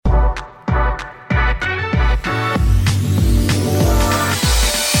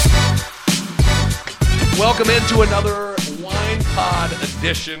welcome into another Wine Pod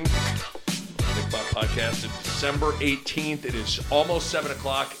edition of the Nick Bob Podcast. It's December 18th. It is almost 7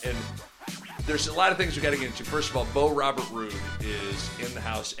 o'clock, and there's a lot of things we got to get into. First of all, Bo Robert Roode is in the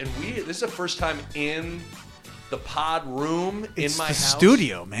house, and this is the first time in the pod room in my house. It's the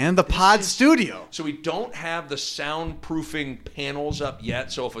studio, man. The pod studio. So we don't have the soundproofing panels up yet,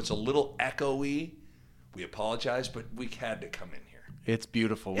 so if it's a little echoey, we apologize, but we had to come in here. It's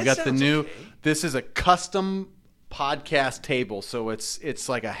beautiful. We It got the sounds new. okay. This is a custom podcast table, so it's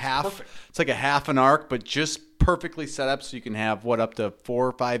like a half. Perfect. It's like a half an arc, but just perfectly set up, so you can have up to 4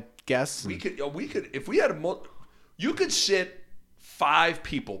 or 5 guests. We could if we had you could sit 5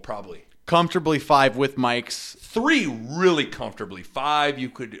 people probably. Comfortably 5 with mics. 3 really comfortably. 5 you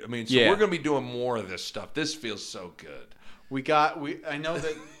could. I mean, so Yeah. we're gonna be doing more of this stuff. This feels so good. I know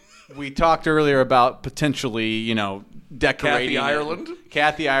that we talked earlier about potentially, decorating.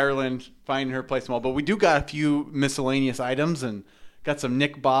 Kathy Ireland, finding her place in the mall. But we do got a few miscellaneous items and got some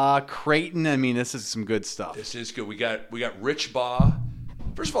Nick Baugh, Creighton. I mean, this is some good stuff. This is good. We got Rich Baugh.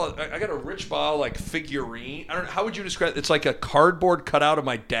 First of all, I got a Rich Baugh like figurine. I don't know, how would you describe it? It's like a cardboard cutout of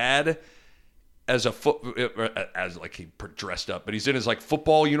my dad as like he dressed up, but he's in his like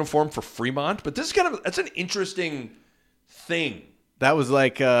football uniform for Fremont. But this is that's an interesting thing. That was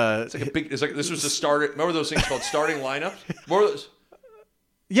like It's like a big. It's like this was the start. Remember those things called starting lineup? Remember those?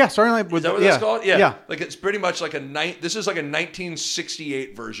 yeah, starting like with Is that what that's called? Yeah. yeah. Like it's pretty much like This is like a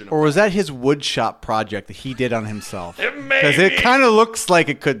 1968 version of. Or was that his wood shop project that he did on himself? It may Because it be. kind of looks like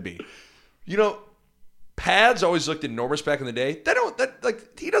it could be. Pads always looked enormous back in the day.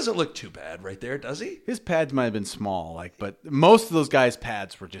 He doesn't look too bad right there, does he? His pads might have been small, but most of those guys'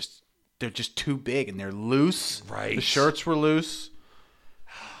 pads were they're just too big and they're loose. Right. The shirts were loose.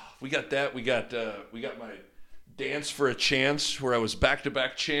 We got that. We got my dance for a chance where I was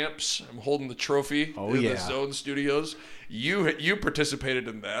back-to-back champs. I'm holding the trophy in the Zone Studios. You participated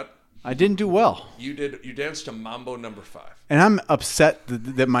in that. I didn't do well. You did. You danced to Mambo number 5. And I'm upset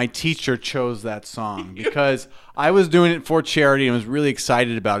that my teacher chose that song because I was doing it for charity and was really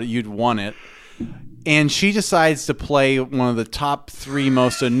excited about it. You'd won it. And she decides to play one of the top 3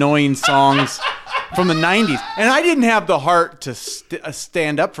 most annoying songs from the 90s. And I didn't have the heart to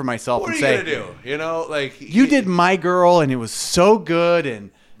stand up for myself What and are you say, gonna do? you did My Girl and it was so good.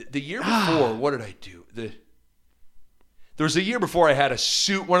 And the year before, what did I do? There was a year before I had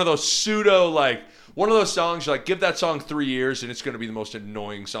one of those one of those songs, you're like, give that song 3 years and it's going to be the most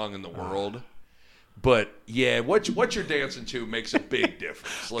annoying song in the world. But yeah, what you're dancing to makes a big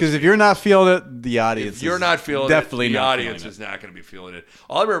difference. Because if you're not feeling it, the audience if you're not feeling definitely it, the not audience feeling is not going to be feeling it.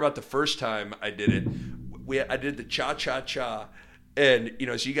 All I remember about the first time I did it, I did the cha-cha-cha, and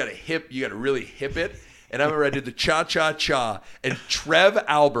so you got to really hip it. And I remember I did the cha-cha-cha, and Trev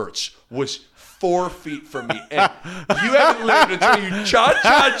Alberts was 4 feet from me. And you haven't lived until you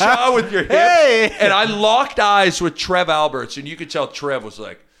cha-cha-cha with your hip. Hey! And I locked eyes with Trev Alberts, and you could tell Trev was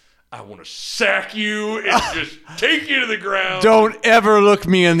like, I want to sack you and just take you to the ground. Don't ever look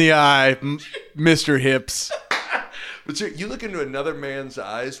me in the eye, Mr. Hips. But sir, you look into another man's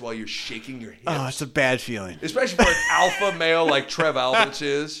eyes while you're shaking your hips. Oh, it's a bad feeling. Especially for an alpha male like Trev Alberts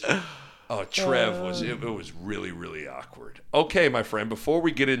is. Oh, Trev it was really, really awkward. Okay, my friend, before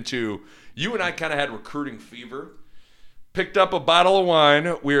we get into, you and I kind of had recruiting fever. Picked up a bottle of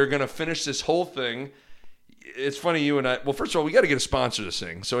wine. We are going to finish this whole thing. It's funny, you and I. Well, first of all, we got to get a sponsor to this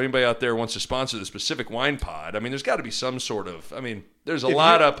thing. So anybody out there wants to sponsor the Specific Wine Pod, I mean, there's got to be some sort of. I mean, there's a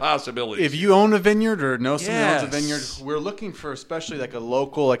lot of possibilities. If you own a vineyard or know someone who owns a Yes. vineyard, we're looking for especially like a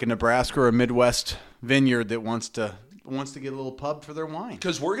local, like a Nebraska or a Midwest vineyard that wants to get a little pub for their wine.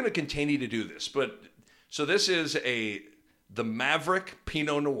 Because we're going to continue to do this. But so this is the Maverick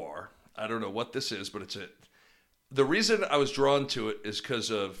Pinot Noir. I don't know what this is, but it's it. The reason I was drawn to it is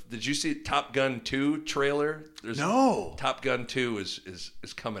because of. Did you see Top Gun 2 trailer? No. Top Gun 2 is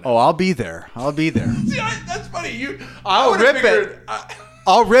coming out. Oh, I'll be there. See, that's funny. I'll rip it.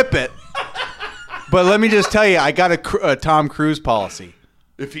 I'll rip it. But let me just tell you, I got a Tom Cruise policy.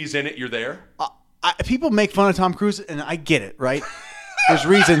 If he's in it, you're there. People make fun of Tom Cruise, and I get it, right? There's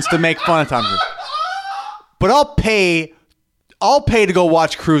reasons to make fun of Tom Cruise. But I'll pay to go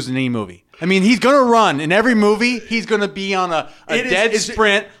watch Cruise in any movie. I mean, he's going to run. In every movie, he's going to be on a dead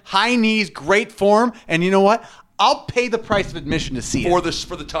sprint, high knees, great form. And you know what? I'll pay the price of admission to see it.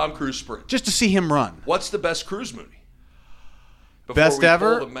 For the Tom Cruise sprint. Just to see him run. What's the best Cruise movie? Best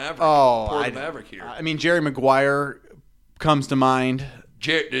ever? Pull the Maverick, the Maverick here. I mean, Jerry Maguire comes to mind.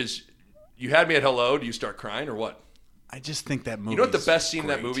 You had me at hello. Do you start crying or what? I just think that movie. You know what the best scene in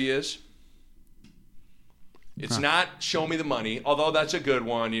that movie is? It's not Show Me the Money, although that's a good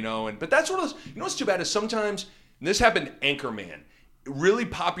one, but that's one of those, what's too bad is sometimes, and this happened to Anchorman, really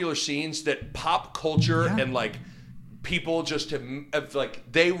popular scenes that pop culture and like people just have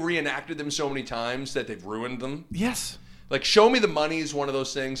like, they reenacted them so many times that they've ruined them. Yes. Like Show Me the Money is one of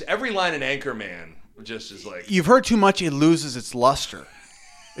those things. Every line in Anchorman just is like. You've heard too much, it loses its luster.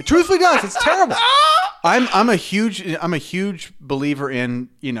 It truthfully does. It's terrible. I'm a huge believer in,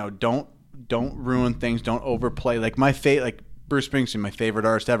 don't ruin things, don't overplay. Like like Bruce Springsteen, my favorite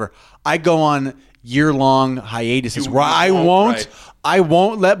artist ever. I go on year-long hiatuses where I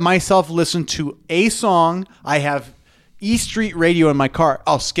won't let myself listen to a song. I have E Street Radio in my car.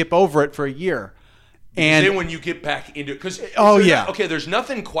 I'll skip over it for a year. And then when you get back into it, because there's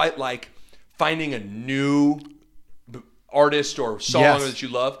nothing quite like finding a new artist or song that you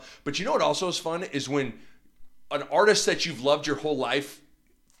love. But you know what also is fun is when an artist that you've loved your whole life,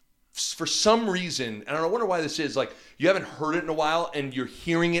 for some reason, and I wonder why this is, like you haven't heard it in a while and you're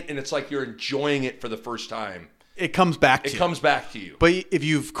hearing it and it's like you're enjoying it for the first time. It comes back to you. But if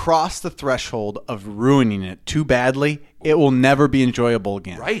you've crossed the threshold of ruining it too badly, it will never be enjoyable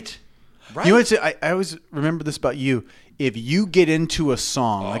again. Right. You know what I always remember this about you. If you get into a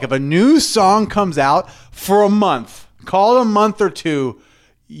song, like if a new song comes out for a month, call it a month or two,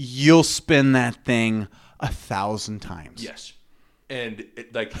 you'll spin that thing 1,000 times. Yes. And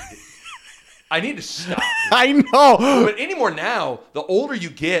I need to stop. I know. But anymore now, the older you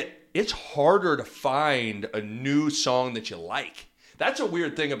get, it's harder to find a new song that you like. That's a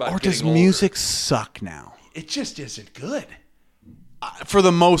weird thing about getting older. Or does music suck now? It just isn't good. For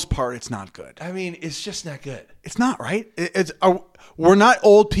the most part, it's not good. I mean, it's just not good. It's not, right? We're not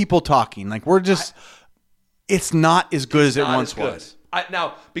old people talking. Like it's not as good as it once was.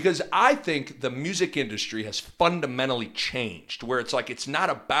 Now, because I think the music industry has fundamentally changed, where it's like it's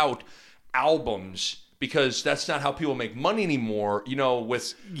not about albums, because that's not how people make money anymore.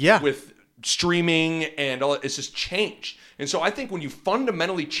 With streaming and all, it's just changed. And so I think when you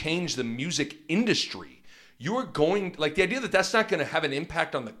fundamentally change the music industry, you're going, like, the idea that that's not going to have an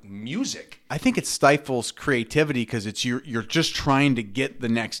impact on the music. I think it stifles creativity because it's you're just trying to get the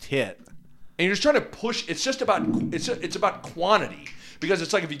next hit. And you're just trying to push. It's just about it's about quantity, because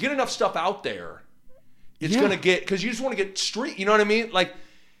it's like if you get enough stuff out there, it's gonna get, because you just want to get street. You know what I mean? Like,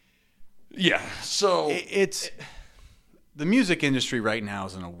 yeah. So it's the music industry right now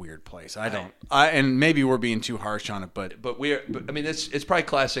is in a weird place. And maybe we're being too harsh on it, but I mean, it's probably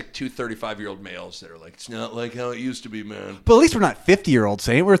classic 35-year-old males that are like, it's not like how it used to be, man. But at least we're not 50-year-olds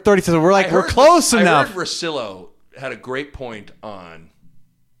saying it. We're 30. So we're close enough. I heard Russillo had a great point on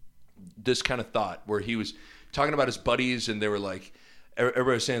this kind of thought, where he was talking about his buddies, and they were like,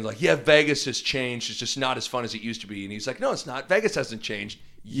 everybody was saying like, yeah, Vegas has changed. It's just not as fun as it used to be. And he's like, no, it's not. Vegas hasn't changed.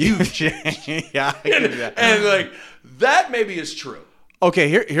 You've changed. Yeah, I get that. And like, that maybe is true. Okay,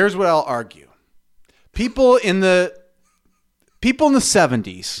 here's what I'll argue. People in the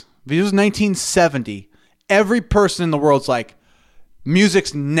 70s, if it was 1970, every person in the world's like,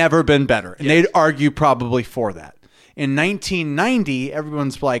 music's never been better. And they'd argue probably for that. In 1990,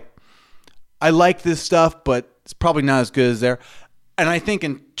 everyone's like, I like this stuff, but it's probably not as good as there. And I think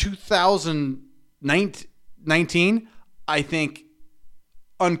in 2019, I think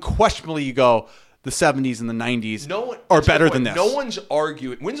unquestionably you go, the 70s and the 90s are better than this. No one's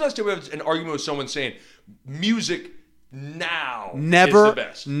arguing. When's the last time we have an argument with someone saying music now is the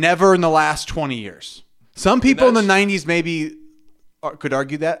best? Never in the last 20 years. Some people in the 90s maybe could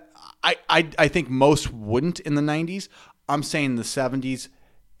argue that. I think most wouldn't in the 90s. I'm saying the 70s,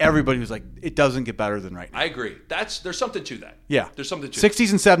 everybody was like, it doesn't get better than right now. I agree. There's something to that. Yeah. There's something to 60s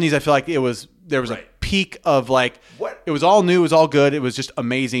and 70s, I feel like there was a peak of like, it was all new, it was all good, it was just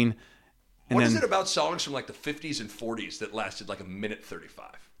amazing. And what is it about songs from like the 50s and 40s that lasted like a minute 35?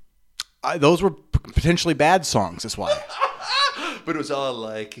 Those were potentially bad songs, that's why. But it was all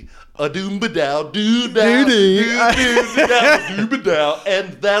like a doom-ba-dow, doo-dow, doo-ba-dow,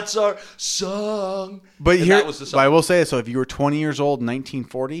 and that's our song. But that was the song. But I will say, so if you were 20 years old in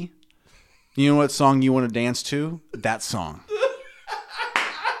 1940, you know what song you want to dance to? That song.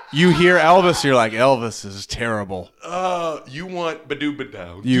 You hear Elvis, you're like, Elvis is terrible. You want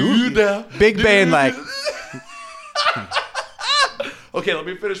ba-doo-ba-dow, doo-dow, big band like. Okay, let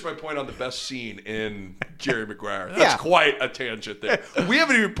me finish my point on the best scene in Jerry Maguire. That's quite a tangent there. We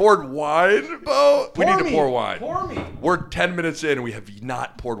haven't even poured wine, Bo. We need to pour wine. Pour me. We're 10 minutes in and we have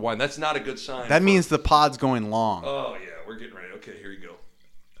not poured wine. That's not a good sign. That means the pod's going long. Oh, yeah. We're getting ready. Okay, here you go.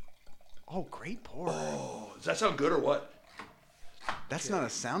 Oh, great pour. Oh, does that sound good or what? That's not a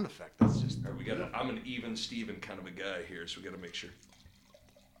sound effect. That's just... I'm an even Steven kind of a guy here, so we got to make sure.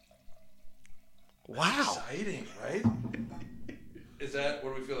 Wow. Exciting, right? Is that,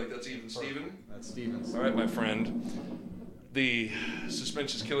 what do we feel like? That's even Steven? That's Stevens. All right, my friend. The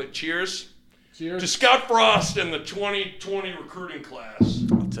suspension's killing. Cheers. Cheers. To Scott Frost and the 2020 recruiting class.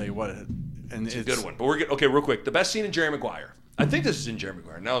 I'll tell you what, and it's a good one. But we're okay, real quick. The best scene in Jerry Maguire. I think this is in Jerry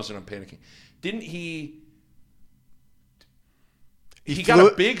Maguire. Now I'm panicking. Didn't he? He got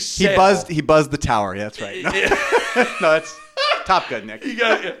a big sail. He buzzed the tower. Yeah, that's right. No, no, that's Top Gun, Nick. He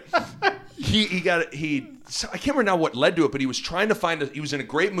I can't remember now what led to it, but he was trying to find. He was in a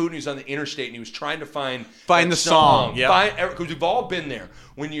great mood, and he was on the interstate, and he was trying to find the song. Yeah, because we've all been there.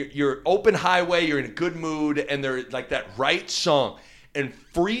 When you're open highway, you're in a good mood, and they're like that right song. And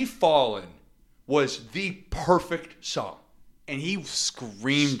Free Fallin' was the perfect song. And he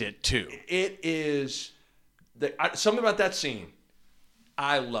screamed it too. It is something about that scene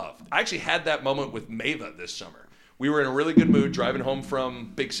I loved. I actually had that moment with Mava this summer. We were in a really good mood driving home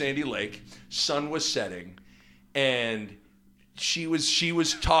from Big Sandy Lake. Sun was setting, and she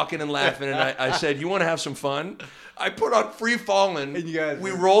was talking and laughing. And I said, "You want to have some fun?" I put on Free Fallin'. And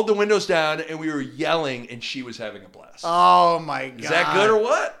we rolled the windows down, and we were yelling, and she was having a blast. Oh my God! Is that good or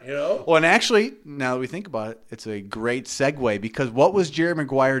what? You know. Well, and actually, now that we think about it, it's a great segue because what was Jerry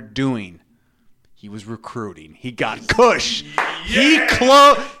Maguire doing? He was recruiting. He got Cush. Yeah. He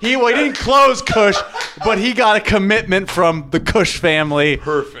didn't close Cush, but he got a commitment from the Cush family.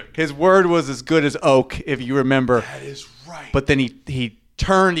 Perfect. His word was as good as oak, if you remember. That is right. But then he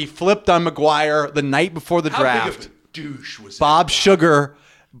flipped on Maguire the night before the draft. How big of a douche was Bob Sugar.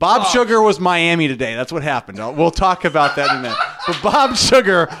 Bob Sugar was Miami today. That's what happened. We'll talk about that in a minute. But Bob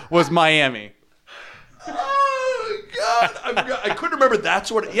Sugar was Miami. I couldn't remember.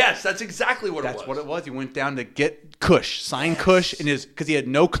 Yes, that's exactly what it was. That's what it was. He went down to get Cush, sign Cush, because he had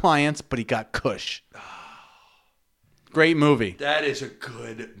no clients, but he got Cush. Great movie. That is a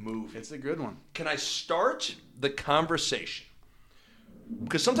good movie. It's a good one. Can I start the conversation?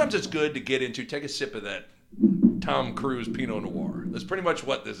 Because sometimes it's good to get into. Take a sip of that Tom Cruise Pinot Noir. That's pretty much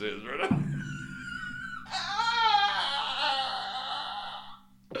what this is, right?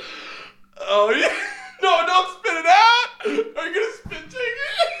 Oh yeah. No, don't spit it out! Are you gonna spit take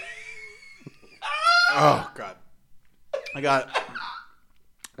it? Oh God. I got it.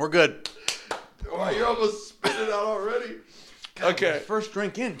 We're good. Oh, you're almost spitting it out already. God, okay. First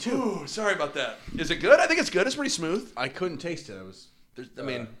drink in too. Ooh, sorry about that. Is it good? I think it's good. It's pretty smooth. I couldn't taste it.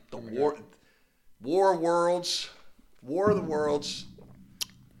 The War of the Worlds.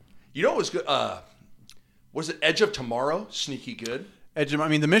 You know what was good? Was it Edge of Tomorrow? Sneaky good.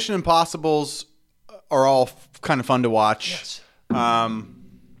 The Mission Impossibles are all kind of fun to watch. Yes.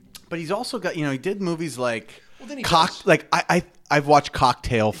 But he's also got, he did movies like I've watched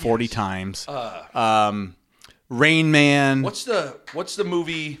Cocktail 40 times. Rain Man. What's the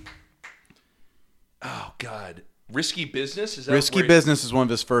movie? Oh God, Risky Business. Is that Risky Business is one of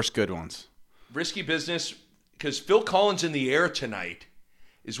his first good ones. Risky Business, because Phil Collins in the Air Tonight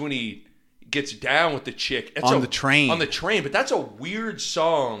is when he gets down with the chick on the train. On the train, but that's a weird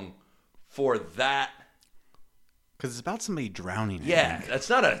song for that. Because it's about somebody drowning. Yeah, that's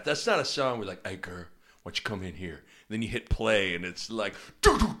not a song where like, "Hey girl, why don't you come in here?" And then you hit play and it's like,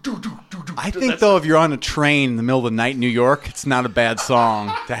 do. I think though, if you're on a train in the middle of the night in New York, it's not a bad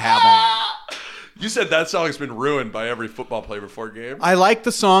song to have on. You said that song has been ruined by every football player before game. I like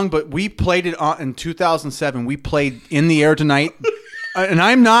the song, but we played it in 2007. We played In the Air Tonight, and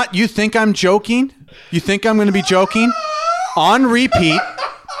I'm not. You think I'm joking? You think I'm going to be joking? On repeat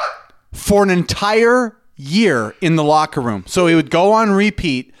for an entire year in the locker room. So it would go on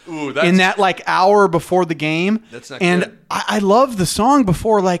repeat in that like hour before the game. That's not and good. I love the song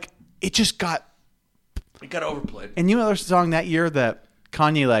before it just got overplayed. And there's a song that year that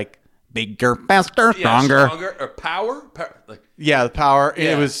Kanye like bigger, faster, stronger. Or Power? The Power.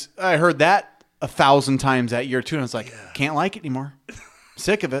 Yeah. It was. I heard that 1,000 times that year too, and I was like, can't like it anymore.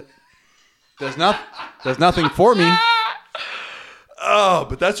 Sick of it. Does nothing for me. Oh,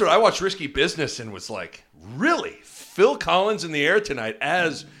 but that's what I watched Risky Business and was like, really? Phil Collins in the Air Tonight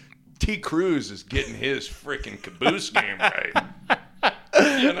as T. Cruz is getting his freaking caboose game right.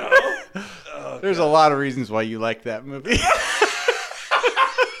 Oh, there's a lot of reasons why you like that movie.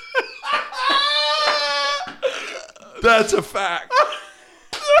 That's a fact.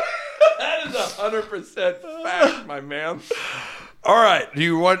 That is 100% fact, my man. All right,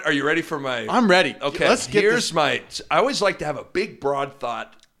 are you ready for my? I'm ready. Okay, let's get this. I always like to have a big broad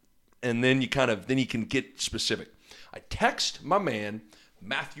thought, and then you can get specific. I text my man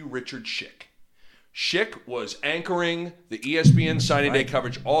Matthew Richard Schick. Schick was anchoring the ESPN signing day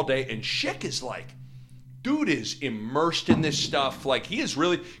coverage all day, and Schick is like dude is immersed in this stuff. Like he is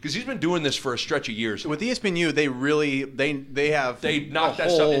really, because he's been doing this for a stretch of years. With ESPNU, they really they knock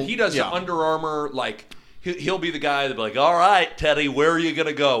that stuff, and he does the Under Armour. Like he'll be the guy that'll be like, "All right, Teddy, where are you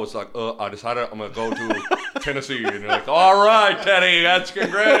gonna go?" It's like, I decided I'm gonna go to Tennessee, and you're like, "All right, Teddy, that's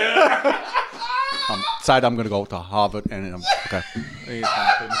congrats." Decided I'm gonna go to Harvard, and okay,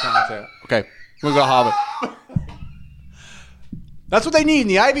 okay, we're gonna go to Harvard. That's what they need in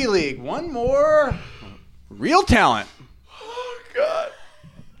the Ivy League. One more real talent. Oh, God.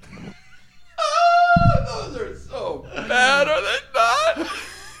 Those are so bad, are they not?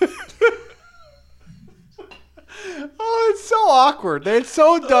 Oh, it's so awkward. They're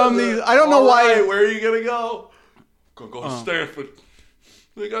so dumb. I don't know why. Right, where are you going to go? Going to go to Stanford.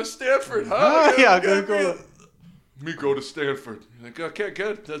 They got Stanford, huh? Gonna go. Me go to Stanford. Like, okay,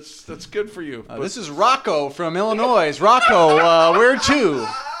 good. That's good for you. This is Rocco from Illinois. Rocco, where to?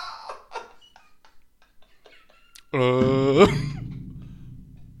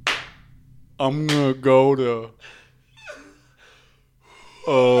 I'm gonna go to.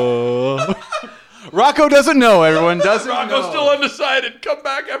 Rocco doesn't know. Everyone doesn't know. Rocco's still undecided. Come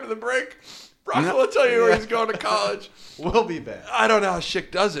back after the break. Rocco will tell you where he's going to college. We'll be back. I don't know how Schick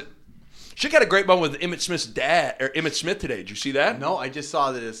does it. Schick had a great moment with Emmitt Smith's dad, or Emmitt Smith today. Did you see that? No, I just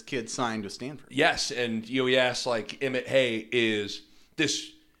saw that his kid signed with Stanford. Yes, and he asked like Emmitt, "Hey, is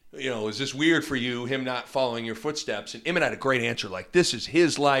this weird for you? Him not following your footsteps?" And Emmitt had a great answer, like, "This is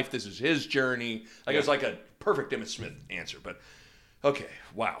his life. This is his journey." Like it was like a perfect Emmitt Smith answer. But okay,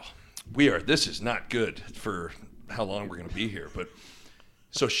 wow, this is not good for how long we're going to be here. But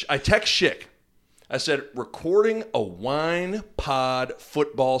so I text Schick. I said, recording a Wine Pod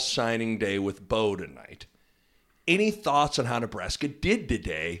football signing day with Bo tonight. Any thoughts on how Nebraska did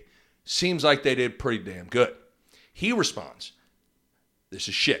today? Seems like they did pretty damn good. He responds, this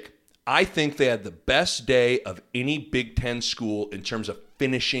is Schick. I think they had the best day of any Big Ten school in terms of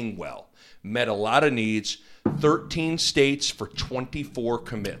finishing well. Met a lot of needs. 13 states for 24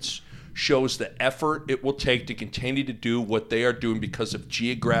 commits. Shows the effort it will take to continue to do what they are doing because of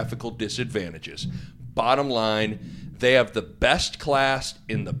geographical disadvantages. Bottom line, they have the best class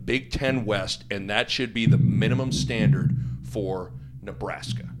in the Big Ten West, and that should be the minimum standard for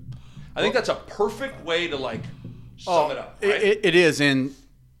Nebraska. I think that's a perfect way to sum it up. Right? It is, and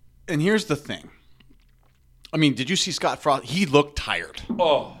here's the thing. I mean, did you see Scott Frost? He looked tired.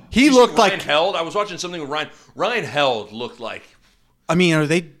 Oh, he looked like Ryan Held. I was watching something with Ryan. Ryan Held looked like. I mean, are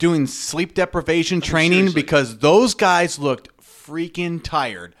they doing sleep deprivation training? Seriously. Because those guys looked freaking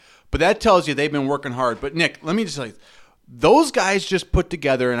tired. But that tells you they've been working hard. But, Nick, let me just say, those guys just put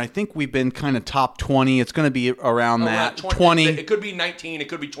together, and I think we've been kind of top 20. It's going to be around that. 20. It could be 19. It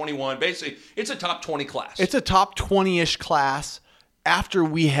could be 21. Basically, it's a top 20 class. It's a top 20-ish class after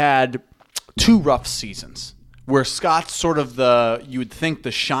we had 2 rough seasons. Where Scott's sort of you would think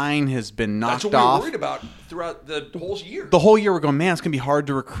the shine has been knocked off. That's what we were worried about throughout the whole year. The whole year we're going, man, it's going to be hard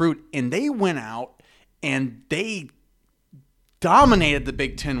to recruit. And they went out and they dominated the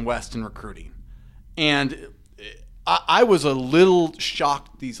Big Ten West in recruiting. And I was a little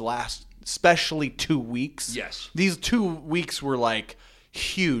shocked these last, especially 2 weeks. Yes. These 2 weeks were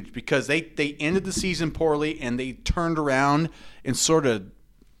huge because they ended the season poorly and they turned around and sort of,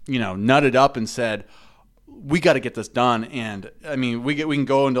 nutted up and said, we got to get this done, and I mean, we can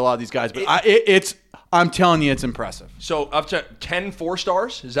go into a lot of these guys, but I'm telling you, it's impressive. So up to 10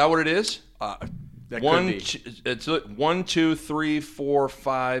 4-stars, is that what it is? That could be. It's 1, 2, 3, 4,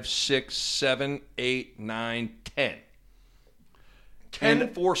 5, 6, 7, 8, 9, 10. 10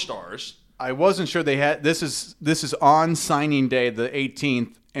 4-stars. I wasn't sure they had. This is on signing day, the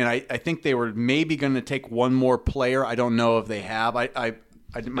 18th, and I think they were maybe going to take one more player. I don't know if they have.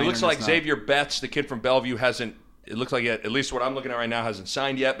 It looks like Xavier Betts, the kid from Bellevue, hasn't. It looks like at least what I'm looking at right now hasn't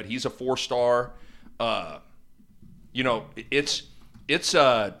signed yet, but he's a 4-star. It's.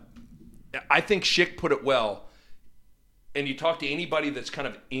 I think Schick put it well. And you talk to anybody that's kind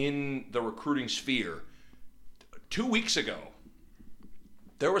of in the recruiting sphere. 2 weeks ago,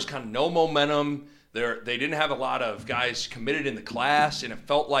 there was kind of no momentum. They didn't have a lot of guys committed in the class, and it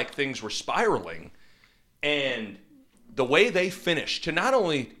felt like things were spiraling. And the way they finished to not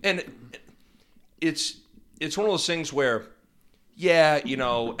only, and it's one of those things where,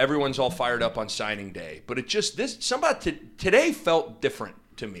 everyone's all fired up on signing day, but today felt different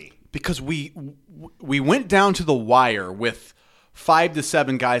to me because we went down to the wire with 5 to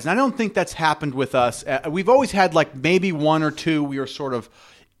 7 guys, and I don't think that's happened with us. We've always had maybe 1 or 2 we were sort of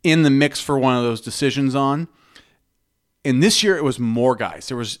in the mix for one of those decisions on, and this year it was more guys.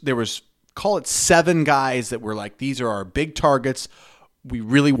 There was call it 7 guys that were these are our big targets. We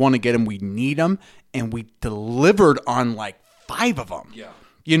really want to get them. We need them. and we delivered on like 5 of them. Yeah.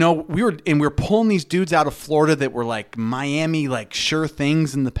 You know, we were pulling these dudes out of Florida that were like Miami, like sure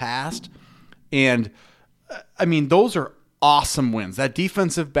things in the past. And I mean, those are awesome wins. That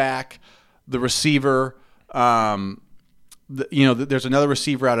defensive back, the receiver, there's another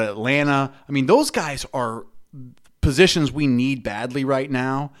receiver out of Atlanta. I mean, those guys are positions we need badly right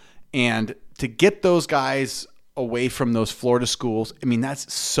now. And to get those guys away from those Florida schools, I mean,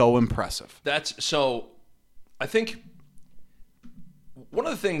 that's so impressive. I think one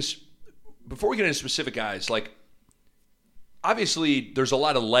of the things, before we get into specific guys, like, obviously there's a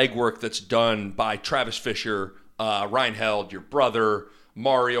lot of legwork that's done by Travis Fisher, Ryan Held, your brother,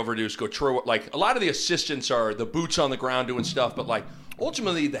 Mario Verduzco, Troy. Like, a lot of the assistants are the boots on the ground doing stuff, but like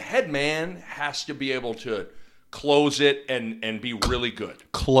ultimately the head man has to be able to close it and be really good.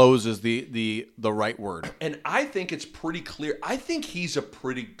 Close is the right word. And I think it's pretty clear. I think he's a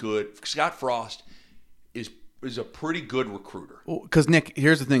pretty good, Scott Frost is a pretty good recruiter. Because Nick,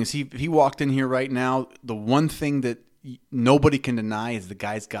 here's the thing: is he walked in here right now, the one thing that nobody can deny is the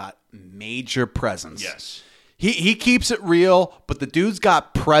guy's got major presence. Yes. He keeps it real, but the dude's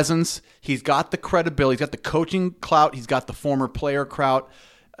got presence. He's got the credibility. He's got the coaching clout. He's got the former player clout.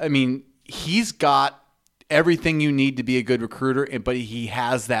 I mean, he's got everything you need to be a good recruiter, but he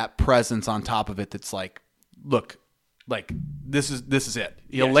has that presence on top of it that's like, look, like this is it.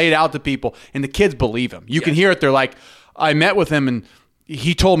 He'll lay it out to people, and the kids believe him. You can hear it. They're like, I met with him, and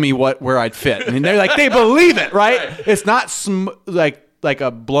he told me where I'd fit. And they're like, they believe it, right? It's not like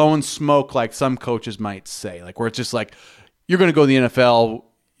a blowing smoke like some coaches might say, like where it's just like, you're going to go to the NFL,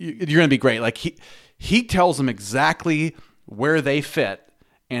 you're going to be great. Like he tells them exactly where they fit,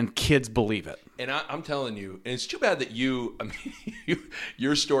 and kids believe it. And I'm telling you, and it's too bad that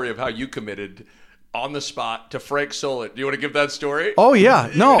your story of how you committed on the spot to Frank Solit. Do you want to give that story? Oh,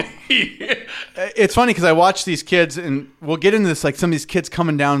 yeah. No. It's funny because I watch these kids, and we'll get into this, like some of these kids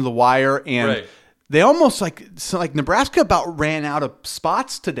coming down to the wire, and they almost like Nebraska about ran out of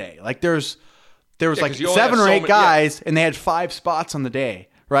spots today. Like there was like 7 or 8 guys, and they had 5 spots on the day,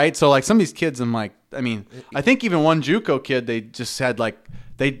 right? So like some of these kids, I'm like, I mean, I think even one JUCO kid, they just said,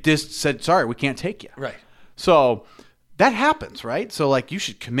 sorry, we can't take you. Right. So that happens, right? So like you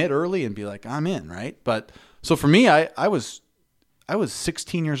should commit early and be like, I'm in, right? But so for me, I was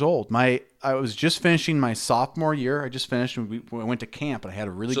 16 years old. I was just finishing my sophomore year. I just finished, and we went to camp, and I had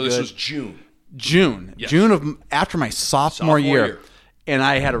a really good. So this was June. Yes. June of after my sophomore year, and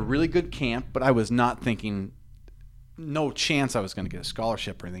I had a really good camp, but I was not thinking, no chance I was going to get a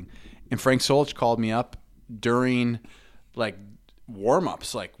scholarship or anything. And Frank Solich called me up during like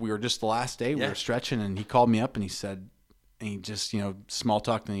warm-ups, like we were just the last day, we were stretching, and he called me up and he said, and he just small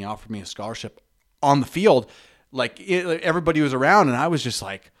talked, and he offered me a scholarship on the field. Like everybody was around, and I was just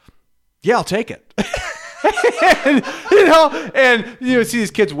like, yeah, I'll take it. and see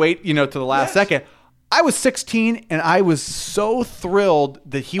these kids wait, to the last second. I was 16, and I was so thrilled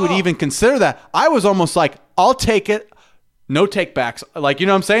that he would even consider that. I was almost like, I'll take it, no takebacks. Like, you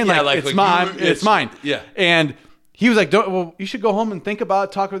know what I'm saying? Yeah, like it's mine. It's mine. Yeah. And he was like, you should go home and think about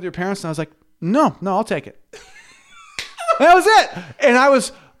it, talk with your parents. And I was like, no, I'll take it. That was it. And I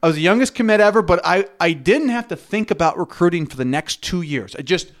was the youngest commit ever, but I didn't have to think about recruiting for the next 2 years. I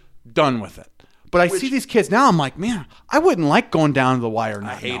just done with it. But I see these kids now. I'm like, man, I wouldn't like going down to the wire.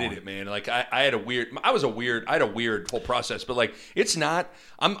 I hated it, man. Like I had a weird whole process. But like, it's not.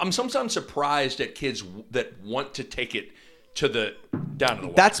 I'm sometimes surprised at kids that want to take it down to the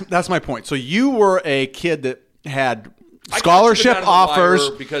wire. That's my point. So you were a kid that had scholarship offers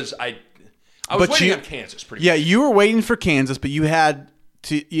because I was waiting on Kansas. Pretty much. Yeah, you were waiting for Kansas, but you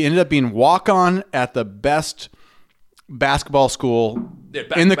ended up being walk-on at the best basketball school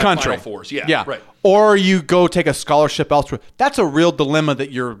in the country. Final Fours. Yeah, right. Or you go take a scholarship elsewhere. That's a real dilemma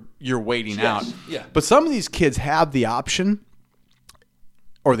that you're waiting out. Yeah. But some of these kids have the option,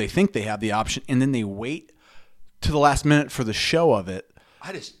 or they think they have the option, and then they wait to the last minute for the show of it.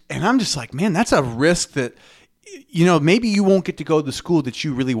 And I'm just like, man, that's a risk that, maybe you won't get to go to the school that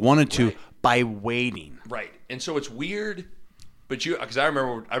you really wanted to by waiting. Right. And so it's weird, but because I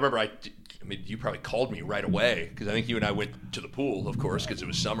remember you probably called me right away, because I think you and I went to the pool, of course, because it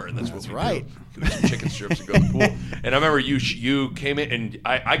was summer, and that's what we right. do. Some chicken strips and go to the pool. And I remember you came in, and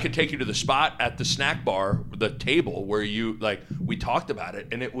I could take you to the spot at the snack bar, the table where we talked about it,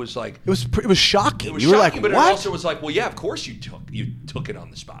 and it was like it was shocking. It was you shocking, were like, but what? It also was like, well, yeah, of course you took it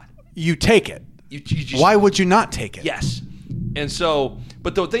on the spot. You take it. You just, why would you not take it? Yes. And so,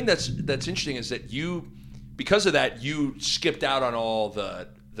 but the thing that's interesting is that because of that, you skipped out on all the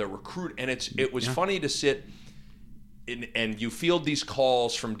recruit, and it was funny to sit. and you field these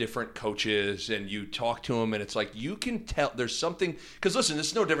calls from different coaches and you talk to them, and it's like you can tell there's something, because listen, this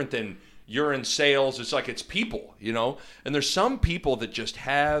is no different than you're in sales. It's like it's people, and there's some people that just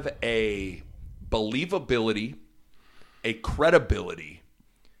have a believability, a credibility,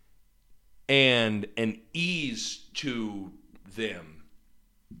 and an ease to them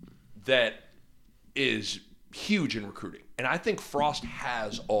that is huge in recruiting. And I think Frost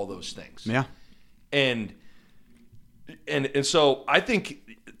has all those things. Yeah. And so I think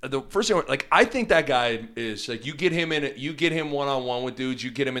the first thing, like, I think that guy is like, you get him one-on-one with dudes,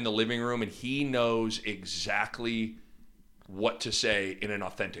 you get him in the living room, and he knows exactly what to say in an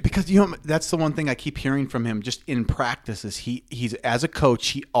authentic way. Because that's the one thing I keep hearing from him just in practice is he's as a coach,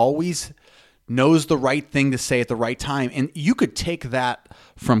 he always knows the right thing to say at the right time. And you could take that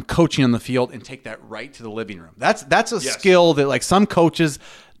from coaching on the field and take that right to the living room. That's a skill that, like, some coaches,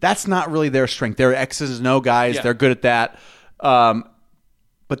 that's not really their strength. They're X's and O guys. Yeah. They're good at that.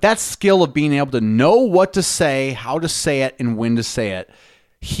 But that skill of being able to know what to say, how to say it, and when to say it,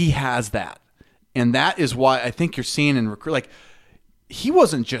 he has that. And that is why I think you're seeing in recruit, like, he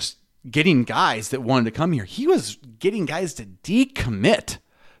wasn't just getting guys that wanted to come here. He was getting guys to decommit.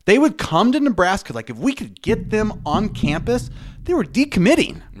 They would come to Nebraska. Like, if we could get them on campus, they were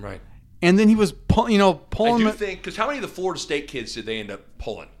decommitting. Right. And then he was pulling. I do think, because how many of the Florida State kids did they end up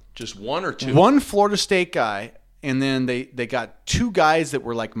pulling? Just one or two? One Florida State guy, and then they got two guys that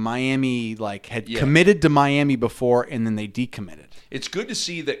were like Miami, like had committed to Miami before, and then they decommitted. It's good to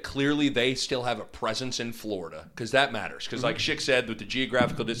see that clearly they still have a presence in Florida, because that matters. Because like Schick said, with the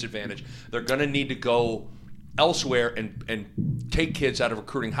geographical disadvantage, they're going to need to go elsewhere and take kids out of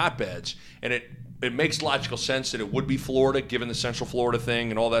recruiting hotbeds. And it makes logical sense that it would be Florida, given the Central Florida thing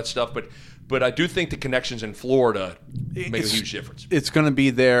and all that stuff. But I do think the connections in Florida make a huge difference. It's going to be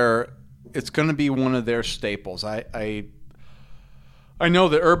it's going to be one of their staples. I know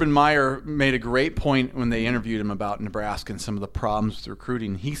that Urban Meyer made a great point when they interviewed him about Nebraska and some of the problems with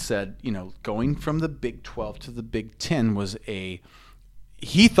recruiting. He said, going from the Big 12 to the Big 10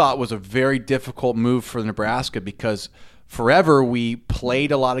 he thought was a very difficult move for Nebraska, because forever we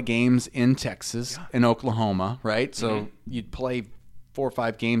played a lot of games in Texas and Oklahoma, right? So you'd play 4 or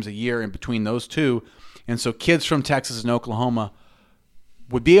 5 games a year in between those two. And so kids from Texas and Oklahoma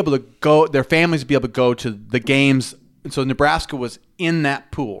would be able to go, their families would be able to go to the games. And so Nebraska was in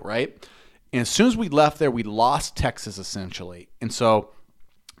that pool, right? And as soon as we left there, we lost Texas essentially. And so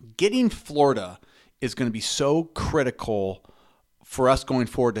getting Florida is going to be so critical for us going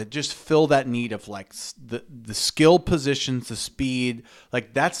forward to just fill that need of, like, the skill positions, the speed,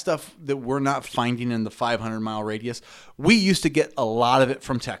 like that stuff that we're not finding in the 500-mile radius. We used to get a lot of it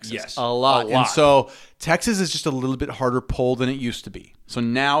from Texas. Yes, a lot. And so Texas is just a little bit harder pull than it used to be. So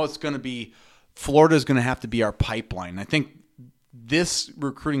now it's going to be, Florida is going to have to be our pipeline. I think this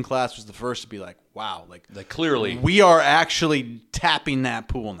recruiting class was the first to be like, wow, like clearly we are actually tapping that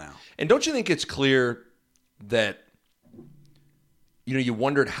pool now. And don't you think it's clear that, you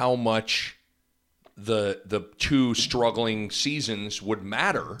wondered how much the two struggling seasons would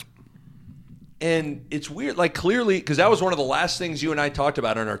matter. And it's weird, like, clearly, because that was one of the last things you and I talked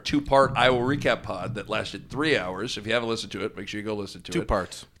about in our 2-part Iowa recap pod that lasted 3 hours. If you haven't listened to it, make sure you go listen to it. 2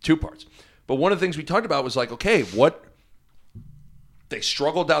 parts. 2 parts. But one of the things we talked about was like, okay, they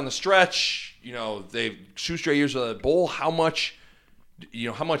struggled down the stretch. They've 2 straight years of the bowl. How much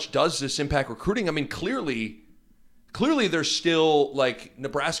does this impact recruiting? I mean, clearly there's still, like,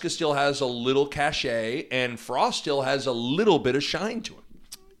 Nebraska still has a little cachet, and Frost still has a little bit of shine to him.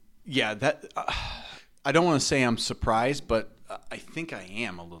 Yeah, that I don't want to say I'm surprised, but I think I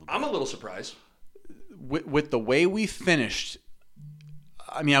am a little bit. I'm a little surprised. With the way we finished,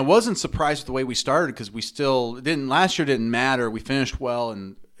 I mean, I wasn't surprised with the way we started, because we still didn't. Last year didn't matter. We finished well,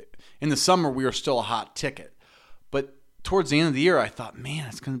 and in the summer we were still a hot ticket. But towards the end of the year, I thought, man,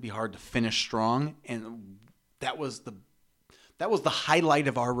 it's going to be hard to finish strong, and that was the highlight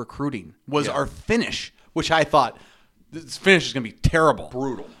of our recruiting was our finish, which I thought this finish is going to be terrible,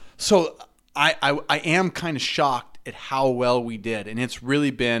 brutal. So I am kind of shocked at how well we did, and it's really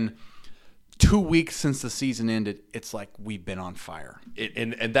been 2 weeks since the season ended. It's like we've been on fire,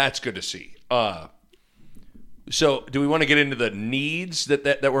 and that's good to see. So do we want to get into the needs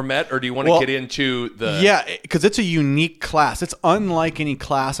that were met, or do you want to get into the... Yeah, because it's a unique class. It's unlike any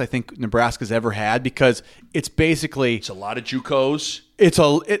class I think Nebraska's ever had, because it's basically... It's a lot of JUCOs.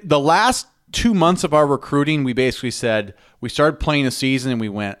 The last 2 months of our recruiting, we basically said, we started playing a season and we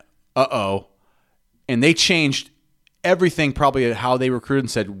went, uh-oh. And they changed everything probably at how they recruited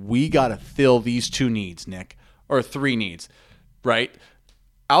and said, we got to fill these 2 needs, Nick, or 3 needs, right?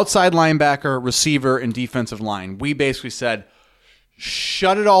 outside linebacker, receiver, and defensive line. We basically said,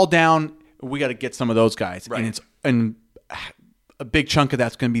 shut it all down. We got to get some of those guys. Right. And a big chunk of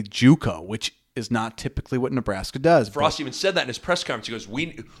that's going to be JUCO, which is not typically what Nebraska does. Frost even said that in his press conference. He goes,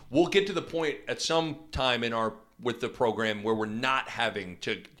 we'll get to the point at some time with the program where we're not having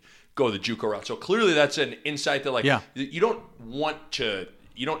to go the JUCO route. So clearly that's an insight that you don't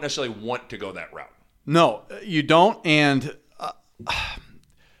necessarily want to go that route. No, you don't. And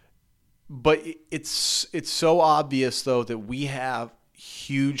but it's so obvious though that we have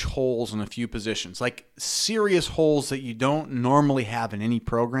huge holes in a few positions, like serious holes that you don't normally have in any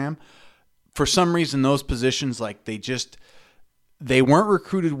program. For some reason, those positions, like they weren't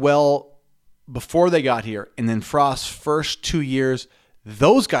recruited well before they got here. And then Frost's first 2 years,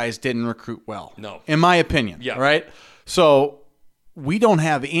 those guys didn't recruit well. No. In my opinion. Yeah. Right? So we don't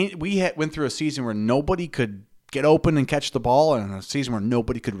have any, went through a season where nobody could get open and catch the ball, and a season where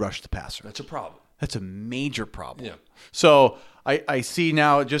nobody could rush the passer. That's a problem. That's a major problem. Yeah. So I see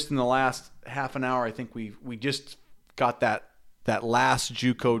now, just in the last half an hour, I think we just got that last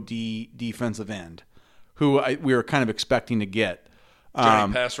JUCO defensive end, who we were kind of expecting to get.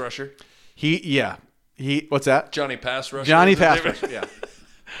 Johnny Pass Rusher? What's that? Johnny Pass Rusher? Johnny Pass Rusher, yeah.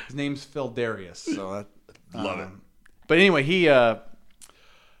 His name's Phil Darius. So Love it. But anyway,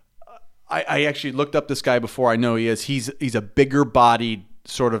 I actually looked up this guy before. I know he is. He's a bigger bodied,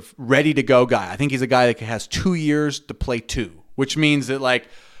 sort of ready to go guy. I think he's a guy that has 2 years to play 2, which means that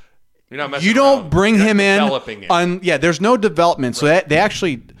you don't bring him in. There's no development. So they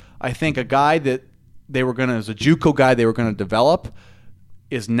actually, I think a guy that as a JUCO guy they were going to develop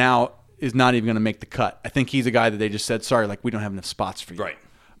is not even going to make the cut. I think he's a guy that they just said, sorry, we don't have enough spots for you. Right.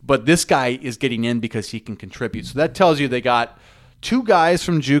 But this guy is getting in because he can contribute. So that tells you they got 2 guys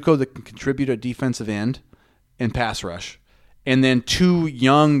from JUCO that can contribute at defensive end and pass rush, and then 2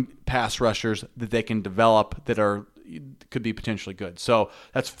 young pass rushers that they can develop that could be potentially good. So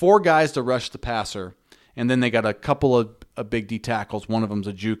that's 4 guys to rush the passer, and then they got a couple of big D tackles. One of them's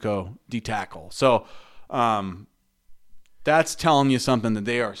a JUCO D tackle. So that's telling you something that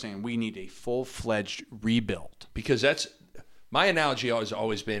they are saying we need a full-fledged rebuild. Because that's my analogy has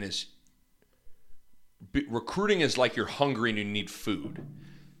always been is recruiting is like you're hungry and you need food.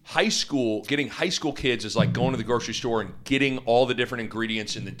 Getting high school kids is like going to the grocery store and getting all the different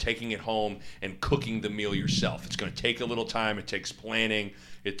ingredients and then taking it home and cooking the meal yourself. It's going to take a little time. It takes planning.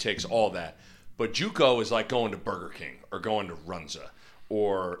 It takes all that. But JUCO is like going to Burger King or going to Runza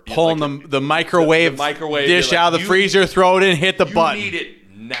or pulling the microwave dish out of the freezer, throw it in, hit the button. You need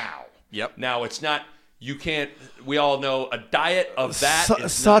it now. Yep. Now it's not. You can't. We all know a diet of that.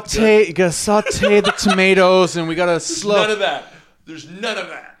 Saute. You gotta saute the tomatoes, and we gotta None of that. There's none of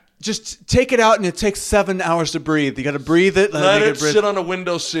that. Just take it out, and it takes 7 hours to breathe. You got to breathe it. Let it sit on a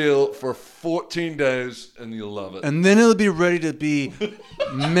windowsill for 14 days, and you'll love it. And then it'll be ready to be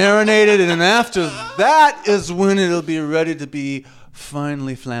marinated, and after that is when it'll be ready to be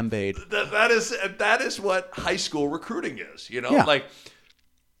finely flambéed. That is what high school recruiting is. Yeah.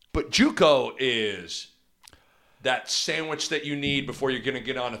 But JUCO is that sandwich that you need before you're going to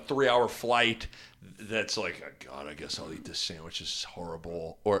get on a 3-hour flight. That's like, oh God, I guess I'll eat this sandwich. This is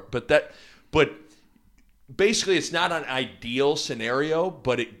horrible. But basically, it's not an ideal scenario,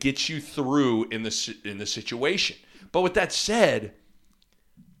 but it gets you through in the situation. But with that said,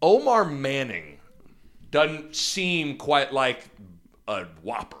 Omar Manning doesn't seem quite like a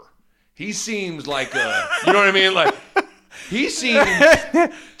Whopper. He seems like a, you know what I mean? He seems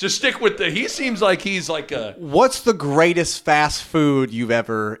to stick with he seems like he's like a. What's the greatest fast food you've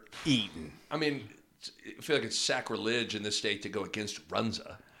ever eaten? I mean, I feel like it's sacrilege in this state to go against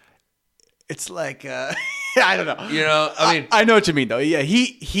Runza. It's like, I don't know. I mean. I know what you mean, though. Yeah,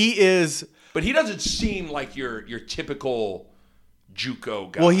 he is. But he doesn't seem like your typical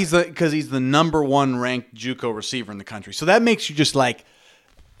JUCO guy. Well, because he's the number 1 ranked JUCO receiver in the country. So that makes you just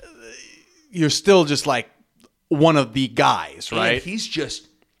you're still just one of the guys, right? And he's just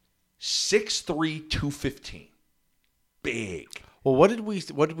 6'3", 215. Big. Well, what did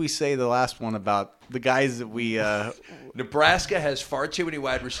we say the last one about the guys that we Nebraska has far too many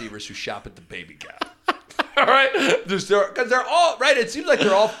wide receivers who shop at the Baby Gap. All right? Because they're all right, it seems like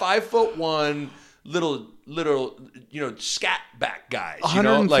they're all 5'1", little scat back guys,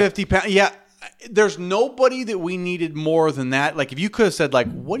 150 pounds. Yeah. There's nobody that we needed more than that. If you could have said,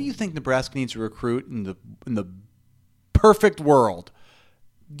 what do you think Nebraska needs to recruit in the perfect world?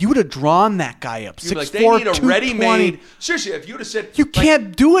 You would have drawn that guy up. 6'4", they need a ready-made. Seriously, if you would have said you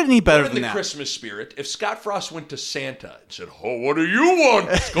can't do it any better than in the that. Christmas spirit, if Scott Frost went to Santa and said, "Oh, what do you want,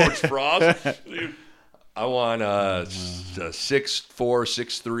 Coach Frost?" I want a 6'4",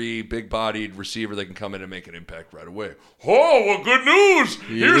 6'3", big-bodied receiver that can come in and make an impact right away. Oh, well, good news!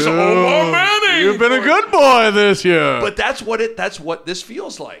 Here's Omar Manning. You've been a good boy this year. But that's what this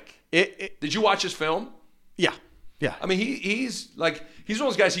feels like. Did you watch his film? Yeah. I mean, he's one of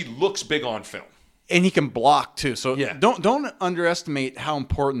those guys. He looks big on film, and he can block too. So yeah. don't underestimate how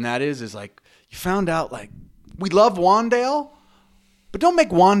important that is. Is like you found out like we love Wandale, but don't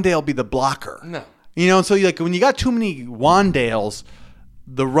make Wandale be the blocker. No. So when you got too many Wandales,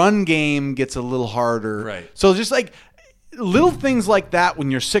 the run game gets a little harder. Right. So just like little things like that, when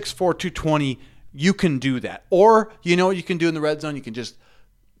you're 6'4", 220, you can do that. Or you know what you can do in the red zone? You can just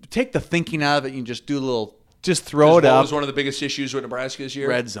take the thinking out of it. You can just do a little, just throw it up. What was one of the biggest issues with Nebraska this year?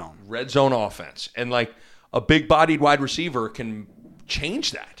 Red zone. Red zone offense. And like a big-bodied wide receiver can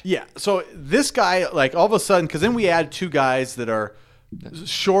change that. Yeah. So this guy, like all of a sudden, because then we add two guys that are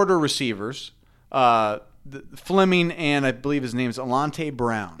shorter receivers. Fleming and I believe his name is Alante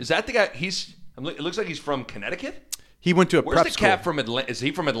Brown. Is that the guy? It looks like he's from Connecticut. He went to a Where's prep the school. cat from Atlanta? Is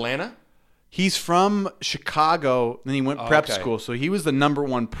he from Atlanta? He's from Chicago. Then he went prep okay. school. So he was the number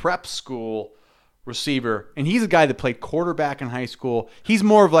one prep school receiver. And he's a guy that played quarterback in high school. He's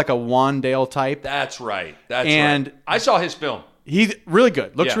more of like a Wandale type. That's right. And I saw his film. He's really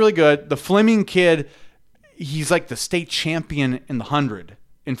good. Looks really good. The Fleming kid, he's like the state champion in the 100.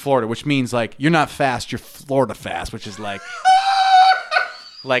 In Florida, which means like you're not fast, you're Florida fast, which is like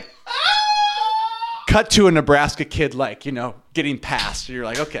cut to a Nebraska kid getting past. You're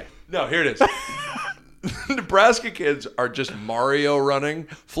like, okay. No, here it is. Nebraska kids are just Mario running.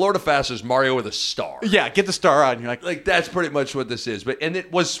 Florida fast is Mario with a star. Yeah, get the star on. You're like that's pretty much what this is. And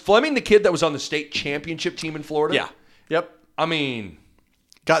it was Fleming the kid that was on the state championship team in Florida? Yeah. Yep. I mean,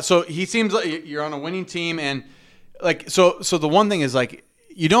 so he seems like you're on a winning team, and like so the one thing is like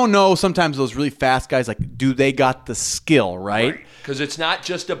you don't know sometimes those really fast guys, like, do they got the skill, right? Because it's not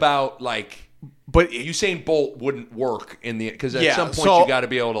just about, like, but Usain Bolt wouldn't work in the – because at some point you got to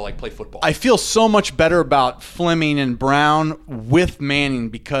be able to, like, play football. I feel so much better about Fleming and Brown with Manning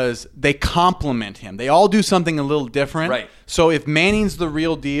because they complement him. They all do something a little different. Right. So if Manning's the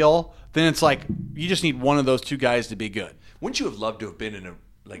real deal, then it's like you just need one of those two guys to be good. Wouldn't you have loved to have been in a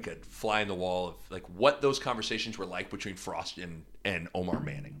fly in the wall of like what those conversations were like between Frost and Omar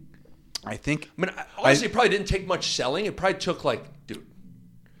Manning? I think. I mean, honestly, it probably didn't take much selling. It probably took dude,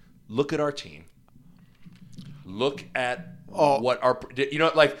 look at our team. Look at what our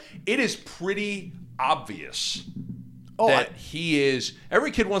it is pretty obvious that he is.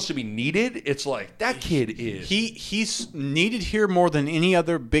 Every kid wants to be needed. It's like that kid is. He's needed here more than any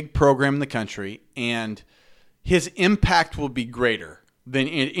other big program in the country, and his impact will be greater than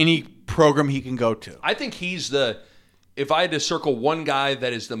in any program he can go to. I think he's if I had to circle one guy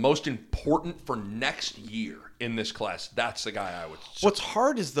that is the most important for next year in this class, that's the guy I would circle. What's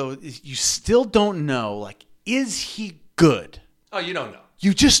hard is you still don't know, like, is he good? Oh, you don't know.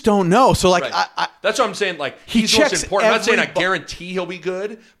 You just don't know. So, like, right. That's what I'm saying. Like, he's the most important. I'm not saying I guarantee he'll be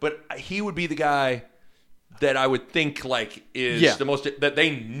good, but he would be the guy that I would think, like, is the most – that they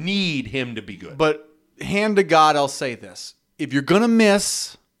need him to be good. But hand to God, I'll say this. If you're going to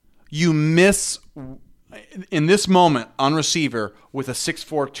miss, you miss in this moment on receiver with a 6'4",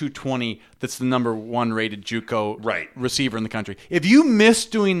 220 that's the number one rated JUCO receiver in the country. If you miss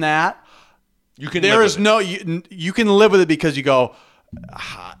doing that, you can live with it because you go,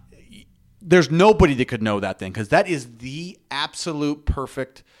 there's nobody that could know that thing because that is the absolute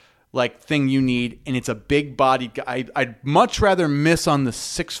perfect thing you need, and it's a big-bodied guy. I'd much rather miss on the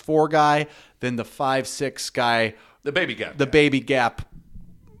 6'4" guy than the 5'6" guy. The baby gap. The baby gap.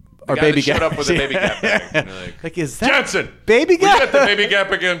 Or baby gap. Shut up with the baby gap bag. Like, is that Johnson? Baby gap? We got the baby gap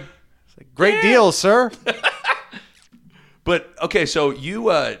again. Great deal, sir. But okay, so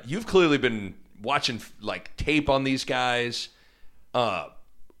you've clearly been watching tape on these guys.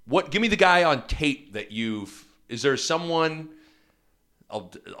 Give me the guy on tape that is there someone?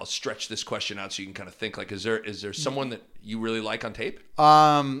 I'll stretch this question out so you can kind of think. Is there someone that you really like on tape?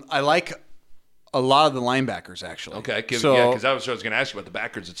 I like a lot of the linebackers, actually. Okay, because I was going to ask you about the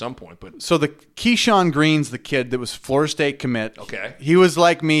backers at some point. But so the Keyshawn Green's the kid that was Florida State commit. Okay, he was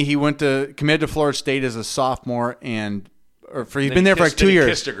like me. He committed to Florida State as a sophomore, he's been there for 2 years.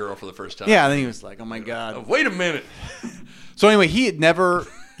 He kissed a girl for the first time. Yeah, then he was like, "Oh my god!" Wait a minute. So anyway, he had never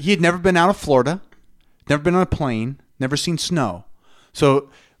been out of Florida, never been on a plane, never seen snow. So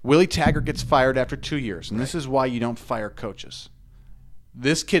Willie Taggart gets fired after 2 years, and this is why you don't fire coaches.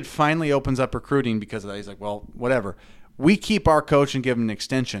 This kid finally opens up recruiting because of that. He's like, well, whatever. We keep our coach and give him an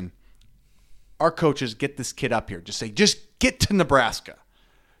extension. Our coaches get this kid up here. Just say, just get to Nebraska.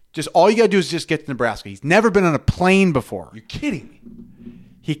 Just all you got to do is just get to Nebraska. He's never been on a plane before. You're kidding me.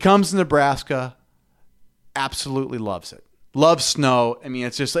 He comes to Nebraska, absolutely loves it. Loves snow. I mean,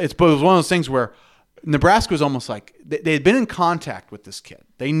 it's one of those things where Nebraska was almost like they had been in contact with this kid.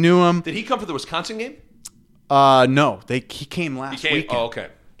 They knew him. Did he come for the Wisconsin game? No, he came last weekend. Oh, okay.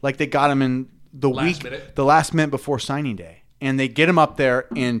 Like they got him in the last minute before signing day, and they get him up there,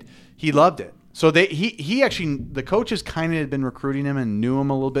 and he loved it. So he actually, the coaches kind of had been recruiting him and knew him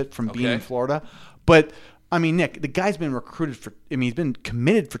a little bit from being in Florida. But I mean, Nick, the guy's been recruited he's been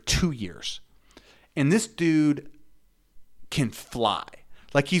committed for 2 years, and this dude can fly.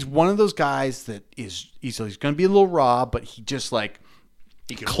 Like he's one of those guys that he's going to be a little raw, but he just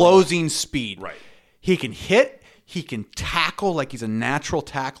he can closing speed. Right. He can hit. He can tackle like he's a natural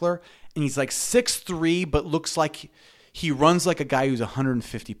tackler, and he's like 6'3", but looks like he runs like a guy who's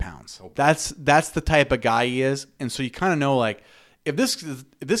 150 pounds. Oh. That's the type of guy he is, and so you kind of know like if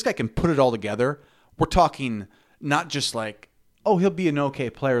this guy can put it all together, we're talking not just like he'll be an okay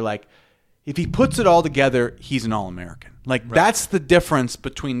player. Like if he puts it all together, he's an All-American. Like that's the difference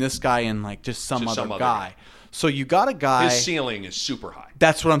between this guy and like just some other guy. So you got a guy. His ceiling is super high.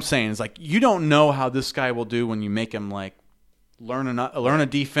 That's what I'm saying. It's like you don't know how this guy will do when you make him like learn a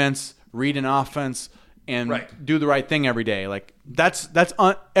defense, read an offense, and do the right thing every day. Like that's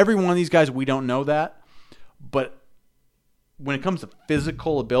every one of these guys. We don't know that, but when it comes to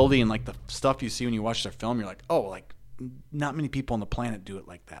physical ability and like the stuff you see when you watch their film, you're like, oh, like not many people on the planet do it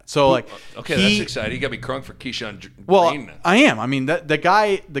like that. So like, okay, that's exciting. You got me crunk for Keyshawn Green. Well, I am. I mean, the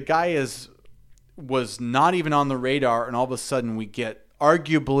guy was not even on the radar, and all of a sudden we get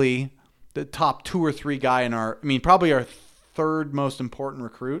arguably the top 2 or 3 guy probably our third most important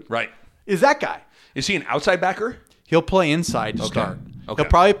recruit. Right. Is that guy? Is he an outside backer? He'll play inside to start. Okay. He'll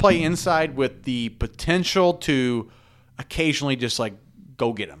probably play inside with the potential to occasionally just like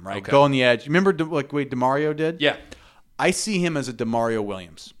go get him, right? Okay. Go on the edge. Remember like the way DeMario did? Yeah. I see him as a DeMario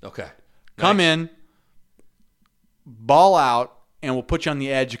Williams. Okay. Come in, ball out, and we'll put you on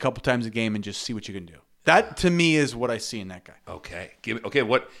the edge a couple times a game and just see what you can do. That, to me, is what I see in that guy. Okay.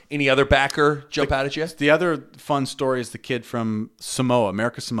 What? Any other backer jump out at you? The other fun story is the kid from Samoa,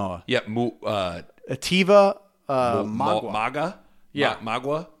 America Samoa. Yeah. Ativa Magua. Maga? Yeah.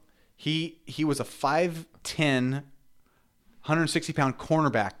 Magua? He was a 5'10", 160-pound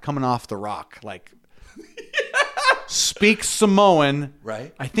cornerback coming off the rock. Like, speaks Samoan.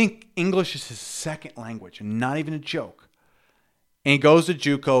 Right. I think English is his second language, and not even a joke. And he goes to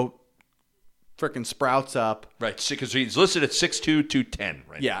JUCO, freaking sprouts up. Right, because he's listed at 6'2", 210,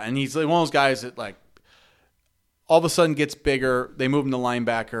 right? Yeah, and he's like one of those guys that like all of a sudden gets bigger. They move him to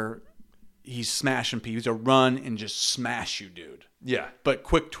linebacker. He's smashing people. He's a run and just smash you, dude. Yeah. But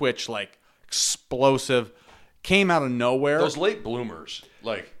quick twitch, like explosive. Came out of nowhere. Those late bloomers,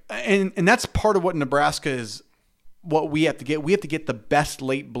 like. And that's part of what Nebraska is, what we have to get. We have to get the best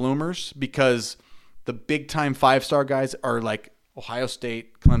late bloomers because the big-time 5-star guys are like Ohio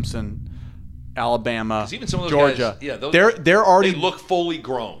State, Clemson, Alabama, even some of those Georgia. Guys, yeah, they're already they look fully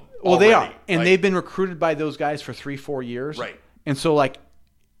grown. Well, already, they are, and right? they've been recruited by those guys for 3-4 years, right? And so, like,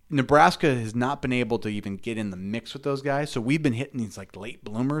 Nebraska has not been able to even get in the mix with those guys. So we've been hitting these like late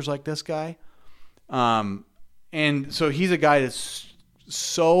bloomers like this guy, and so he's a guy that's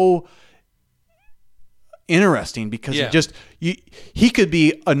so interesting because he could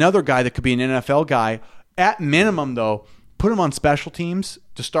be another guy that could be an NFL guy. At minimum, though, put him on special teams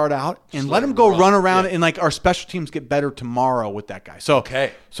to start out and let him go run around and like our special teams get better tomorrow with that guy. So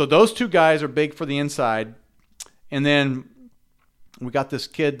so those two guys are big for the inside, and then we got this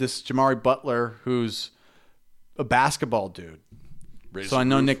kid, this Jamari Butler, who's a basketball dude. So I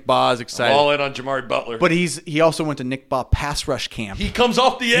know Nick Baugh is excited. I'm all in on Jamari Butler. But he also went to Nick Baugh pass rush camp. He comes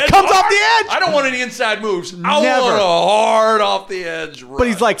off the edge. I don't want any inside moves. I want a hard off the edge run. But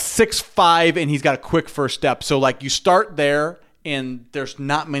he's like 6'5", and he's got a quick first step. So like you start there, and there's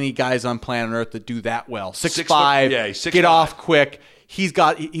not many guys on planet Earth that do that well. 6'5", get off quick. He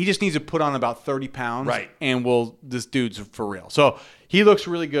just needs to put on about 30 pounds. Right. And this dude's for real. So he looks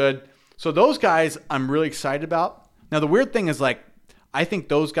really good. So those guys I'm really excited about. Now the weird thing is like, I think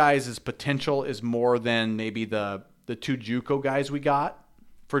those guys' potential is more than maybe the 2 JUCO guys we got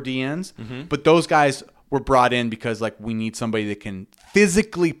for DNs. Mm-hmm. But those guys were brought in because like we need somebody that can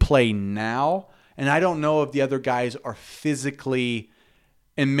physically play now. And I don't know if the other guys are physically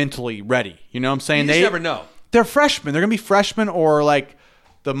and mentally ready. You know what I'm saying? You just never know. They're freshmen. They're going to be freshmen, or like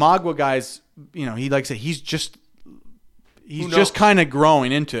the Magua guys, you know, he like I said, he's just kind of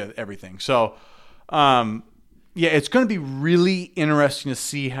growing into everything. So, yeah, it's going to be really interesting to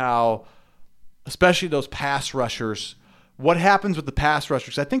see how, especially those pass rushers, what happens with the pass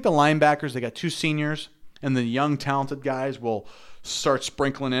rushers. I think the linebackers, they got 2 seniors, and the young, talented guys will start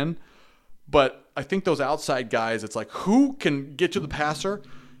sprinkling in. But I think those outside guys, it's like, who can get to the passer?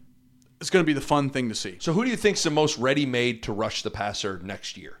 It's going to be the fun thing to see. So who do you think's the most ready-made to rush the passer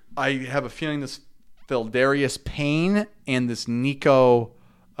next year? I have a feeling this Phildarius Payne and this Nico,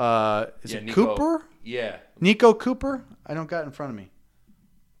 Nico Cooper? Yeah. Nico Cooper? I don't got it in front of me.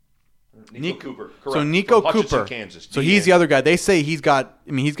 Nico Cooper, correct. So Nico From Hutchinson, Cooper, Kansas. So he's the other guy. They say he's got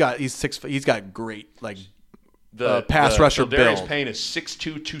great pass rusher build. Phildarius Payne is 6'2",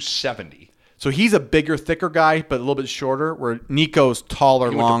 270. So he's a bigger, thicker guy, but a little bit shorter. Where Nico's taller,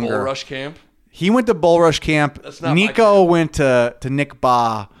 He longer. went to Bull Rush camp. He went to Bull Rush camp. That's not Nico went to Nick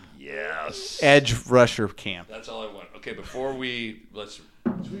Baugh. Yes. Edge rusher camp. That's all I want. Okay, before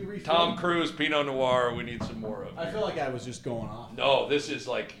Tom Cruise, Pinot Noir, we need some more of it. I feel like I was just going off. No, this is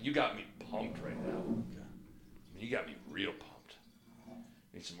like, you got me pumped right now. You got me real pumped.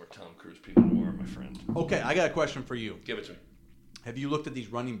 Need some more Tom Cruise, Pinot Noir, my friend. Okay, I got a question for you. Give it to me. Have you looked at these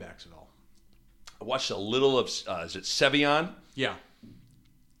running backs at all? I watched a little of, is it Sevion? Yeah.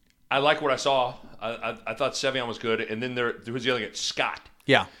 I like what I saw. I thought Sevion was good. And then there was the other guy, Scott.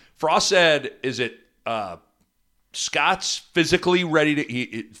 Yeah. Frost said, is it Scott's physically ready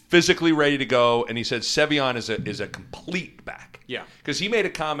to go, and he said Sevion is a complete back. Yeah. Because he made a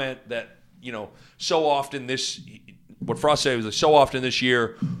comment that, so often what Frost said was so often this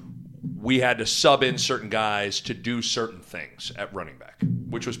year we had to sub in certain guys to do certain things at running back,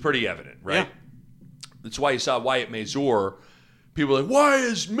 which was pretty evident, right? Yeah. That's why you saw Wyatt Mazur. People are like, why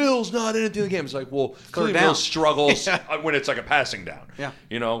is Mills not in at the end of the game? It's like, well, clearly Mills struggles when it's like a passing down. Yeah.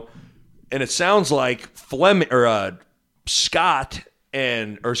 And it sounds like Morrison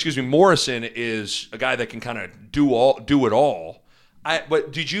is a guy that can kind of do it all.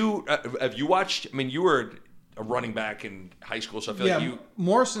 But have you watched? I mean, you were a running back in high school, so I feel like you.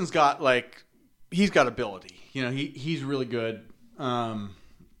 Morrison's got he's got ability. He's really good.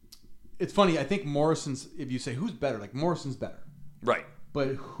 It's funny. I think Morrison's. If you say who's better, Morrison's better. Right. But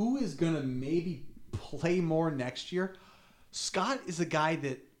who is going to maybe play more next year? Scott is a guy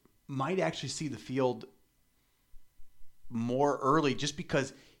that might actually see the field more early just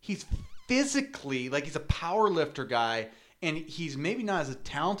because he's physically, he's a power lifter guy, and he's maybe not as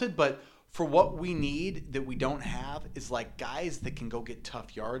talented, but for what we need that we don't have is guys that can go get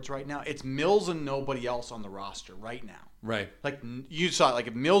tough yards right now. It's Mills and nobody else on the roster right now. Right. You saw it,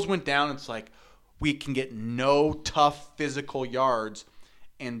 if Mills went down, it's we can get no tough physical yards.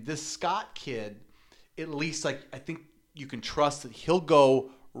 And this Scott kid, at least I think you can trust that he'll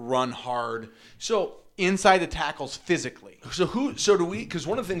go run hard. So inside the tackles physically. So do we, because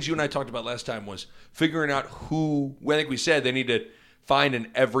one of the things you and I talked about last time was figuring out who, I think we said they need to find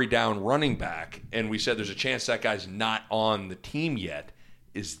an every down running back. And we said there's a chance that guy's not on the team yet.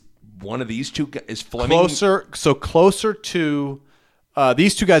 Is one of these two, is Fleming? Closer to...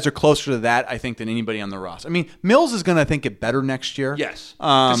 these two guys are closer to that, I think, than anybody on the roster. I mean, Mills is going to, I think, get better next year. Yes.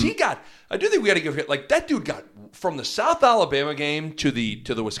 Because I do think we got to give him, that dude got, from the South Alabama game to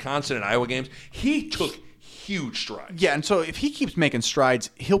the Wisconsin and Iowa games, he took huge strides. Yeah, and so if he keeps making strides,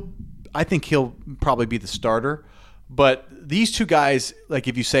 I think he'll probably be the starter. But these two guys,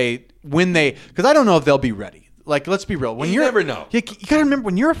 if you say, because I don't know if they'll be ready. Let's be real. You never know. You got to remember,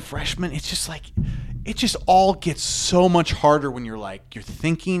 when you're a freshman, it's just it just all gets so much harder when you're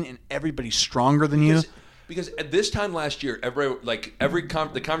thinking and everybody's stronger than you. Because at this time last year,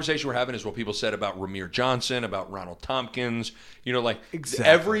 the conversation we're having is what people said about Ramir Johnson, about Ronald Tompkins. Exactly.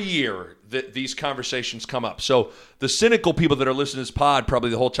 Every year that these conversations come up. So the cynical people that are listening to this pod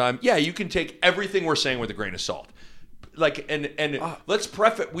probably the whole time, yeah, you can take everything we're saying with a grain of salt. Let's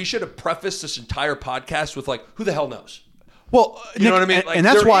preface. We should have prefaced this entire podcast with who the hell knows. Well, you know what I mean? And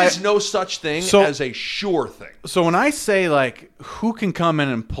that's why there is no such thing as a sure thing. So when I say who can come in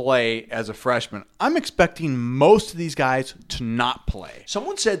and play as a freshman, I'm expecting most of these guys to not play.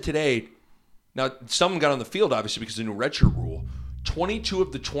 Someone said today, now someone got on the field obviously because of the new redshirt rule. 22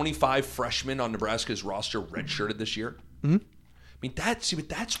 of the 25 freshmen on Nebraska's roster redshirted this year. Mm-hmm. I mean,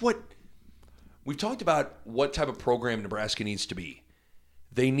 that's what we've talked about. What type of program Nebraska needs to be.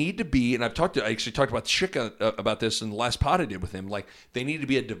 They need to be, and I actually talked about Schick about this in the last pod I did with him. They need to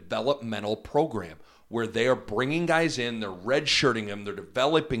be a developmental program where they are bringing guys in, they're redshirting them, they're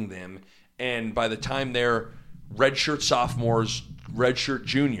developing them, and by the time they're redshirt sophomores, redshirt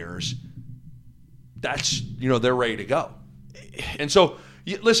juniors, that's they're ready to go. And so,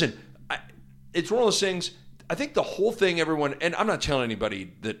 listen, it's one of those things. I think the whole thing, everyone, and I'm not telling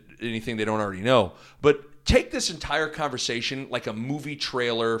anybody that anything they don't already know, but take this entire conversation like a movie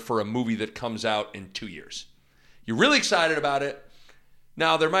trailer for a movie that comes out in 2 years. You're really excited about it.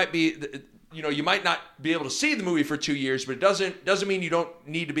 Now there might be, you might not be able to see the movie for 2 years, but it doesn't mean you don't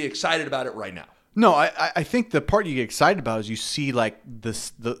need to be excited about it right now. No, I think the part you get excited about is you see like the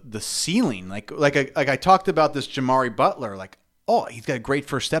ceiling, like I talked about this Jamari Butler, like, oh, he's got a great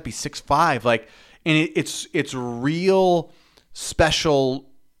first step. He's 6'5", like, and it's real special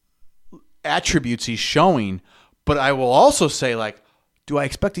attributes he's showing. But I will also say, like, do I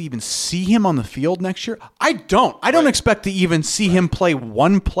expect to even see him on the field next year? I don't. I don't expect to even see him play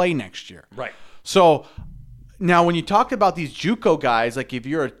one play next year. Right. So now when you talk about these JUCO guys, like if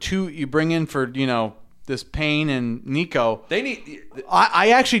you're you bring in for, this Payne and Nico,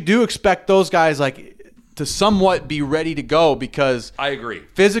 I actually do expect those guys like to somewhat be ready to go, because I agree.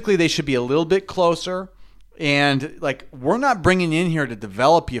 Physically they should be a little bit closer. And like, we're not bringing in here to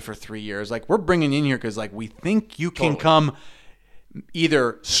develop you for 3 years. Like, we're bringing in here because like we think you can come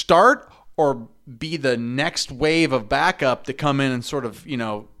either start or be the next wave of backup to come in and sort of,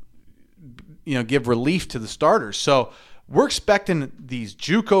 give relief to the starters. So we're expecting these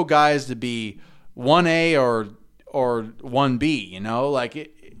JUCO guys to be 1A or 1B. Like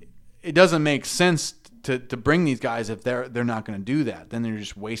it doesn't make sense to bring these guys if they're not going to do that. Then they're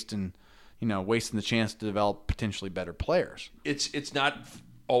just wasting the chance to develop potentially better players. It's not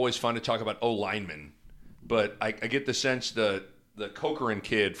always fun to talk about O-linemen, but I get the sense the Cochran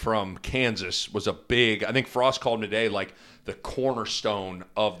kid from Kansas was a big, I think Frost called him today, like the cornerstone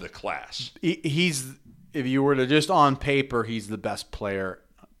of the class. He's, if you were to just on paper, he's the best player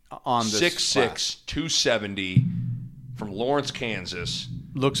on this 6'6", class. 270 from Lawrence, Kansas.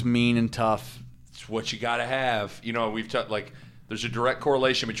 Looks mean and tough. It's what you got to have. We've talked like, there's a direct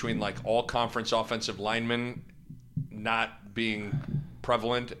correlation between like all conference offensive linemen not being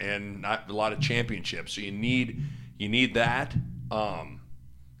prevalent and not a lot of championships. So you need that.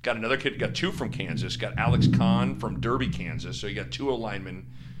 Got another kid, got two from Kansas. Got Alex Kahn from Derby, Kansas. So you got two linemen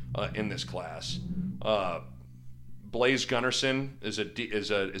in this class. Blaze Gunnerson is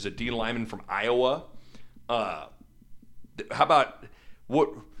a D lineman from Iowa. How about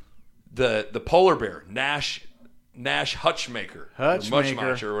what the polar bear Nash Hutchmaker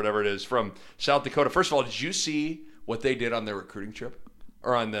or whatever it is from South Dakota. First of all, did you see what they did on their recruiting trip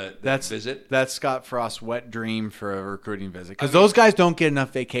or on the visit? That's Scott Frost's wet dream for a recruiting visit, because those guys don't get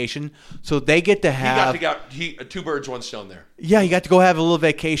enough vacation, so they get to have. Two birds, one stone there. Yeah, you got to go have a little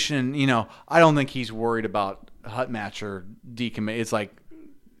vacation. I don't think he's worried about Hutmatcher decommit. It's like,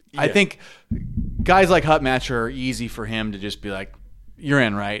 I think guys like Hutmatcher are easy for him to just be like, "You're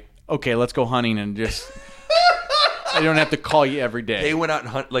in, right? Okay, let's go hunting and just." I don't have to call you every day. They went out and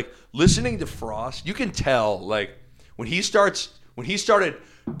hunt. Like, listening to Frost, you can tell, like, when he started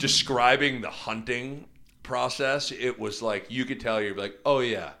describing the hunting process, it was like, you could tell, you're like, oh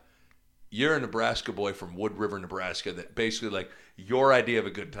yeah, you're a Nebraska boy from Wood River, Nebraska, that basically, like, your idea of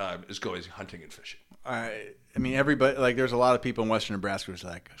a good time is going hunting and fishing. I mean, everybody, like, there's a lot of people in Western Nebraska who's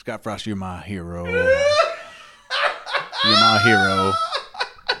like, Scott Frost, you're my hero. You're my hero.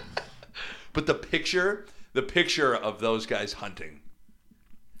 But the picture of those guys hunting.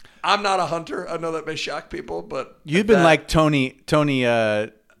 I'm not a hunter. I know that may shock people, but you've been like Tony, because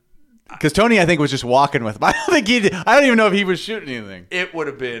Tony, I think, was just walking with him. I don't even know if he was shooting anything. It would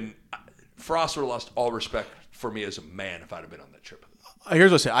have been, Frost would have lost all respect for me as a man if I'd have been on that trip.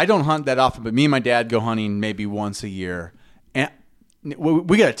 Here's what I say: I don't hunt that often, but me and my dad go hunting maybe once a year, and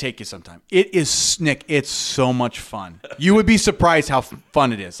we got to take you sometime. It is, Nick, it's so much fun. You would be surprised how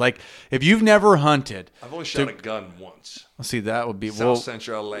fun it is. Like, if you've never hunted. I've only shot a gun once. Let's see, that would be South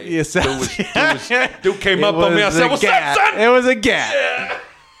Central LA. Yes, dude came up on me. I said, "What's up, son?" It was a gat. Yeah.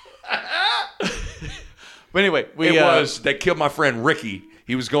 But anyway, they killed my friend Ricky.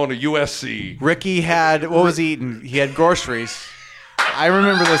 He was going to USC. Ricky had, what was he eating? He had groceries. I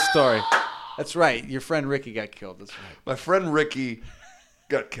remember this story. That's right. Your friend Ricky got killed. That's right. My friend Ricky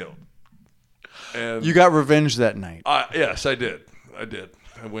got killed. And you got revenge that night. Yes, I did. I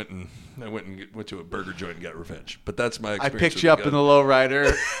went to a burger joint and got revenge. But that's my experience. I picked you up in the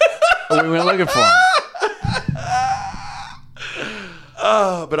lowrider. And we went looking for him.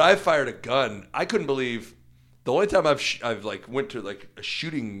 But I fired a gun. I couldn't believe the only time I've like went to like a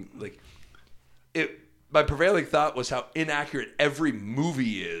shooting, like it. My prevailing thought was how inaccurate every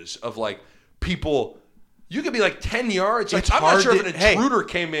movie is of like people. You could be like 10 yards. Like, I'm not sure if an intruder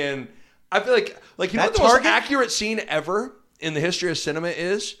came in. I feel like you know what the most accurate scene ever in the history of cinema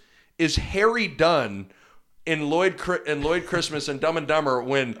is Harry Dunn in Lloyd Christmas and Dumb and Dumber,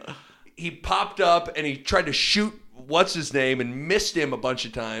 when he popped up and he tried to shoot what's his name and missed him a bunch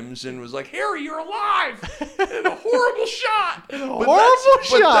of times and was like, "Harry, you're alive!" And a horrible shot.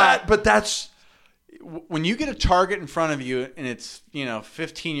 But that's when you get a target in front of you and it's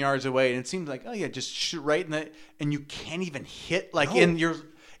 15 yards away and it seems like, oh yeah, just shoot right in the, and you can't even hit in your.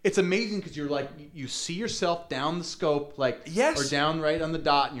 It's amazing because you're like you see yourself down the scope or down right on the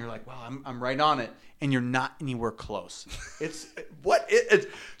dot and you're like, wow, I'm right on it, and you're not anywhere close. It's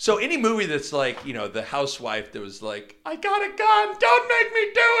so any movie that's like the housewife that was like, I got a gun, don't make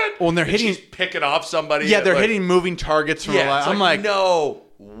me do it. Well, and they're hitting, she's picking off somebody. Yeah, they're hitting moving targets from I'm like, no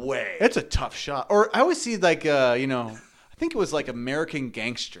way. It's a tough shot. Or I always see I think it was like American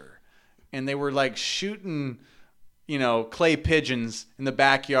Gangster, and they were like shooting clay pigeons in the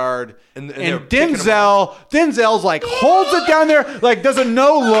backyard, and Denzel's like holds it down there, like does a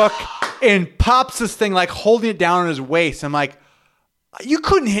no look, and pops this thing like holding it down on his waist. I'm like, you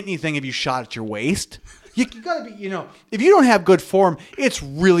couldn't hit anything if you shot at your waist. You gotta be, if you don't have good form, it's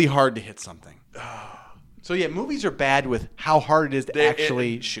really hard to hit something. So yeah, movies are bad with how hard it is to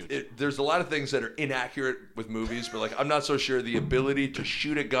actually shoot. There's a lot of things that are inaccurate with movies, but I'm not so sure the ability to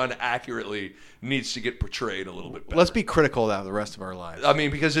shoot a gun accurately needs to get portrayed a little bit better. Let's be critical of that the rest of our lives. I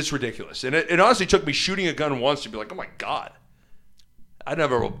mean, because it's ridiculous. And it honestly took me shooting a gun once to be like, oh my God. I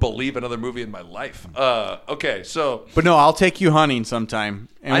never will believe another movie in my life. Okay, so. But no, I'll take you hunting sometime.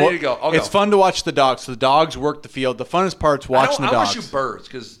 And I need to go. It's fun to watch the dogs. So the dogs work the field. The funnest part's watching the dogs. I want to shoot birds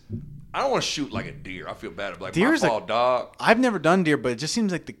because I don't want to shoot like a deer. I feel bad. Like Deer's my dog. I've never done deer, but it just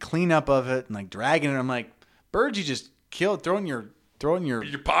seems like the cleanup of it and like dragging it. I'm like, birds you just kill, throw in your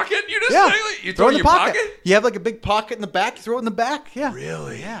pocket. You just you throw it in your the pocket. Pocket. You have like a big pocket in the back. You throw it in the back. Yeah.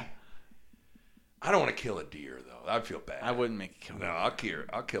 Really? Yeah. I don't want to kill a deer though. I'd feel bad. I wouldn't make a kill. No, I'll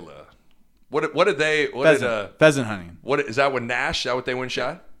kill a. What did they? Pheasant hunting. What is that? What Nash? Is that what they went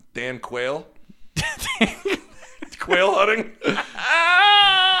shot? Dan Quayle. Quail hunting.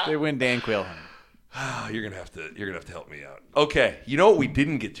 They win Dan Quail hunting. You're gonna have to help me out. Okay, you know what we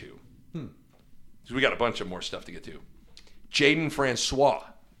didn't get to? So we got a bunch of more stuff to get to. Jaden Francois,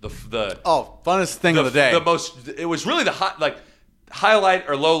 the funnest thing of the day. It was really the highlight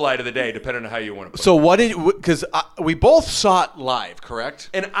or low light of the day, depending on how you want to put it. So because we both saw it live, correct?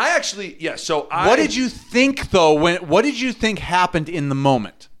 And I actually, yeah. So what did you think though? What did you think happened in the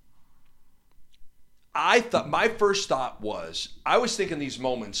moment? I thought my first thought was I was thinking these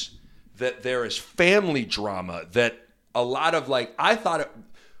moments that there is family drama that a lot of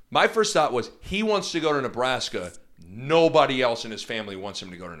my first thought was he wants to go to Nebraska. Nobody else in his family wants him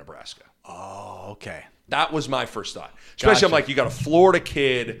to go to Nebraska. Oh, okay. That was my first thought. Especially Gotcha. I'm like, you got a Florida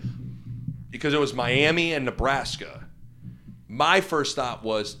kid because it was Miami and Nebraska. My first thought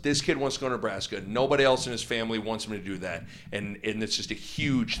was this kid wants to go to Nebraska. Nobody else in his family wants him to do that. And it's just a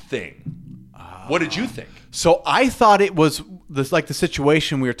huge thing. What did you think? So I thought it was the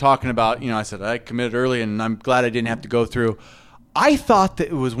situation we were talking about. I said I committed early and I'm glad I didn't have to go through. I thought that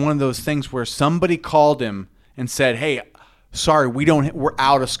it was one of those things where somebody called him and said, hey, sorry, we're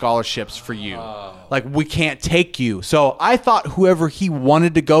out of scholarships for you. We can't take you. So I thought whoever he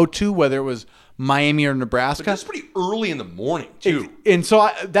wanted to go to, whether it was Miami or Nebraska. But that's pretty early in the morning, too. And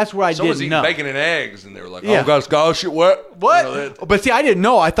so that's where I Someone's didn't know. Someone's eating bacon and eggs, and they were like, oh, got a scholarship, what? But see, I didn't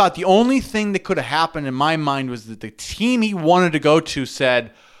know. I thought the only thing that could have happened in my mind was that the team he wanted to go to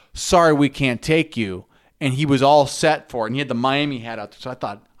said, sorry, we can't take you. And he was all set for it. And he had the Miami hat out there. So I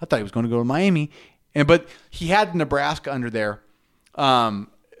thought he was going to go to Miami. But he had Nebraska under there.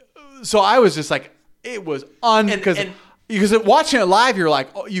 So I was just like, it was because watching it live, you're like,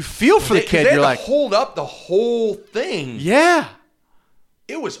 oh, you feel for the kid. You're like, hold up the whole thing. Yeah,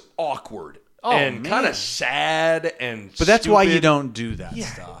 it was awkward and kind of sad and. But that's why you don't do that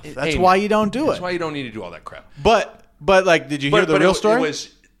stuff. That's why you don't do it. That's why you don't need to do all that crap. But did you hear the real story?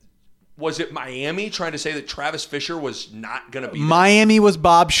 Was it Miami trying to say that Travis Fisher was not going to be there? Miami was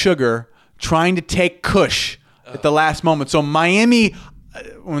Bob Sugar trying to take Kush at the last moment. So Miami,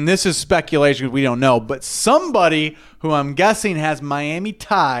 when this is speculation, we don't know, but somebody who I'm guessing has Miami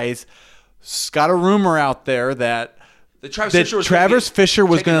ties got a rumor out there that Travis Fisher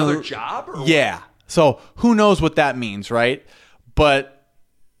was going to another job. Or yeah. So who knows what that means, right? But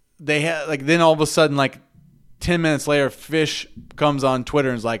they had then all of a sudden 10 minutes later, Fish comes on Twitter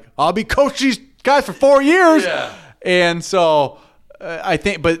and is like, I'll be coaching these guys for 4 years. Yeah. And so I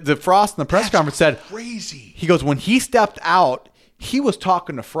think, but the Frost in the press conference said, crazy. He goes, when he stepped out, he was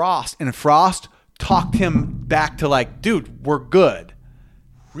talking to Frost, and Frost talked him back to dude, we're good.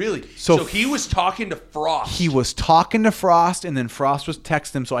 Really? So he was talking to Frost. He was talking to Frost, and then Frost was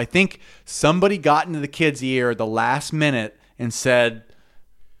texting him. So I think somebody got into the kid's ear at the last minute and said,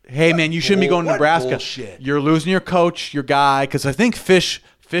 hey, man, you shouldn't be going to Nebraska. Bullshit. You're losing your coach, your guy. Because I think Fish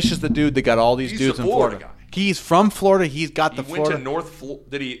is the dude that got all these dudes in Florida. Guy. He's from Florida. He's got the He went Florida.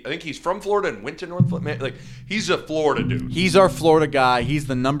 to I think he's from Florida and went to North Florida. Like, he's a Florida dude. He's our Florida guy. He's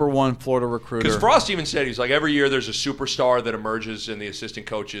the #1 Florida recruiter. Because Frost even said, he's like, every year there's a superstar that emerges in the assistant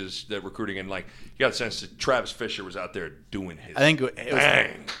coaches that recruiting, and like, you got a sense that Travis Fisher was out there doing his I think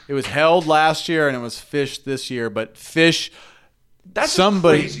thing. it was held last year and it was Fish this year, but Fish. That's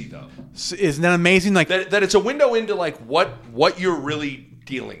somebody crazy though. Isn't that amazing? Like that it's a window into like what you're really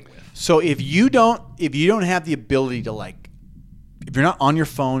dealing with. So if you don't have the ability to, like, if you're not on your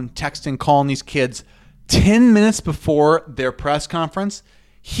phone texting, calling these kids 10 minutes before their press conference,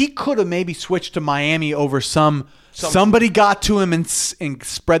 he could have maybe switched to Miami over somebody got to him and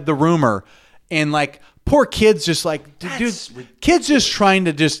spread the rumor, and like poor kids just like dude, kids just trying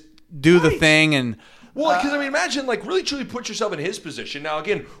to just do the thing. And well, because I mean, imagine like really truly put yourself in his position. Now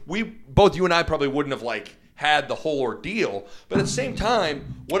again, both you and I probably wouldn't have like had the whole ordeal, but at the same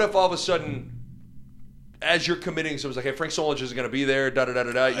time, what if all of a sudden, as you're committing, so it was like, hey, Frank Solich isn't going to be there,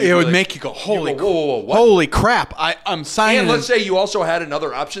 it would make you go, holy, whoa, what? Holy crap! I'm signing. And let's say you also had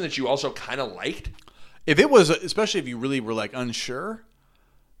another option that you also kind of liked. If it was, especially if you really were like unsure,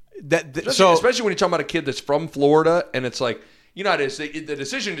 especially when you're talking about a kid that's from Florida, and it's like, you know, the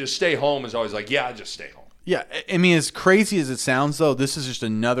decision to just stay home is always like, yeah, I just stay home. Yeah, I mean, as crazy as it sounds, though, this is just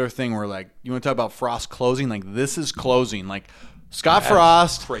another thing where, like, you want to talk about Frost closing? Like, this is closing. Like, Scott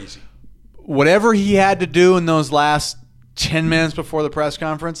Frost, crazy. Whatever he had to do in those last 10 minutes before the press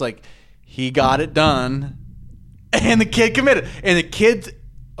conference, like, he got it done, and the kid committed. And the kid's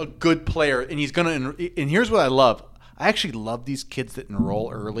a good player, and he's going to – and here's what I love. I actually love these kids that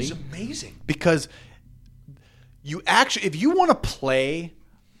enroll early. It's amazing. Because you actually – if you want to play,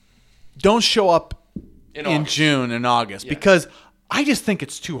 don't show up in June and August, because I just think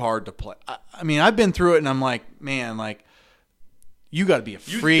it's too hard to play. I mean, I've been through it, and I'm like, man, like, you got to be a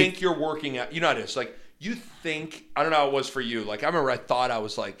freak. You think you're working out. You know, it's like you think. I don't know how it was for you. Like, I remember I thought I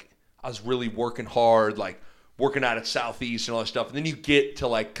was really working hard, like working out at Southeast and all that stuff. And then you get to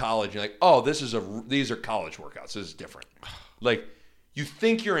like college, and you're like, oh, these are college workouts. This is different. Like, you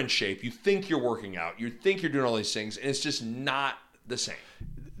think you're in shape, you think you're working out, you think you're doing all these things, and it's just not the same.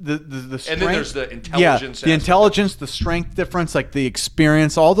 The strength, and then there's the intelligence. Yeah, the intelligence, the strength difference, like the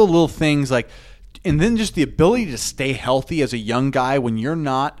experience, all the little things, like, and then just the ability to stay healthy as a young guy when you're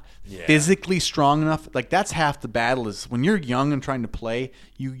not physically strong enough. Like, that's half the battle. Is when you're young and trying to play,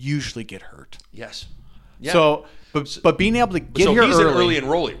 you usually get hurt. Yes. Yeah. So, but being able to get here he's early, an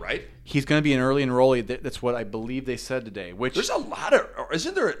early enrollee, right? He's going to be an early enrollee. That's what I believe they said today. Which there's a lot of,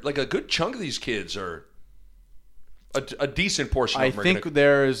 isn't there like a good chunk of these kids are. A decent portion of them. I think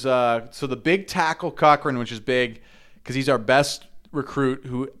there's so the big tackle Cochran, which is big because he's our best recruit.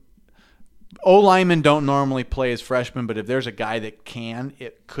 Who O-linemen don't normally play as freshmen, but if there's a guy that can,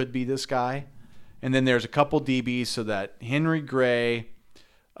 it could be this guy. And then there's a couple DBs, so that Henry Gray,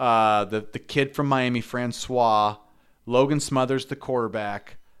 the kid from Miami, Francois, Logan Smothers, the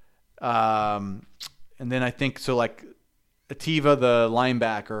quarterback, and then I think so like Ativa, the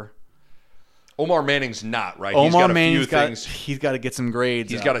linebacker. Omar Manning's not, right? Omar Manning's he's got to get some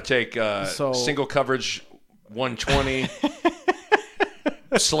grades. He's got to take single coverage 120,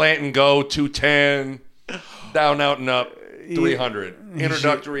 slant and go 210, down, out, and up 300.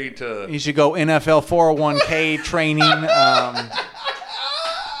 Introductory to... He should go NFL 401k training. I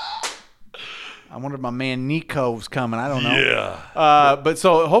wonder if my man Nico's coming. I don't know. Yeah. But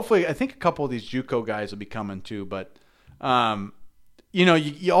so hopefully, I think a couple of these JUCO guys will be coming too. But... you know,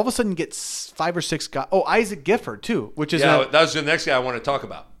 you all of a sudden get 5 or 6 guys. Oh, Isaac Gifford, too, which is... Yeah, that was the next guy I want to talk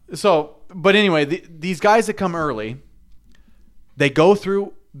about. So, but anyway, these guys that come early, they go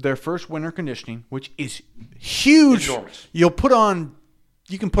through their first winter conditioning, which is huge. Enormous. You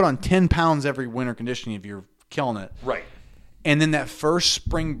can put on 10 pounds every winter conditioning if you're killing it. Right. And then that first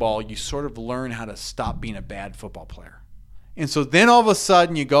spring ball, you sort of learn how to stop being a bad football player. And so then all of a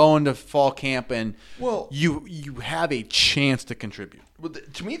sudden you go into fall camp and you have a chance to contribute. Well,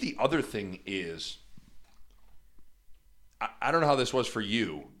 to me, the other thing is, I don't know how this was for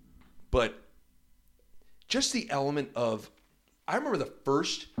you, but just the element of, I remember the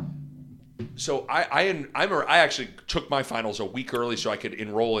first, so I remember I actually took my finals a week early so I could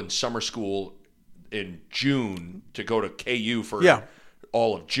enroll in summer school in June to go to KU for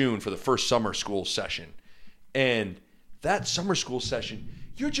all of June for the first summer school session. And that summer school session,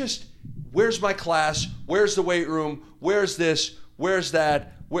 you're just, where's my class? Where's the weight room? Where's this? Where's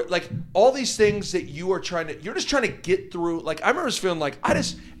that? Like all these things that you're just trying to get through. Like I remember just feeling like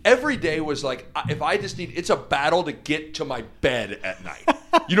every day was like, if I just need, it's a battle to get to my bed at night.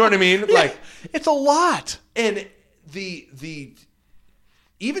 You know what I mean? Yeah, like it's a lot. And the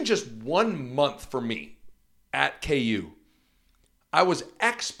even just 1 month for me at KU, I was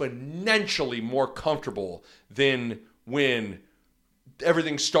exponentially more comfortable than when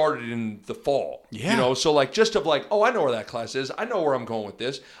everything started in the fall. Yeah. You know, so like just of like, oh, I know where that class is. I know where I'm going with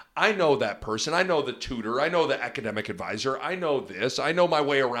this. I know that person. I know the tutor. I know the academic advisor. I know this. I know my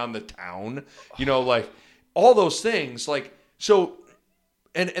way around the town. You know, like all those things. Like, so,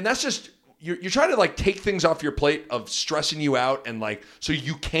 and that's just, you're trying to like take things off your plate of stressing you out, and like, so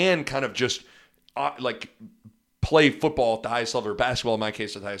you can kind of just like play football at the highest level, or basketball in my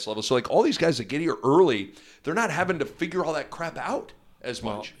case at the highest level. So like all these guys that get here early, they're not having to figure all that crap out as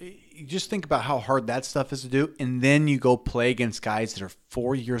much. You just think about how hard that stuff is to do, and then you go play against guys that are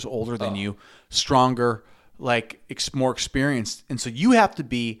 4 years older than you, stronger, like more experienced, and so you have to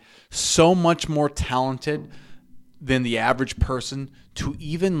be so much more talented than the average person to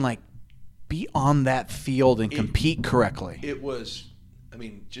even like be on that field and compete correctly. It was, I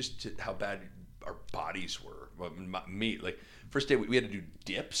mean, just how bad our bodies were. Me, like first day we had to do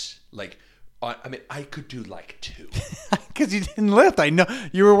dips. Like, I mean, I could do like 2 because you didn't lift. I know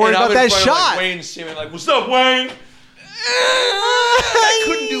you were worried about that shot. Like Wayne seeming like, "What's up, Wayne?" I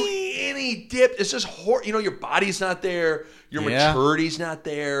couldn't do any dip. It's just horrible. You know, your body's not there. Your maturity's not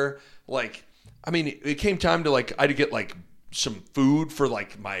there. Like, I mean, it came time to like I had to get like some food for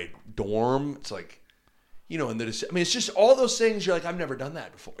like my dorm. It's like, you know, and then I mean, it's just all those things. You're like, I've never done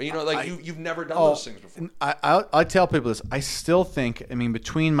that before. You know, like you've never done those things before. I tell people this. I still think, I mean,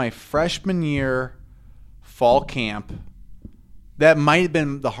 between my freshman year fall camp, that might have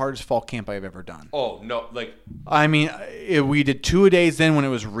been the hardest fall camp I've ever done. Oh, no. Like, I mean, we did 2-a-days then when it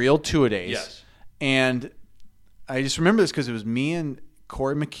was real 2-a-days. Yes. And I just remember this because it was me and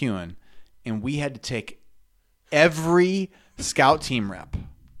Corey McEwen, and we had to take every scout team rep.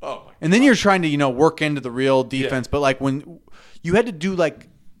 Oh my! And then you're trying to, you know, work into the real defense, but like when you had to do like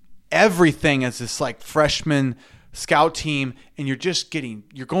everything as this like freshman scout team, and you're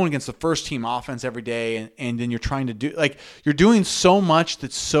going against the first team offense every day, and then you're trying to do like you're doing so much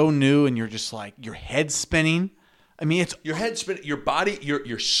that's so new, and you're just like your head's spinning. I mean, it's your head spinning, your body,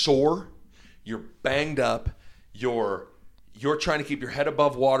 you're sore, you're banged up, you're trying to keep your head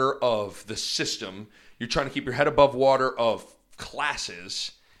above water of the system, you're trying to keep your head above water of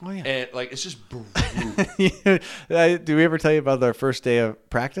classes. Oh, yeah. And like it's just brutal. Do we ever tell you about our first day of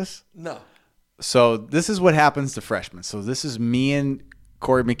practice? No. So this is what happens to freshmen. So this is me and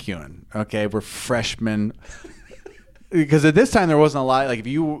Corey McEwen. Okay, we're freshmen because at this time there wasn't a lot. Like if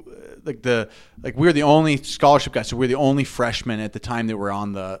you we were the only scholarship guys, so we were the only freshmen at the time that were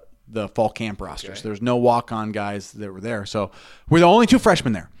on the fall camp roster. Okay. So there's no walk-on guys that were there. So we're the only 2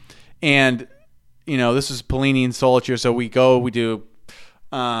 freshmen there, and you know this is Pelini and Solicher. So we do.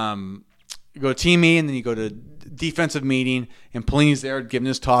 You go to team meeting, and then you go to defensive meeting, and Pelini's there giving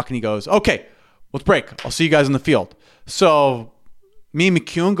his talk, and he goes, "Okay, let's break. I'll see you guys on the field." So me and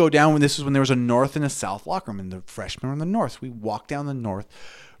McEwen go down this is when there was a north and a south locker room, and the freshmen were in the north. We walk down the north.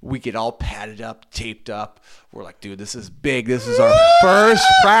 We get all padded up, taped up. We're like, dude, this is big. This is our first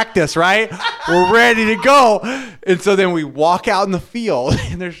practice, right? We're ready to go. And so then we walk out in the field,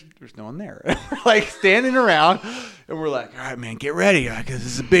 and there's no one there. We're like standing around, and we're like, all right, man, get ready, because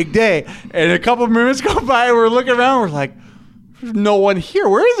this is a big day. And a couple of minutes go by, and we're looking around. We're like, there's no one here.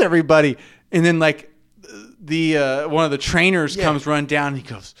 Where is everybody? And then like the one of the trainers comes running down, and he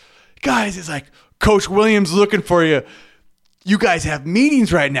goes, guys, it's like Coach Williams looking for you. You guys have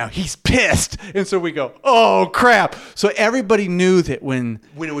meetings right now. He's pissed. And so we go, oh, crap. So everybody knew that when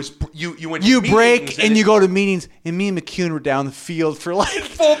it was you went you to break and you go to meetings, and me and McEwen were down the field for like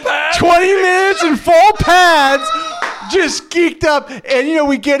full pads. 20 minutes in full pads, just geeked up. And, you know,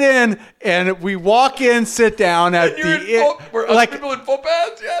 we get in and we walk in, sit down at were other people in full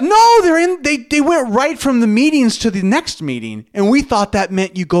pads? Yeah. No, they went right from the meetings to the next meeting, and we thought that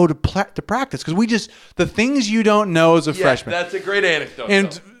meant you go to practice because the things you don't know as a freshman. That's a great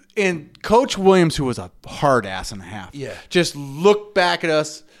anecdote. And Coach Williams, who was a hard ass and a half, just looked back at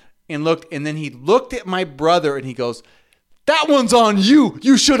us and then he looked at my brother and he goes, "That one's on you.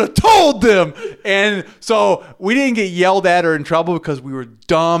 You should have told them." And so we didn't get yelled at or in trouble because we were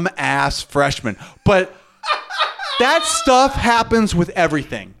dumb ass freshmen. But that stuff happens with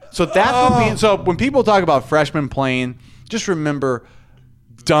everything. So that's when people talk about freshmen playing, just remember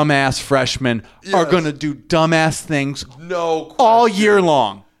dumbass freshmen are going to do dumbass things all year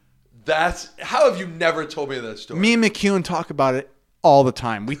long. How have you never told me that story? Me and McEwen talk about it all the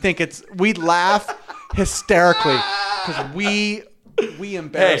time. We laugh hysterically because we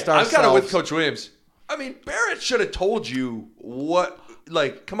embarrassed ourselves. I'm kind of with Coach Williams. I mean, Barrett should have told you what.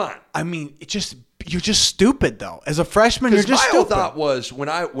 Like, come on. I mean, it just just stupid though. As a freshman, you're just my stupid. whole thought was when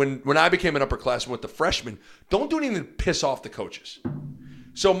I became an upperclassman with the freshmen, don't do anything to piss off the coaches.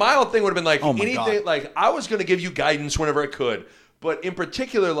 So my whole thing would have been like anything. God. Like I was going to give you guidance whenever I could, but in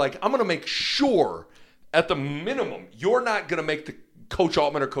particular, like I'm going to make sure at the minimum you're not going to make the Coach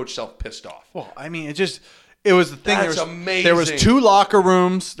Altman or Coach Self pissed off. Well, I mean, it was the thing. That's amazing. There was 2 locker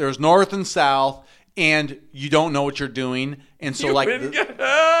rooms. There was North and South, and you don't know what you're doing. And so, we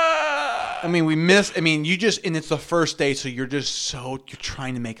missed. I mean, and it's the first day, so you're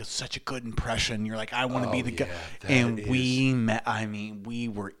trying to make such a good impression. You're like, I want to be the guy. And we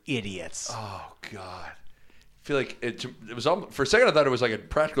were idiots. Oh God, I feel like it was for a second. I thought it was like a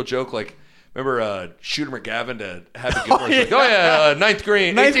practical joke, like. Remember Shooter McGavin to have the good ones? Like, ninth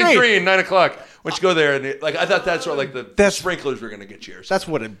green, 18th green, 9 o'clock. Once you go there, and I thought that's sort of like the sprinklers were going to get you. That's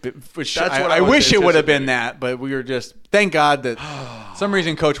what it. I wish it would have been that, but we were just. Thank God that some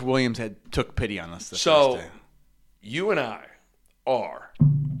reason Coach Williams took pity on us. First day. You and I are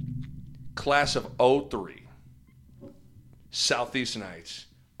class of 03, Southeastern Heights,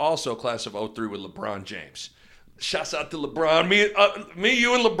 also class of 03 with LeBron James. Shouts out to LeBron. Me,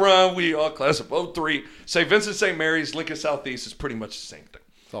 you, and LeBron, we are class of 03. St. Vincent, St. Mary's, Lincoln Southeast is pretty much the same thing.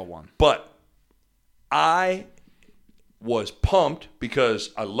 It's all one. But I was pumped because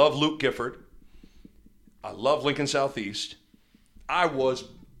I love Luke Gifford. I love Lincoln Southeast. I was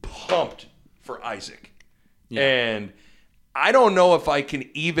pumped for Isaac. Yeah. And I don't know if I can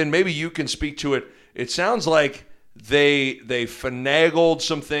even, maybe you can speak to it. It sounds like they finagled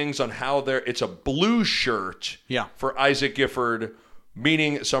some things on how it's a blue shirt for Isaac Gifford,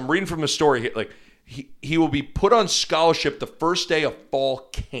 meaning, so I'm reading from the story here, like he will be put on scholarship the first day of fall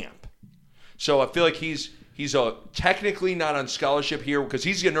camp. So I feel like he's technically not on scholarship here because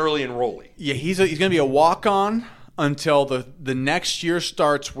he's an early enrollee. Yeah, he's going to be a walk-on until the next year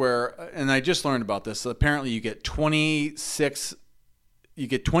starts where, and I just learned about this, so apparently you get 26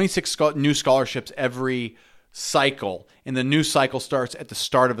 new scholarships every cycle, and the new cycle starts at the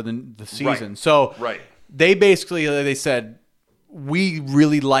start of the season. Right. So they said, we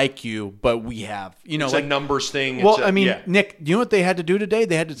really like you, but we have, it's a numbers thing. Well, Nick, you know what they had to do today?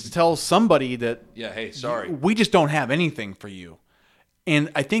 They had to tell somebody that, hey, sorry, we just don't have anything for you. And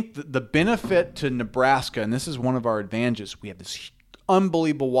I think the benefit to Nebraska, and this is one of our advantages, we have this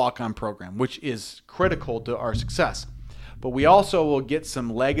unbelievable walk-on program, which is critical to our success. But we also will get some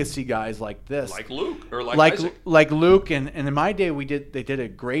legacy guys like this, like Luke or like Isaac. Like Luke. And in my day, they did a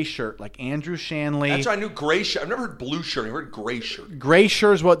gray shirt, like Andrew Shanley. That's why I knew gray shirt. I've never heard blue shirt. I heard gray shirt. Gray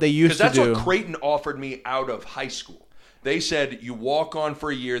shirt is what they used to do. Because that's what Creighton offered me out of high school. They said you walk on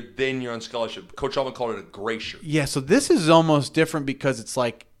for a year, then you're on scholarship. Coach Altman called it a gray shirt. Yeah, so this is almost different because it's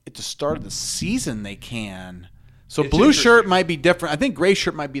like at the start of the season they can. So blue shirt might be different. I think gray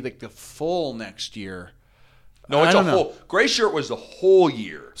shirt might be like the full next year. No, it's a whole. Gray shirt was the whole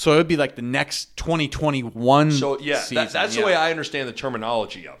year. So it would be like the next 2021 So, season. That's the way I understand the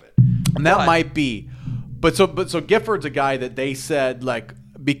terminology of it. And that might be. But so Gifford's a guy that they said, like,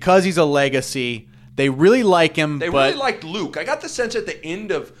 because he's a legacy, they really like him. They really liked Luke. I got the sense at the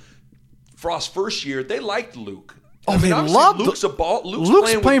end of Frost's first year, they liked Luke. They loved Luke's a ball.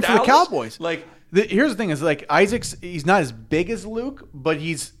 Luke's playing for the Cowboys. Like, here's the thing: is like Isaac's. He's not as big as Luke, but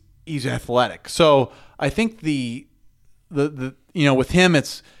he's athletic. So I think the with him,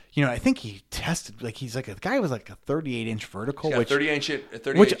 it's I think he tested like he's like a guy with like a 38-inch vertical, which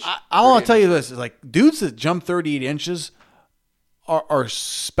 30-inch. Which I'll tell you this is like dudes that jump 38 inches are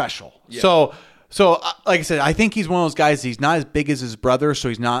special. Yeah. So like I said, I think he's one of those guys. He's not as big as his brother, so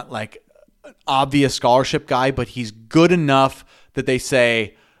he's not like an obvious scholarship guy, but he's good enough that they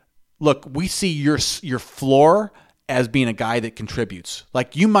say, look, we see your floor as being a guy that contributes.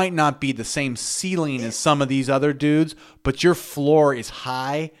 Like, you might not be the same ceiling as some of these other dudes, but your floor is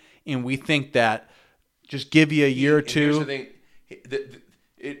high, and we think that just give you a year or two. Here's the thing.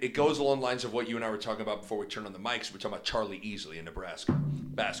 It goes along the lines of what you and I were talking about before we turned on the mics. We're talking about Charlie Easley in Nebraska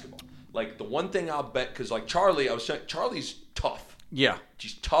basketball. Like, the one thing I'll bet, because like Charlie, I was saying, Charlie's tough. Yeah.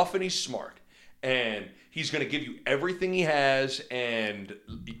 He's tough and he's smart. And he's going to give you everything he has, and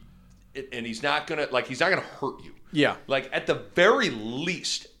he's not going to hurt you. Yeah. Like, at the very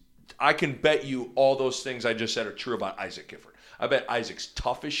least, I can bet you all those things I just said are true about Isaac Gifford. I bet Isaac's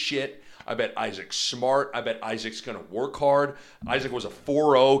tough as shit. I bet Isaac's smart. I bet Isaac's going to work hard. Isaac was a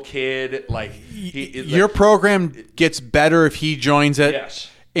 4.0 kid. Like, your program gets better if he joins it. Yes.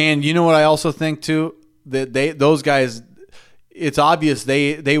 And you know what I also think too? That those guys, it's obvious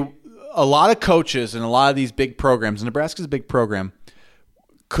they a lot of coaches and a lot of these big programs, and Nebraska's a big program,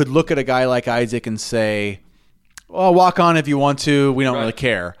 could look at a guy like Isaac and say, well, walk on if you want to. We don't really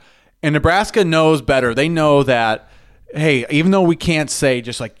care. And Nebraska knows better. They know that, hey, even though we can't say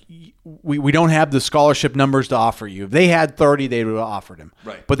just like we don't have the scholarship numbers to offer you. If they had 30, they would have offered him.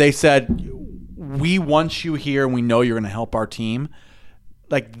 Right. But they said, we want you here and we know you're going to help our team.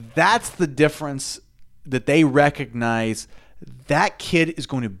 Like, that's the difference that they recognize. That kid is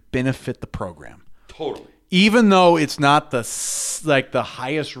going to benefit the program. Totally. Even though it's not the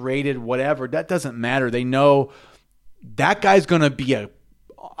highest rated whatever, that doesn't matter. They know that guy's going to be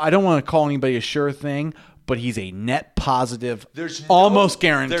I don't want to call anybody a sure thing, but he's a net positive, almost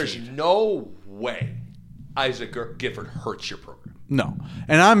guaranteed. There's no way Isaac Gifford hurts your program. No.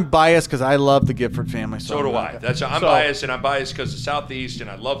 And I'm biased because I love the Gifford family. So do I. I'm biased, and I'm biased because of Southeast, and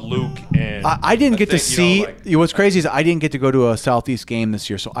I love Luke. And I didn't get to see. What's crazy is I didn't get to go to a Southeast game this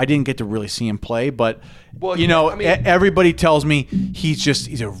year, so I didn't get to really see him play. But everybody tells me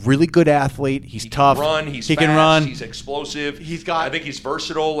he's a really good athlete. He's tough. He can run. He's explosive. I think he's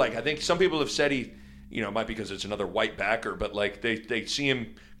versatile. Like, I think some people have said he, it might be because it's another white backer, but like they see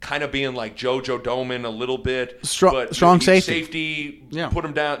him kind of being like JoJo Doman a little bit. Strong safety. Yeah. Put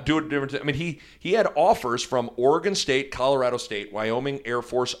him down, do it different. I mean, he had offers from Oregon State, Colorado State, Wyoming Air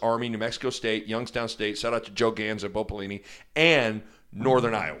Force, Army, New Mexico State, Youngstown State, shout out to Joe Ganza, Bo Pelini, and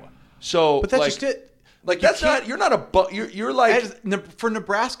Northern Iowa. So, but that's just it. Like, you're not you're like. For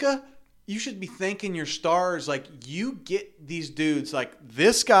Nebraska, you should be thanking your stars. Like, you get these dudes like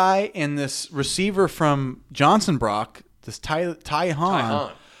this guy and this receiver from Johnson Brock, this Ty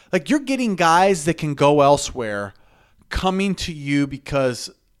Han. Like, you're getting guys that can go elsewhere coming to you because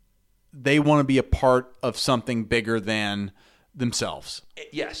they want to be a part of something bigger than themselves.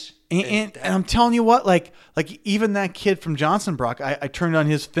 Yes. And I'm telling you what, like even that kid from Johnson Brock, I turned on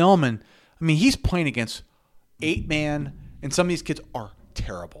his film, and I mean, he's playing against 8-man, and some of these kids are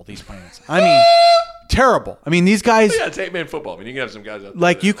terrible. These playing against. I mean, terrible. I mean, these guys. Yeah, it's 8-man football. I mean, you can have some guys out there.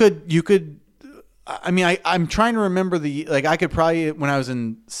 Like, you could. I mean, I'm trying to remember I could probably, when I was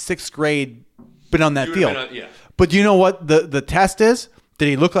in 6th grade, been on that field. Yeah. But you know what the test is? Did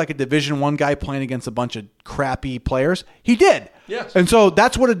he look like a Division I guy playing against a bunch of crappy players? He did. Yes. And so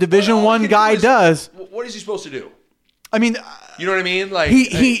that's what a Division I guy does. What is he supposed to do? I mean, you know what I mean? Like,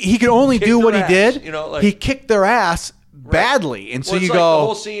 he could only do what he did. He kicked their ass badly, right. And so you go. The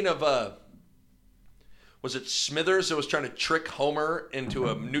whole scene of was it Smithers that was trying to trick Homer into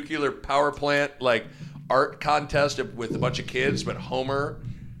a nuclear power plant art contest with a bunch of kids, but Homer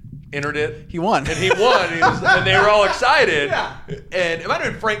entered it. He won. And he won. And they were all excited. Yeah. And it might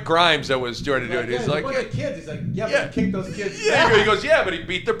have been Frank Grimes that was trying to do it. He's like, the kids. He's like, yeah, but he kicked those kids. Yeah. He goes, yeah, but he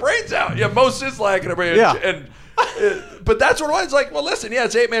beat their brains out. Yeah, Mo Sislak and everybody. Yeah. But that's what it was. It's like, well, listen, yeah,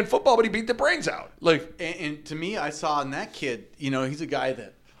 it's 8-man football, but he beat the brains out. Like, and to me, I saw in that kid, he's a guy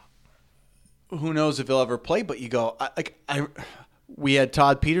that who knows if he'll ever play, but you go, we had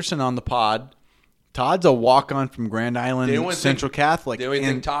Todd Peterson on the pod. Todd's a walk-on from Grand Island Central Catholic. Did anyone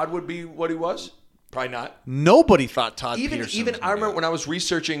think Todd would be what he was? Probably not. Nobody thought Todd Peterson. Even I remember when I was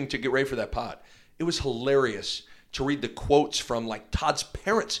researching to get ready for that pod, it was hilarious to read the quotes from Todd's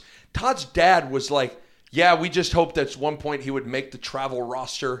parents. Todd's dad was like, "Yeah, we just hoped that at one point he would make the travel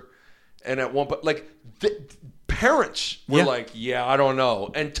roster," and at one point, the parents were like, "Yeah, I don't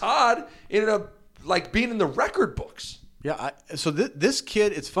know," and Todd ended up being in the record books. Yeah. So this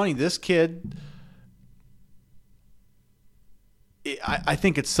kid, it's funny. This kid. I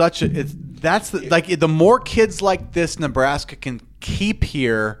think it's the more kids like this Nebraska can keep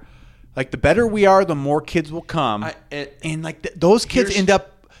here, the better we are, the more kids will come. Those kids end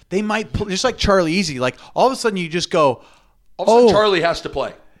up, they might just like Charlie Easy. All of a sudden you just go, Charlie has to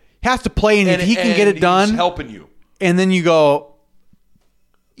play. And if he can get it done, he's helping you. And then you go,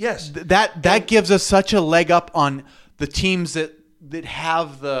 yes, that gives us such a leg up on the teams that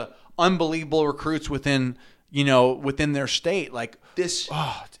have the unbelievable recruits within their state, this.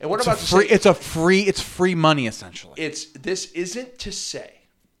 Oh, and what about free? It's free money essentially. This isn't to say.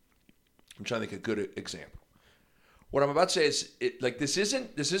 I'm trying to think of a good example. What I'm about to say is, this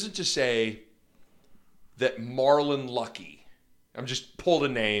isn't to say that Marlon Lucky. I'm just pulled a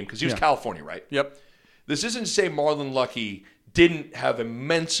name because he was California, right? Yep. This isn't to say Marlon Lucky didn't have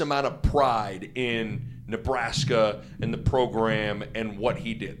immense amount of pride in Nebraska and the program and what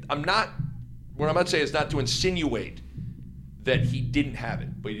he did. What I'm about to say is not to insinuate that he didn't have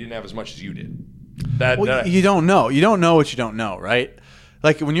it, but he didn't have as much as you did. You don't know. You don't know what you don't know, right?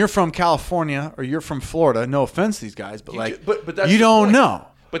 When you're from California or you're from Florida, no offense to these guys, but that's you don't know.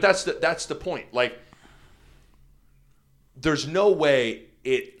 But that's the point. There's no way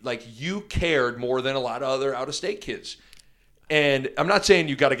you cared more than a lot of other out-of-state kids. And I'm not saying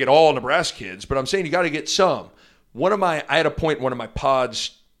you got to get all Nebraska kids, but I'm saying you got to get some. I had a point in one of my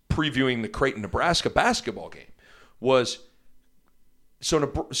pods previewing the Creighton Nebraska basketball game was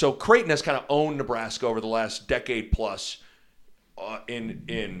so Creighton has kind of owned Nebraska over the last decade plus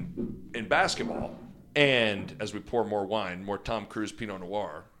in basketball. And as we pour more wine, more Tom Cruise Pinot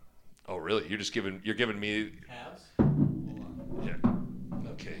Noir. Oh, really? You're giving me. Yeah.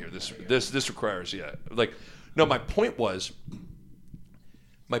 Okay. Here, this requires no. My point was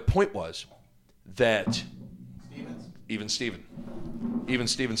that even Steven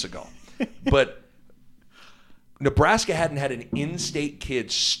Seagal, but Nebraska hadn't had an in-state kid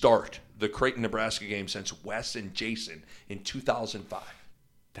start the Creighton Nebraska game since Wes and Jason in 2005.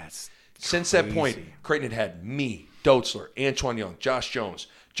 That's Since crazy. that point, Creighton had me, Doetzler, Antoine Young, Josh Jones,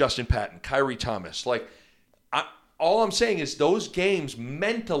 Justin Patton, Kyrie Thomas. All I'm saying is those games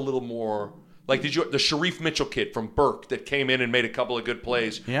meant a little more. Like, the Sharif Mitchell kid from Burke that came in and made a couple of good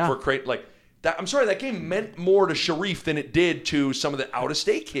plays for Creighton? Like, that, I'm sorry, that game meant more to Sharif than it did to some of the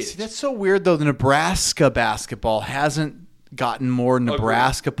out-of-state kids. See, that's so weird, though. The Nebraska basketball hasn't gotten more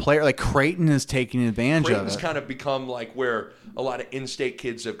Nebraska player. Like, Creighton is taking advantage Creighton's of it. kind of become like where a lot of in-state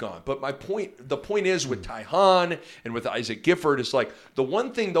kids have gone. But the point is with Ty Hahn and with Isaac Gifford is like the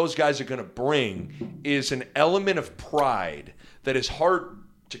one thing those guys are going to bring is an element of pride that is hard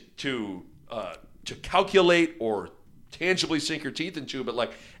to calculate or tangibly sink your teeth into. But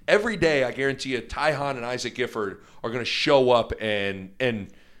like every day, I guarantee you, Ty Hahn and Isaac Gifford are going to show up and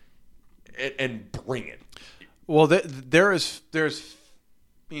bring it. Well, there's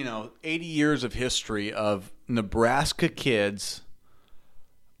 80 years of history of Nebraska kids,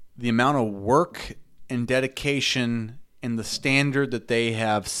 the amount of work and dedication and the standard that they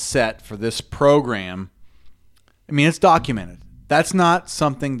have set for this program. I mean, it's documented. That's not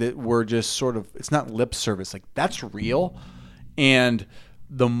something that we're just sort of, it's not lip service. Like, that's real. And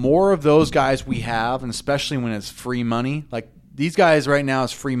the more of those guys we have, and especially when it's free money, like these guys right now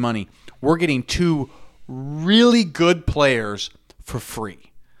is free money. We're getting 2 really good players for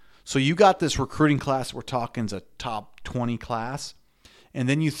free. So you got this recruiting class we're talking is a top 20 class, and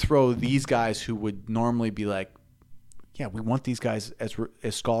then you throw these guys who would normally be like, yeah, we want these guys as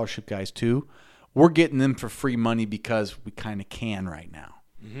scholarship guys too. We're getting them for free money because we kind of can right now.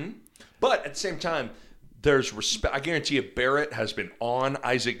 Mm-hmm. But at the same time, there's respect. I guarantee you Barrett has been on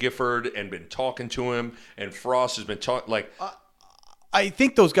Isaac Gifford and been talking to him, and Frost has been talking I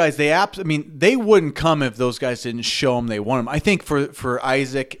think those guys, they wouldn't come if those guys didn't show them they want them. I think for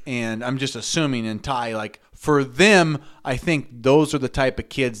Isaac and I'm just assuming and Ty, like for them, I think those are the type of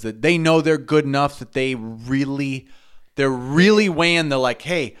kids that they know they're good enough that they're really weighing the like,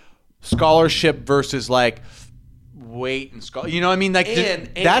 hey, scholarship versus like weight and scholarship. You know what I mean?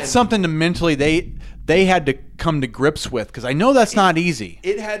 Like that's something to mentally they had to come to grips with because I know that's not easy.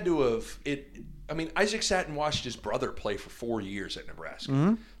 It had to have it. I mean, Isaac sat and watched his brother play for 4 years at Nebraska.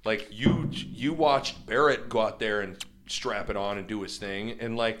 Mm-hmm. Like you watched Barrett go out there and strap it on and do his thing,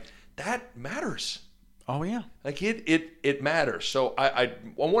 and like that matters. Oh yeah, like it matters. So I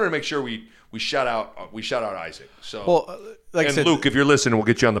wanted to make sure we shout out Isaac. So like and I said, Luke, if you're listening, we'll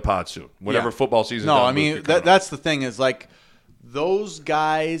get you on the pod soon. Whenever football season. No, done, I mean that's the thing is like those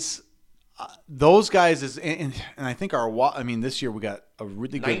guys. Is and I think this year we got a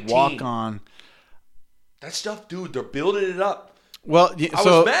really good 19. walk on. That stuff, dude, they're building it up. Well, I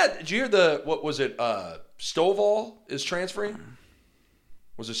was mad. Did you hear what was it? Stovall is transferring.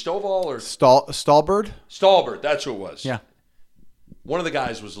 Was it Stovall or Stallbird? Stallbird, that's who it was. Yeah. One of the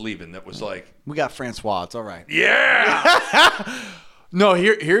guys was leaving. That was like we got Francois. It's all right. Yeah. No,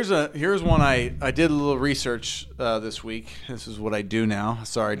 here's one I did a little research this week. This is what I do now.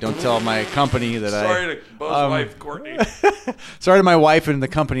 Sorry, don't tell my company that Sorry to Bo's wife, Courtney. Sorry to my wife and the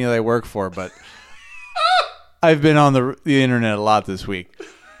company that I work for, but I've been on the internet a lot this week.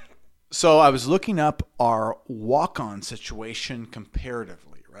 So I was looking up our walk-on situation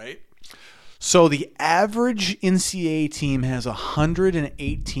comparatively, right? So the average NCAA team has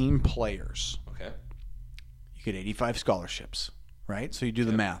 118 players. Okay. You get 85 scholarships. Right? So you do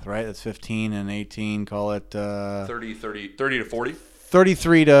the math, right? That's 15 and 18, call it 30 to 40.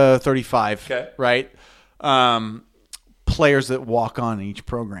 33 to 35, okay. Right? Players that walk on in each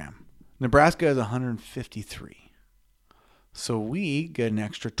program. Nebraska has 153. So we get an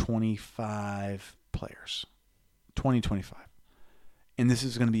extra 25 players. 25. And this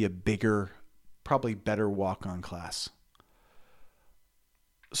is going to be a bigger, probably better walk-on class.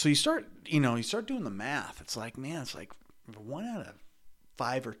 So you start doing the math. It's like, man, 1 out of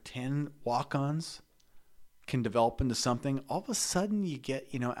 5 or 10 walk-ons can develop into something. All of a sudden you get,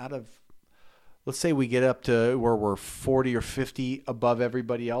 out of, let's say we get up to where we're 40 or 50 above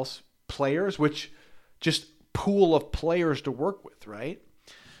everybody else players, which just pool of players to work with, right?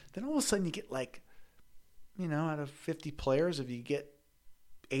 then all of a sudden you get like, out of 50 players, if you get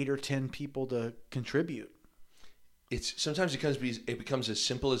 8 or 10 people to contribute. Sometimes it becomes as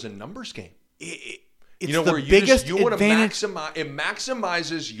simple as a numbers game. It's the biggest advantage. It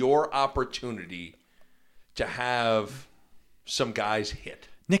maximizes your opportunity to have some guys hit.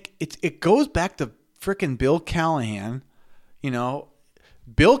 Nick, it goes back to frickin' Bill Callahan.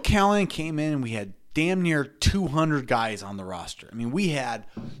 Bill Callahan came in and we had damn near 200 guys on the roster. I mean, we had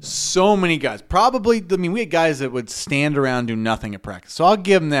so many guys. We had guys that would stand around, do nothing at practice. So I'll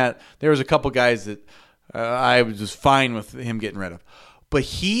give him that. There was a couple guys that I was just fine with him getting rid of. But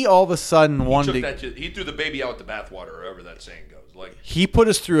he all of a sudden wanted to... He threw the baby out with the bathwater, or however that saying goes. He put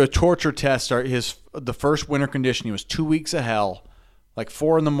us through a torture test. The first winter conditioning was 2 weeks of hell.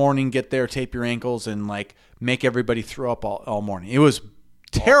 4 a.m, get there, tape your ankles, and make everybody throw up all morning. It was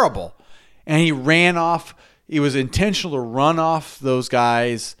terrible. And he ran off. It was intentional to run off those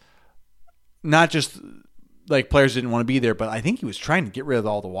guys. Not just players didn't want to be there, but I think he was trying to get rid of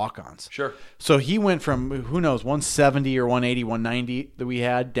all the walk-ons. Sure. So he went from, 170 or 180, 190 that we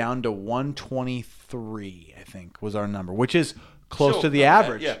had down to 123, I think, was our number, which is close to the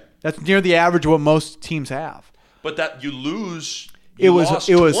average. Yeah. That's near the average of what most teams have. But that you lose... It was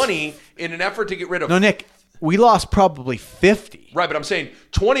 20 in an effort to get rid of... No, Nick, we lost probably 50. Right, but I'm saying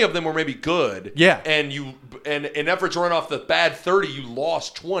 20 of them were maybe good. Yeah. And in effort to run off the bad 30, you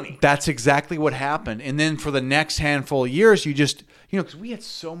lost 20. That's exactly what happened. And then for the next handful of years, you just, because we had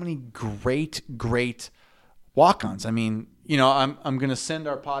so many great walk-ons. I mean, I'm going to send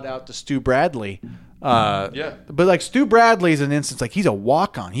our pod out to Stu Bradley. Yeah. But Stu Bradley's an instance, he's a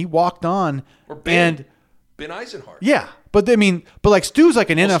walk-on. He walked on. Or Ben Eisenhart. Yeah. But Stu's like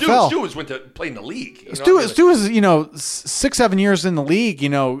an NFL. Stu went to play in the league. Stu is 6-7 years in the league.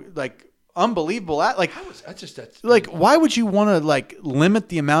 Unbelievable. Why would you want to limit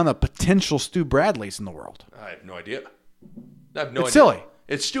the amount of potential Stu Bradleys in the world? I have no idea. It's silly.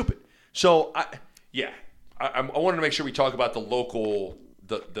 It's stupid. So I wanted to make sure we talk about the local,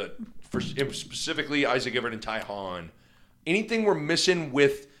 specifically Isaac Everett and Ty Hahn. Anything we're missing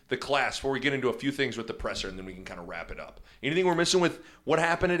with the class before we get into a few things with the presser, and then we can kind of wrap it up. Anything we're missing with what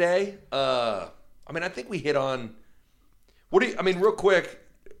happened today? I think we hit on. Real quick,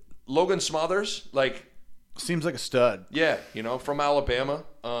 Logan Smothers, seems like a stud. Yeah, from Alabama.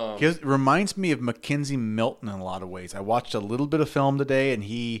 He reminds me of Mackenzie Milton in a lot of ways. I watched a little bit of film today, and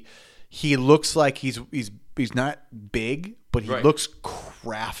he looks like he's not big, but he looks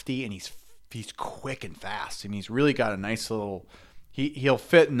crafty, and he's quick and fast. He's really got a nice little. He'll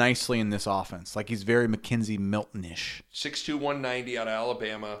fit nicely in this offense. He's very Mackenzie Milton-ish. 6'2", 190 out of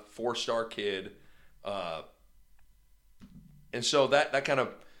Alabama, 4-star kid. And so that kind of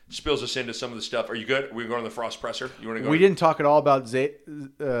spills us into some of the stuff. Are you good? We're going to the Frost presser. You want to go? We didn't talk at all about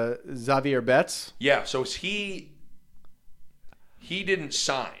Xavier Betts. Yeah, so he didn't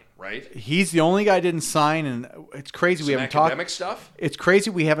sign, right? He's the only guy didn't sign, and it's crazy we haven't talked. Academic stuff. It's crazy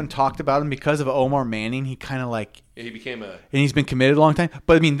we haven't talked about him because of Omar Manning. He kind of he became and he's been committed a long time.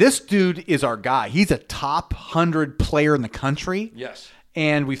 But this dude is our guy. He's a top 100 player in the country. Yes.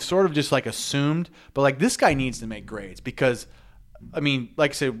 And we've sort of just like but this guy needs to make grades because,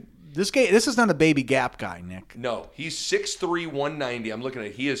 like I said, this is not a baby gap guy, Nick. No, he's 6'3", 190. I'm looking at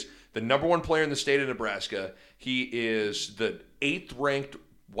it. He is the number one player in the state of Nebraska. He is the 8th ranked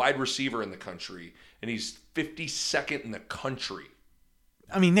wide receiver in the country, and he's 52nd in the country.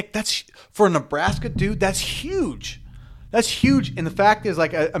 I mean, Nick, that's for a Nebraska dude. That's huge. That's huge. And the fact is,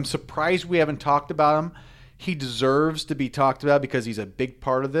 like, I'm surprised we haven't talked about him. He deserves to be talked about because he's a big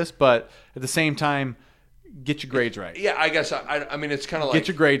part of this. But at the same time, get your grades right. Yeah, I guess. I mean, it's kind of like get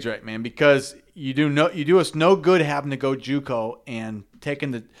your grades right, man, because you do us no good having to go JUCO and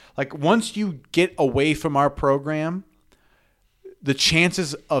taking the once you get away from our program, the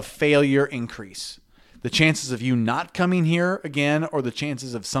chances of failure increase. The chances of you not coming here again, or the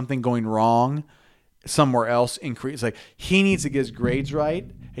chances of something going wrong somewhere else increase. Like, he needs to get his grades right,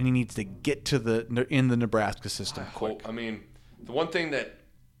 and he needs to get to in the Nebraska system quick. I mean, the one thing that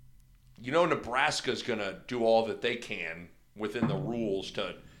Nebraska's going to do all that they can within the rules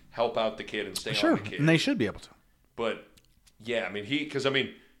to help out the kid and stay on the kid. And they should be able to. But yeah, I mean,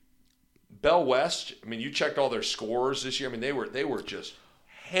 Bell West. I mean, you checked all their scores this year. I mean, they were just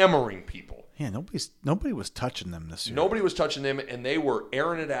hammering people. Yeah, nobody was touching them this year. Nobody was touching them, and they were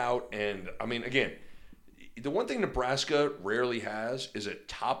airing it out. And I mean, again, the one thing Nebraska rarely has is a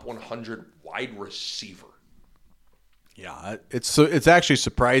top 100 wide receiver. Yeah, it's actually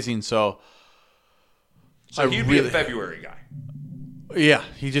surprising. So he'd be a February guy. Yeah,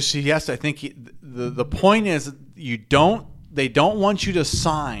 he has to. I think the point is you don't they don't want you to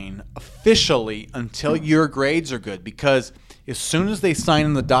sign officially until your grades are good, because as soon as they sign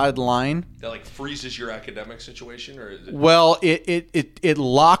in the dotted line, that like freezes your academic situation, or is it? well, it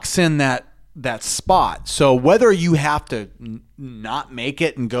locks in that spot. So whether you have to not make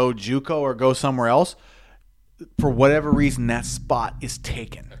it and go JUCO or go somewhere else, for whatever reason, that spot is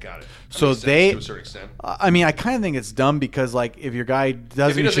taken. I got it. So to a certain extent. I mean, I kind of think it's dumb because, like, if your guy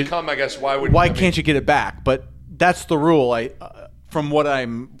doesn't, If he doesn't come, I guess why can't you get it back? But that's the rule. From what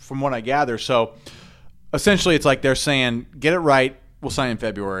I gather. So essentially, it's like they're saying, get it right, we'll sign in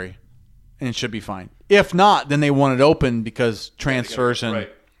February, and it should be fine. If not, then they want it open because transfers and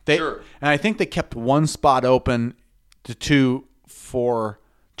right. And I think they kept one spot open to 2 for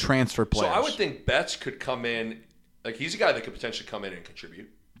transfer players. So I would think Betts could come in, like he's a guy that could potentially come in and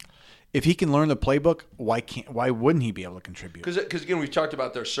contribute. If he can learn the playbook, why wouldn't he be able to contribute? Because again, we've talked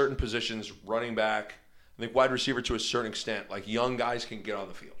about there are certain positions, running back, I think wide receiver to a certain extent, like young guys can get on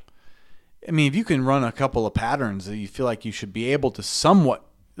the field. I mean, if you can run a couple of patterns that you feel like you should be able to somewhat,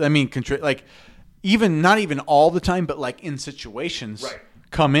 I mean, like not even all the time, but like in situations, right.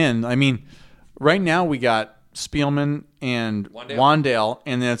 Come in. I mean, right now we got Spielman and Wandale,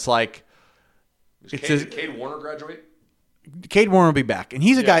 and then it's like Cade Warner graduate? Cade Warner will be back, and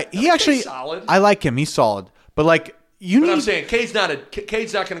he's a guy. He actually, solid. I like him. He's solid, but like I'm saying Cade's not going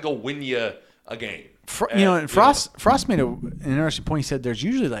to go win you a game. Frost made an interesting point. He said there's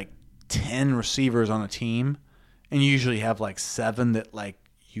usually like 10 receivers on a team, and you usually have like 7 that like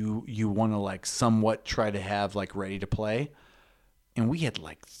you want to like somewhat try to have like ready to play. And we had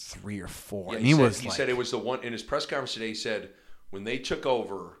like 3 or 4. Yeah, and he said it was the one in his press conference today. He said when they took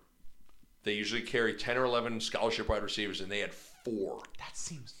over, they usually carry 10 or 11 scholarship wide receivers, and they had 4. That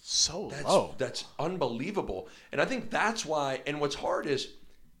seems so low. That's unbelievable. And I think that's why. And what's hard is,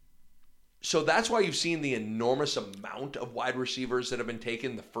 so that's why you've seen the enormous amount of wide receivers that have been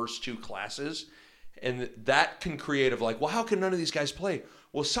taken the first 2 classes, and that can create of like, well, how can none of these guys play?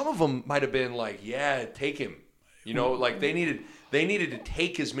 Well, some of them might have been like, yeah, take him. Like they needed to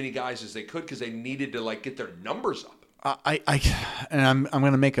take as many guys as they could because they needed to like get their numbers up. I'm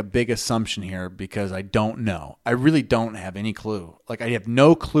going to make a big assumption here because I don't know. I really don't have any clue. Like I have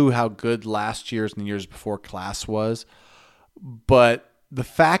no clue how good last year's and the years before class was. But the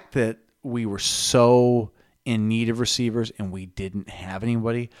fact that we were so in need of receivers and we didn't have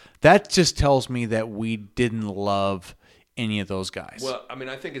anybody, that just tells me that we didn't love any of those guys. Well, I mean,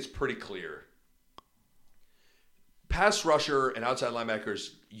 I think it's pretty clear. Pass rusher and outside linebacker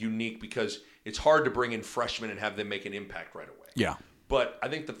is unique because it's hard to bring in freshmen and have them make an impact right away. Yeah. But I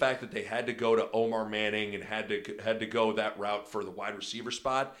think the fact that they had to go to Omar Manning and had to go that route for the wide receiver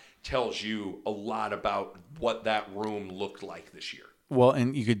spot tells you a lot about what that room looked like this year. Well,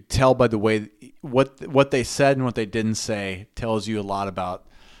 and you could tell by the way what they said and what they didn't say tells you a lot about,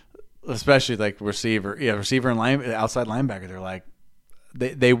 especially like receiver and outside linebacker. They're like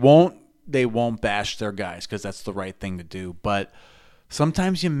they won't bash their guys because that's the right thing to do. But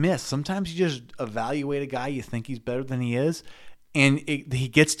sometimes you miss. Sometimes you just evaluate a guy, you think he's better than he is, and he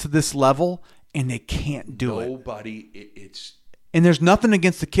gets to this level and they can't do it. It's and there's nothing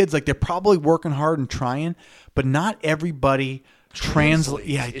against the kids. Like they're probably working hard and trying, but not everybody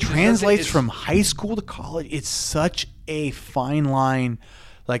translates from high school to college. It's such a fine line,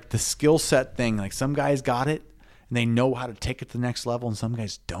 like the skill set thing. Like some guys got it and they know how to take it to the next level, and some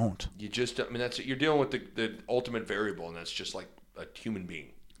guys don't. You're dealing with the ultimate variable, and that's just like a human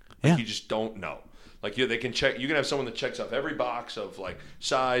being. Like you just don't know. Like they can check. You can have someone that checks off every box of like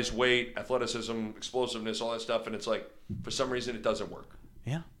size, weight, athleticism, explosiveness, all that stuff, and it's like for some reason it doesn't work.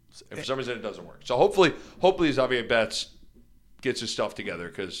 Yeah. And for some reason it doesn't work. So hopefully Xavier Betts gets his stuff together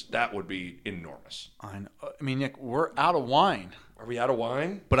because that would be enormous. I mean, Nick, we're out of wine. Are we out of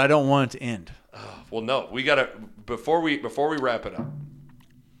wine? But I don't want it to end. Well, no. We gotta before we wrap it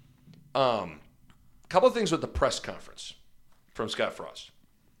up. Couple of things with the press conference from Scott Frost.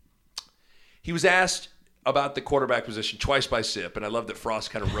 He was asked about the quarterback position twice by Sip, and I love that Frost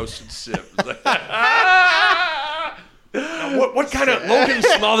kind of roasted Sip. What kind of Logan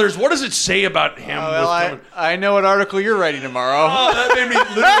Smothers? What does it say about him? I know what article you're writing tomorrow. That made me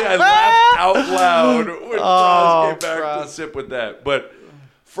literally. I laughed out loud when Frost came back to Sip with that. But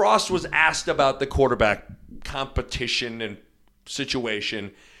Frost was asked about the quarterback competition and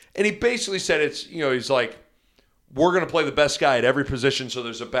situation, and he basically said he's like, we're going to play the best guy at every position, so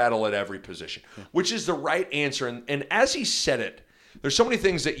there's a battle at every position, which is the right answer. And as he said it, there's so many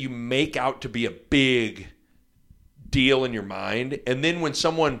things that you make out to be a big deal in your mind, and then when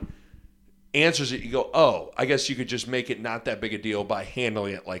someone answers it, you go, oh, I guess you could just make it not that big a deal by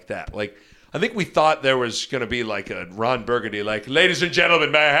handling it like that. Like, I think we thought there was going to be like a Ron Burgundy, like, ladies and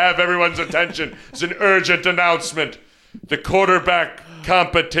gentlemen, may I have everyone's attention? It's an urgent announcement. The quarterback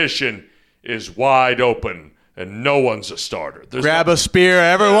competition is wide open, and no one's a starter. Grab a spear,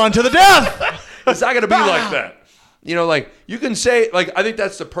 everyone to the death. It's not going to be like that. You know, like, you can say, like, I think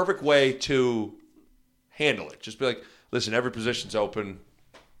that's the perfect way to handle it. Just be like, listen, every position's open.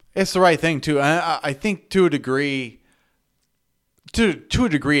 It's the right thing, too. I think to a degree, to a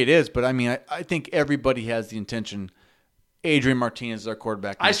degree it is, but I mean, I think everybody has the intention. Adrian Martinez is our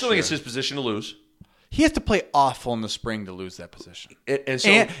quarterback. I still think it's his position to lose. He has to play awful in the spring to lose that position.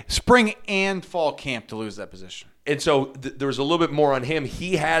 And spring and fall camp to lose that position. And so there was a little bit more on him.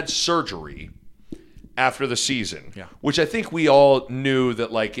 He had surgery after the season, which I think we all knew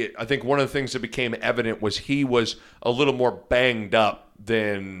that, like, I think one of the things that became evident was he was a little more banged up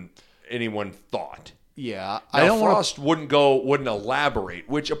than anyone thought. Yeah. Now, Frost wouldn't elaborate,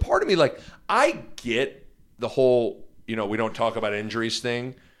 which a part of me, like, I get the whole, you know, we don't talk about injuries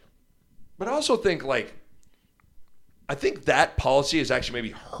thing. But I also think, like, I think that policy has actually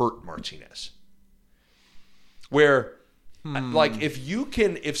maybe hurt Martinez. Where, like,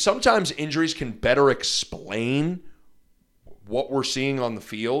 if sometimes injuries can better explain what we're seeing on the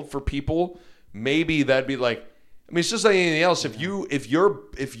field for people, maybe that'd be like, I mean, it's just like anything else. If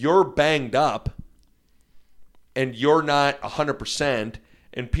you're banged up and you're not 100%,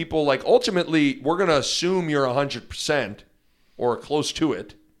 and people, like, ultimately, we're going to assume you're 100% or close to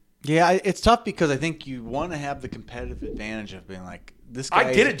it. Yeah, it's tough because I think you want to have the competitive advantage of being like, this guy.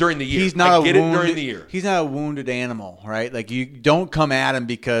 I get it during the year. He's not during the year. He's not a wounded animal, right? Like, you don't come at him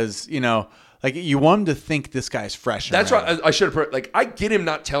because, you know, like, you want him to think this guy's fresh. That's right. I should have, like, I get him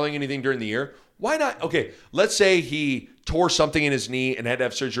not telling anything during the year. Why not? Okay, let's say he tore something in his knee and had to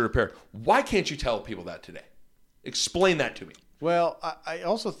have surgery to repair. Why can't you tell people that today? Explain that to me. Well, I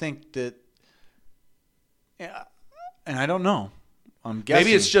also think that, and I don't know. I'm guessing.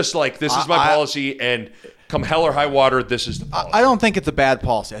 Maybe it's just like, this is my policy, and come hell or high water, this is the policy. I don't think it's a bad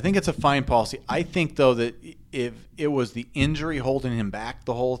policy. I think it's a fine policy. I think, though, that if it was the injury holding him back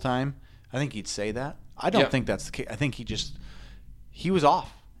the whole time, I think he'd say that. I don't think that's the case. I think he was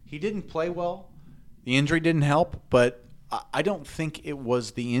off. He didn't play well. The injury didn't help, but I don't think it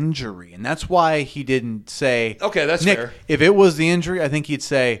was the injury. And that's why he didn't say, okay, that's Nick, fair. If it was the injury, I think he'd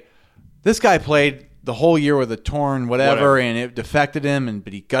say, this guy played the whole year with a torn whatever. And it defected him,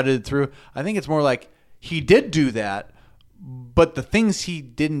 but he gutted through. I think it's more like he did do that, but the things he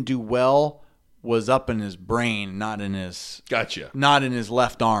didn't do well was up in his brain, not in his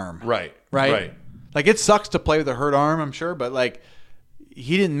left arm. Right. Like, it sucks to play with a hurt arm, I'm sure, but, like,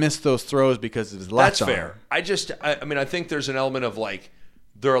 he didn't miss those throws because of his left arm. That's fair. I mean, I think there's an element of, like,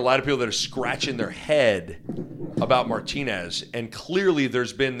 there are a lot of people that are scratching their head about Martinez, and clearly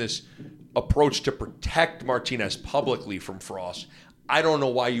there's been this approach to protect Martinez publicly from Frost. I don't know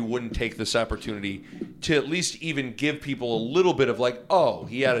why you wouldn't take this opportunity to at least even give people a little bit of, like, oh,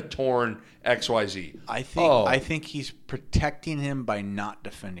 he had a torn XYZ. I think he's protecting him by not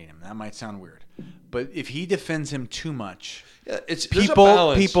defending him. That might sound weird, but if he defends him too much,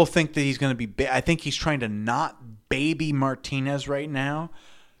 people think that he's going to be. I think he's trying to not baby Martinez right now,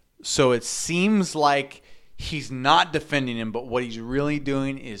 so it seems like he's not defending him, but what he's really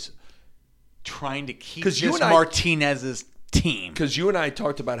doing is trying to keep Martinez's team. Because you and I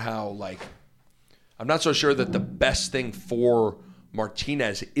talked about how, like, I'm not so sure that the best thing for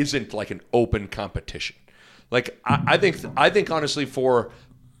Martinez isn't like an open competition. Like, I think honestly for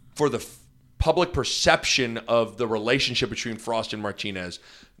the public perception of the relationship between Frost and Martinez,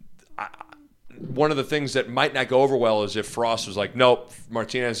 one of the things that might not go over well is if Frost was like, nope,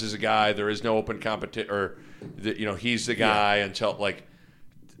 Martinez is a guy, there is no open competition, or he's the guy until, like,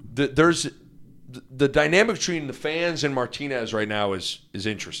 there's the dynamic between the fans and Martinez right now is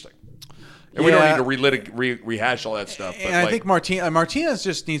interesting. And we don't need to rehash all that stuff. But, and I think Martinez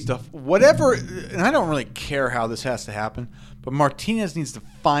just needs to, whatever, and I don't really care how this has to happen, but Martinez needs to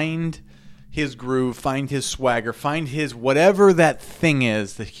find his groove, find his swagger, find his whatever that thing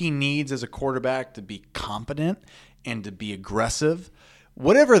is that he needs as a quarterback to be competent and to be aggressive.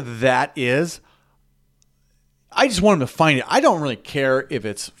 Whatever that is, I just want him to find it. I don't really care if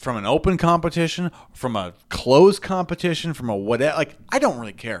it's from an open competition, from a closed competition, from a whatever. Like, I don't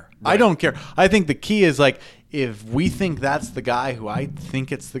really care. Right. I don't care. I think the key is, like, if we think that's the guy who I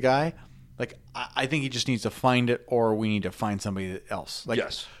think it's the guy, like, I think he just needs to find it, or we need to find somebody else. Like,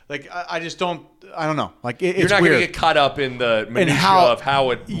 yes. Like, I just don't. I don't know. Like, it's you're not going to get caught up in the minutiae of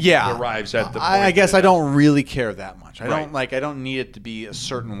how it arrives at the point. I guess I don't really care that much. I don't need it to be a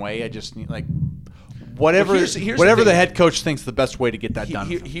certain way. I just need, like, whatever here's whatever the thing. head coach thinks the best way to get that done.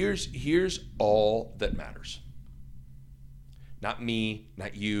 Here's all that matters. Not me,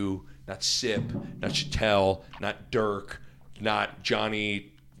 not you, not Sip, not Chattel, not Dirk, not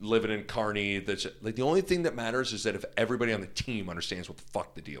Johnny living in Kearney. That's like the only thing that matters is that if everybody on the team understands what the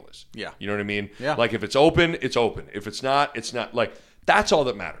fuck the deal is. Yeah. You know what I mean? Yeah. Like if it's open, it's open. If it's not, it's not. Like that's all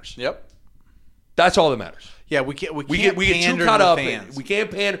that matters. Yep. That's all that matters. Yeah, we get too caught up. We can't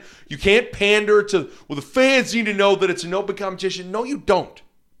pander. You can't pander to. Well, the fans need to know that it's an open competition. No, you don't.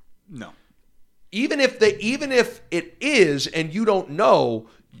 No. Even if it is, and you don't know,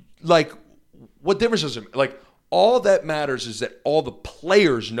 like, what difference does it? Like, all that matters is that all the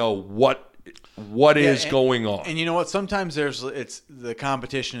players know what is going on. And you know what? Sometimes the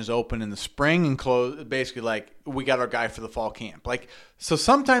competition is open in the spring and close. Basically, like we got our guy for the fall camp. Like so,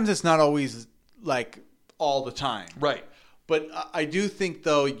 sometimes it's not always like all the time, right? But I do think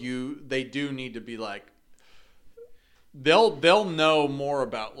though they do need to be like they'll know more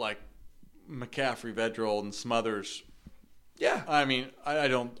about like McCaffrey, Vedral, and Smothers. Yeah, I mean, I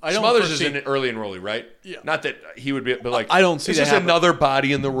don't. Smothers is in early enrollee, right? Yeah. Not that he would be, but like I don't see it's that just happen. another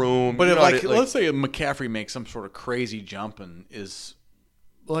body in the room. But you if know, like let's say McCaffrey makes some sort of crazy jump and is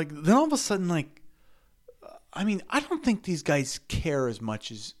like, then all of a sudden, like, I mean, I don't think these guys care as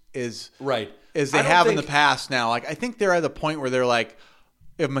much as right as they have in the past now. Like, I think they're at the point where they're like,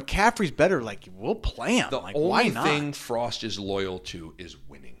 if McCaffrey's better, like, we'll play him. The like, only why not? thing Frost is loyal to is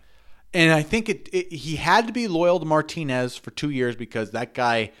winning. And I think he had to be loyal to Martinez for 2 years because that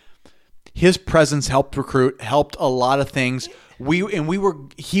guy, his presence helped recruit, helped a lot of things.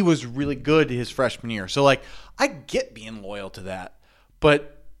 He was really good his freshman year. So like I get being loyal to that.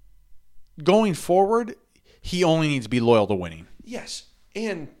 But going forward, he only needs to be loyal to winning. Yes.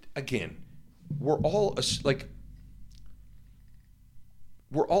 And again, we're all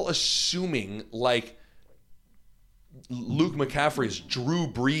assuming like Luke McCaffrey is Drew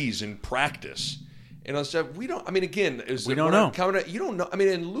Brees in practice. And I said, we don't. I mean, again, we don't know. You don't know. I mean,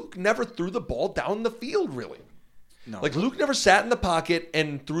 and Luke never threw the ball down the field, really. No. Like Luke never sat in the pocket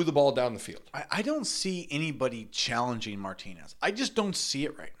and threw the ball down the field. I don't see anybody challenging Martinez. I just don't see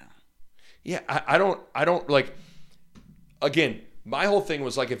it right now. Yeah, I don't like. Again, my whole thing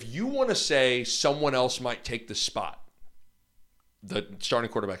was like, if you want to say someone else might take the spot, the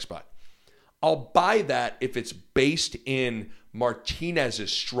starting quarterback spot, I'll buy that if it's based in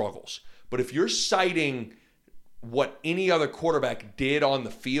Martinez's struggles. But if you're citing what any other quarterback did on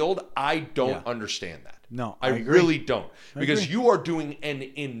the field, I don't understand that. No, I agree. really don't. Because you are doing an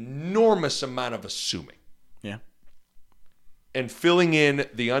enormous amount of assuming. Yeah. And filling in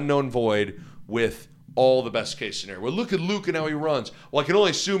the unknown void with all the best case scenario. Well, look at Luke and how he runs. Well, I can only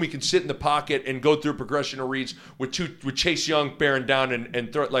assume he can sit in the pocket and go through a progression of reads with Chase Young bearing down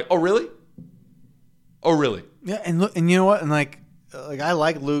and throw it. Like, oh, really? Oh, really? Yeah, and look, and you know what? And like I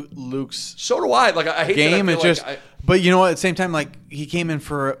like Luke's So do I. Like, I hate game. that I It's feel just, like but you know what? At the same time, like he came in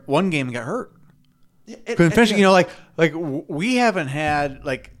for one game and got hurt. and Finishing, you know, like we haven't had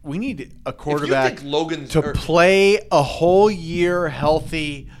like we need a quarterback if you think Logan's to play a whole year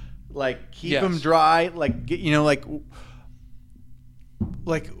healthy, like keep Yes. him dry, like get, you know, like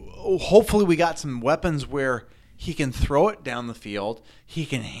hopefully we got some weapons where he can throw it down the field, he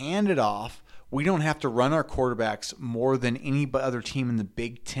can hand it off. We don't have to run our quarterbacks more than any other team in the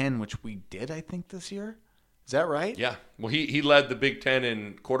Big Ten, which we did, I think, this year. Is that right? Yeah. Well, he led the Big Ten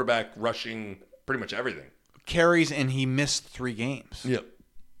in quarterback rushing pretty much everything. Carries, and he missed 3 games. Yep.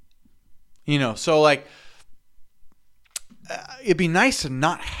 You know, so like it'd be nice to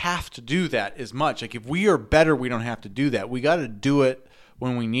not have to do that as much. Like if we are better, we don't have to do that. We got to do it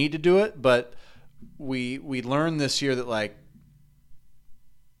when we need to do it, but we learned this year that like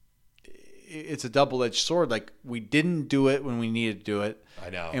it's a double-edged sword. Like we didn't do it when we needed to do it. I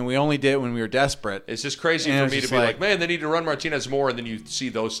know. And we only did it when we were desperate. It's just crazy And for it's me to just be like- like, man, they need to run Martinez more, and then you see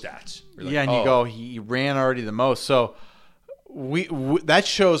those stats. You're like, Yeah, and oh. you go, he ran already the most. So we that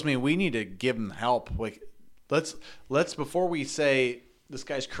shows me we need to give him help. Like let's before we say this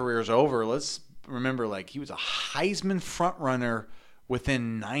guy's career is over, let's remember like he was a Heisman front runner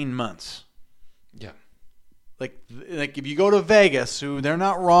within 9 months. Yeah. Like if you go to Vegas, who they're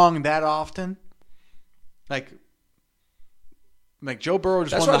not wrong that often, like Joe Burrow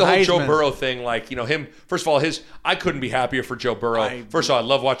just That's won why the the whole Heisman. Joe Burrow thing, like, you know, him, first of all, I couldn't be happier for Joe Burrow. First of all, I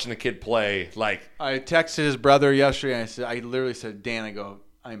love watching the kid play. Like, I texted his brother yesterday. And I literally said, Dan, I go,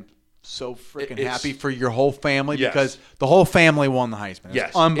 I'm so freaking It's- happy for your whole family Yes. because the whole family won the Heisman. It's yes,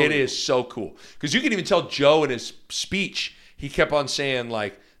 it unbelievable. is so cool. Because you can even tell Joe in his speech, he kept on saying,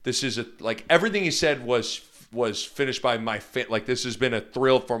 like, this is like everything he said was finished by my like this has been a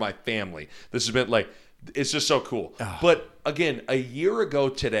thrill for my family. This has been like It's just so cool. But again, a year ago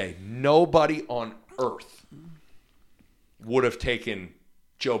today, nobody on earth would have taken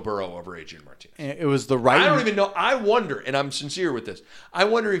Joe Burrow over Adrian Martinez. It was the right. I don't even know. I wonder, and I'm sincere with this, I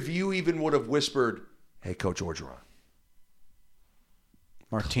wonder if you even would have whispered, hey, Coach Orgeron.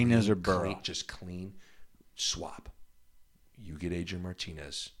 Martinez or Burrow. Just clean swap. You get Adrian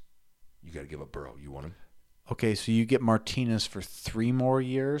Martinez. You got to give up Burrow. You want him? Okay, so you get Martinez for 3 more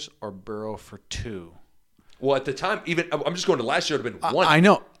years or Burrow for 2? Well, at the time, even I'm just going to last year. It would have been 1.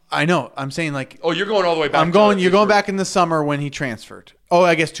 I know. I'm saying like. Oh, you're going all the way back. You're going back in the summer when he transferred. Oh,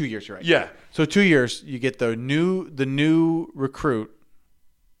 I guess 2 years. You're right. Yeah. So 2 years, you get the new recruit,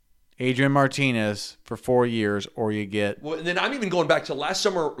 Adrian Martinez, for 4 years, or you get. Well, and then I'm even going back to last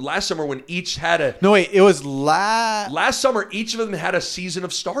summer. Last summer when each had a. No, wait. It was last summer. Each of them had a season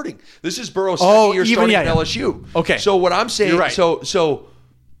of starting. This is Burrow's second year starting at LSU. Okay. So what I'm saying. You're right. So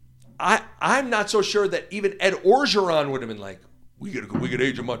I'm not so sure that even Ed Orgeron would have been like, we get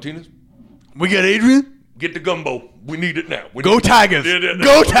Adrian Martinez. We got Adrian. Get the gumbo. We need it now. Go Tigers.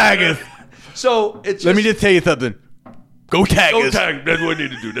 Go Tigers. So it's. Let me just tell you something. Go Tigers. Go Tigers. That's what we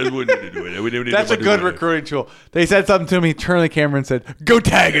need to do. That's what we need to do. That's a good recruiting tool. They said something to me, turned the camera and said, "Go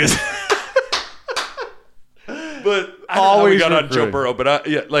Tigers." But I don't know how we Always got on recruiting. Joe Burrow, but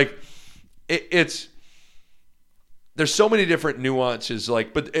it's. There's so many different nuances,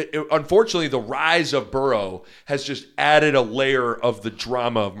 but unfortunately, the rise of Burrow has just added a layer of the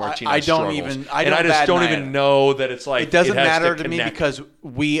drama of Martinez. I don't even know that it's like it doesn't has matter to me connect. because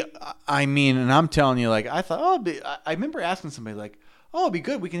and I'm telling you, like I thought, I remember asking somebody like, oh, it'd be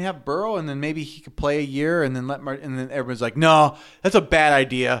good. We can have Burrow, and then maybe he could play a year, and then and then everyone's like, no, that's a bad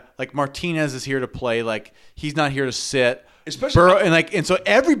idea. Like Martinez is here to play. Like he's not here to sit. Especially Burrow, and so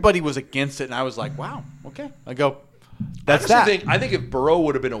everybody was against it, and I was like, wow, okay. I go. That's that. I think if Burrow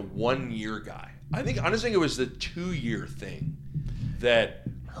would have been a 1-year guy, I honestly think it was the 2-year thing that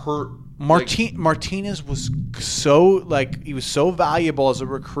hurt. Martinez was so he was so valuable as a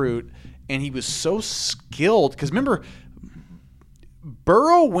recruit, and he was so skilled. Because remember,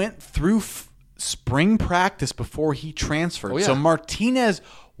 Burrow went through spring practice before he transferred. Oh, yeah. So Martinez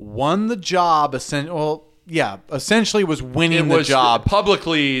won the job. Essentially was winning the job.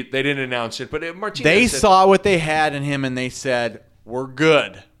 Publicly, they didn't announce it, but Martinez. They saw what they had in him, and they said, "We're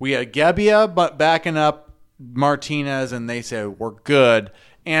good." We had Gebbia, but backing up Martinez, and they said, "We're good."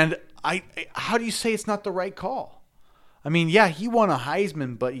 And how do you say it's not the right call? I mean, yeah, he won a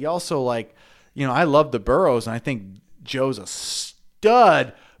Heisman, but he also I love the Burrows, and I think Joe's a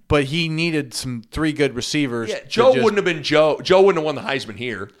stud. But he needed some 3 good receivers. Yeah, Joe wouldn't have been Joe. Joe wouldn't have won the Heisman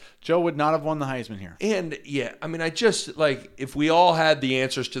here. Joe would not have won the Heisman here. And yeah, I mean, I just if we all had the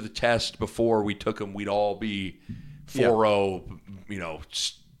answers to the test before we took them, we'd all be 4-0,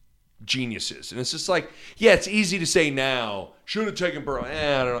 geniuses. And it's just it's easy to say now. Should have taken Burrow.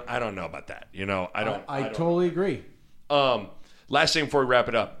 I don't know about that. I totally agree. Last thing before we wrap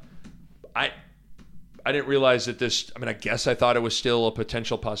it up, I didn't realize that this. I mean, I guess I thought it was still a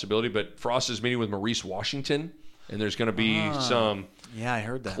potential possibility, but Frost is meeting with Maurice Washington, and there's going to be some. Yeah, I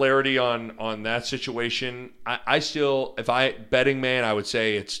heard that. Clarity on that situation. I still, if I betting man, I would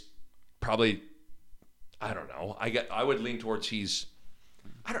say it's probably. I don't know. I would lean towards he's.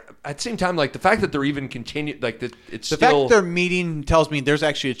 I don't. At the same time, the fact that they're even continue, it's the still. fact they're meeting tells me there's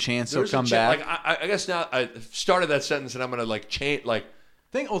actually a chance they'll come back. I guess now I started that sentence, and I'm going to change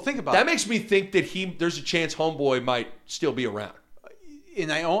Think about that. It. Makes me think that there's a chance Homeboy might still be around. And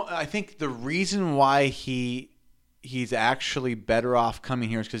I think the reason why he's actually better off coming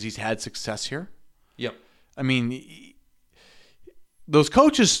here is because he's had success here. Yep. I mean, those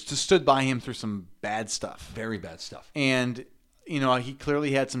coaches stood by him through some bad stuff. Very bad stuff. And, he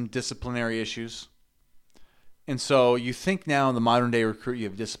clearly had some disciplinary issues. And so you think now in the modern day recruit, you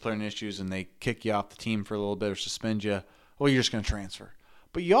have disciplinary issues and they kick you off the team for a little bit or suspend you. Well, you're just going to transfer.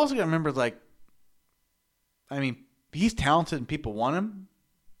 But you also got to remember, he's talented and people want him,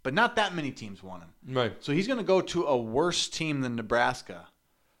 but not that many teams want him. Right. So he's going to go to a worse team than Nebraska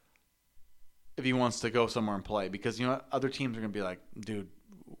if he wants to go somewhere and play, because other teams are going to be like, dude,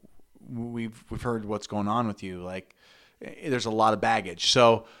 we've heard what's going on with you. There's a lot of baggage.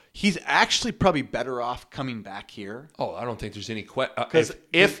 So he's actually probably better off coming back here. Oh, I don't think there's any question.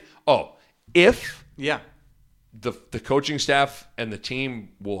 If yeah. The coaching staff and the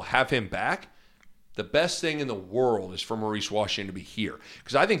team will have him back, the best thing in the world is for Maurice Washington to be here.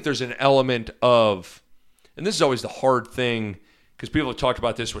 Because I think there's an element of, and this is always the hard thing, because people have talked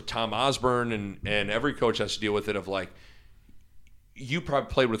about this with Tom Osborne, and every coach has to deal with it, of you probably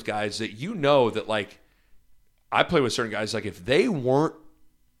played with guys that that I play with certain guys, if they weren't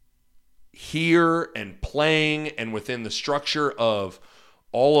here and playing and within the structure of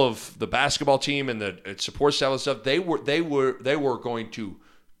all of the basketball team and the support staff and stuff, they were going to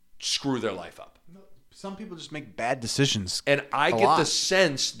screw their life up. Some people just make bad decisions. And I get the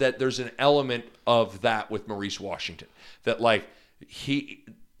sense that there's an element of that with Maurice Washington. That like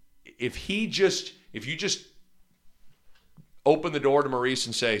if you just open the door to Maurice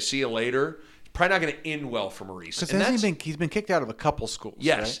and say, see you later, it's probably not going to end well for Maurice. Because he's been kicked out of a couple schools.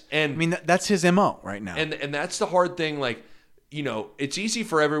 Yes. Right? And I mean, that's his MO right now. And that's the hard thing. Like, you know, it's easy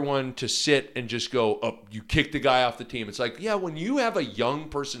for everyone to sit and just go, oh, you kick the guy off the team. It's like, yeah, when you have a young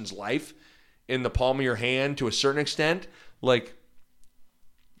person's life in the palm of your hand to a certain extent, like,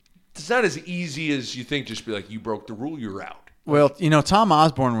 it's not as easy as you think. Just be like, you broke the rule, you're out. Well, you know, Tom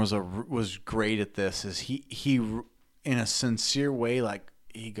Osborne was great at this. Is he in a sincere way, like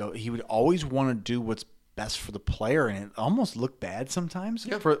he would always want to do what's best for the player, and it almost looked bad sometimes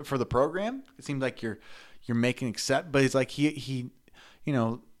for the program. It seemed like you're making accept, but it's like he you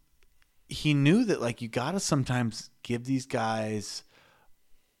know, he knew that like you got to sometimes give these guys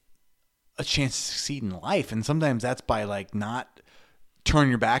a chance to succeed in life, and sometimes that's by like not turn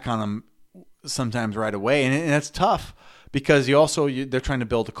your back on them sometimes right away, and that's tough because they're trying to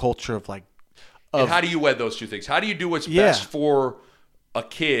build a culture of like. And how do you wed those two things? How do you do what's best for a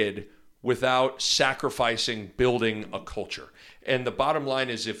kid without sacrificing building a culture? And the bottom line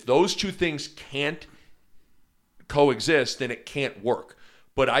is, if those two things can't coexist, then it can't work.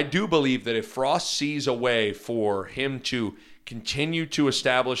 But I do believe that if Frost sees a way for him to continue to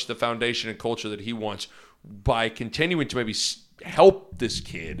establish the foundation and culture that he wants by continuing to maybe help this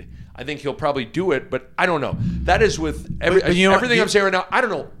kid, I think he'll probably do it. But I don't know. That is with everything I'm saying right now. I don't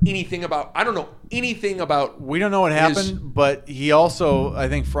know anything about. We don't know what happened, but he also, I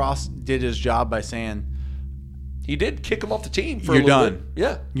think Frost did his job by saying he did kick him off the team for you're a little done. bit.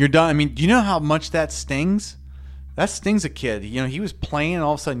 Yeah, you're done. I mean, do you know how much that stings? That stings a kid. You know, he was playing, and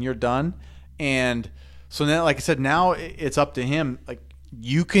all of a sudden you're done. And so now, like I said, now it's up to him. Like,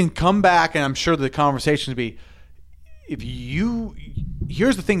 you can come back, and I'm sure the conversation would be,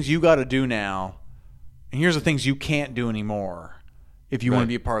 here's the things you got to do now, and here's the things you can't do anymore if you want to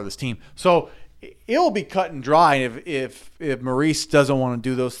be a part of this team. So it'll be cut and dry. If Maurice doesn't want to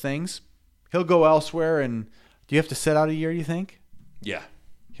do those things, he'll go elsewhere. And do you have to sit out a year, do you think? Yeah.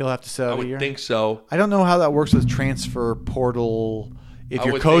 He'll have to sit out a year? I would think so. I don't know how that works with transfer portal. If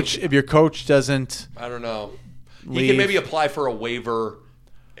your coach doesn't, I don't know. Leave. He can maybe apply for a waiver.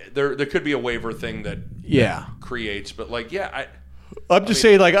 There could be a waiver thing that creates, but like, I'm just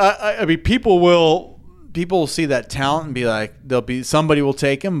saying, like, I mean, people will see that talent and be like, somebody will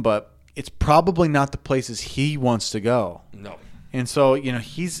take him, but it's probably not the places he wants to go. No. And so, you know,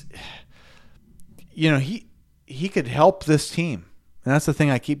 he could help this team. And that's the thing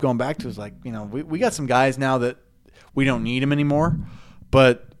I keep going back to is like, you know, we got some guys now that we don't need him anymore,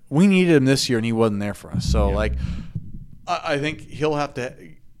 but we needed him this year and he wasn't there for us. So like, I think he'll have to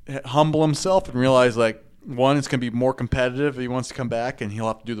humble himself and realize like, one, it's going to be more competitive if he wants to come back, and he'll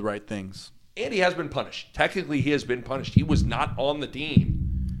have to do the right things. And he has been punished. Technically, he has been punished. He was not on the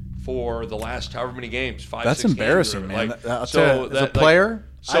team for the last however many games, 5, That's 6 embarrassing, games. man. Like, as a player,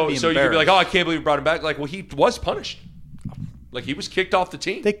 so you could be like, oh, I can't believe we brought him back. Like, well, he was punished. Like, he was kicked off the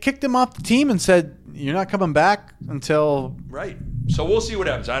team. They kicked him off the team and said, you're not coming back until... Right. So we'll see what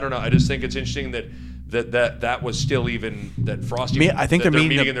happens. I don't know. I just think it's interesting that was still even that Frosty. I think they're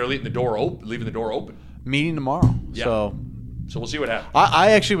meeting and they're leaving the door open. Meeting tomorrow. Yeah. So we'll see what happens. I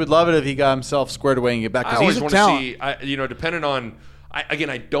actually would love it if he got himself squared away and get back. I always want to see. Depending on.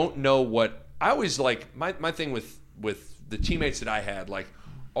 I don't know what I always like. My thing with the teammates that I had, like,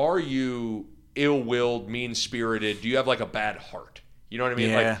 are you ill-willed, mean-spirited? Do you have like a bad heart? You know what I mean?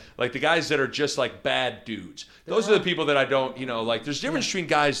 Yeah. Like the guys that are just like bad dudes. Those are the people that I don't. You know, like there's a difference between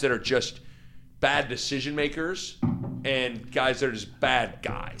guys that are just bad decision makers and guys that are just bad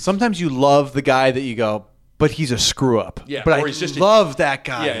guys. Sometimes you love the guy that you go, but he's a screw up. Yeah, but or I he's just love that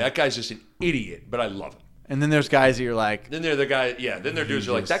guy. Yeah, that guy's just an idiot, but I love him. And then there's guys that you're like, then they're the guy. Yeah, then their dudes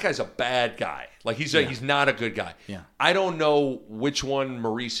are like, that guy's a bad guy. Like he's not a good guy. Yeah. I don't know which one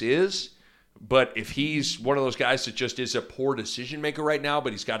Maurice is, but if he's one of those guys that just is a poor decision maker right now,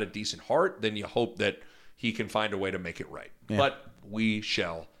 but he's got a decent heart, then you hope that he can find a way to make it right. Yeah. But we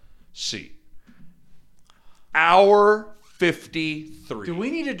shall see. Hour 53. Do we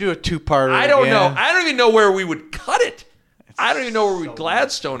need to do a two-parter? I don't know. I don't even know where we would cut it. I don't even know where we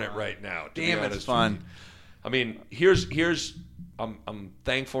Gladstone it right now. Damn, it's fun. I mean, I'm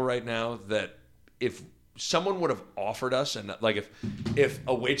thankful right now that if someone would have offered us, and like if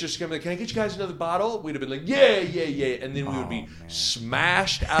a waitress came like, can I get you guys another bottle? We'd have been like, yeah, and then we would be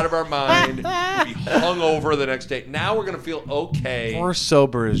smashed out of our mind, we'd be hung over the next day. Now we're gonna feel okay. We're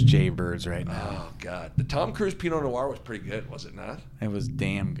sober as jaybirds right now. Oh God, the Tom Cruise Pinot Noir was pretty good, was it not? It was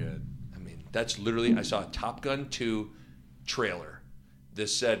damn good. I mean, that's literally, I saw a Top Gun 2 trailer.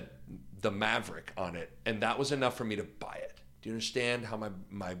 This said the Maverick on it, and that was enough for me to buy it. Do you understand how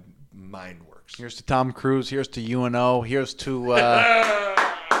my mind works? Here's to Tom Cruise. Here's to UNO. Here's to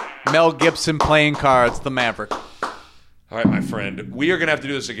Mel Gibson playing cards. The Maverick. All right, my friend. We are going to have to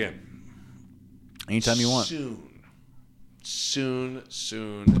do this again. Anytime you want. Soon.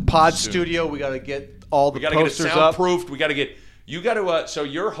 The pod studio. We got to get all the posters up. We got to get it soundproofed. We got to get. You got to. So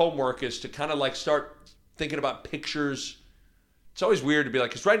your homework is to kind of like start thinking about pictures. It's always weird to be like,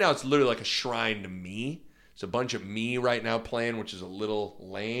 because right now it's literally like a shrine to me. It's a bunch of me right now playing, which is a little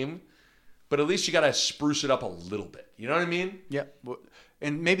lame. But at least you got to spruce it up a little bit. You know what I mean? Yeah.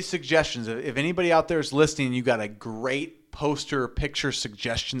 And maybe suggestions. If anybody out there is listening, you got a great poster or picture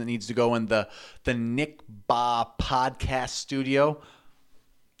suggestion that needs to go in the Nick Ba podcast studio,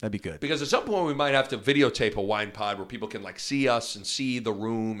 that'd be good. Because at some point we might have to videotape a wine pod where people can like see us and see the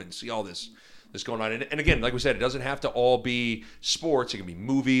room and see all this going on. And again, like we said, it doesn't have to all be sports. It can be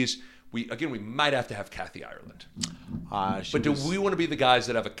movies. We might have to have Kathy Ireland. But do we want to be the guys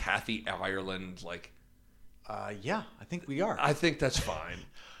that have a Kathy Ireland like? Yeah, I think we are. I think that's fine.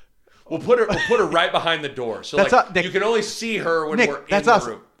 We'll put her right behind the door, so Nick, you can only see her when we're in the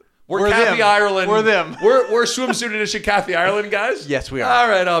room. We're Kathy them. Ireland. We're them. We're swimsuit edition Kathy Ireland guys. Yes, we are. All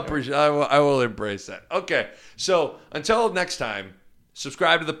right, I will embrace that. Okay, so until next time,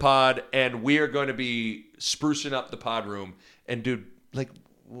 subscribe to the pod, and we are going to be sprucing up the pod room. And dude, like,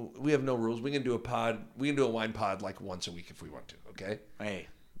 we have no rules. We can do a pod. We can do a wine pod like once a week if we want to. Okay. Hey,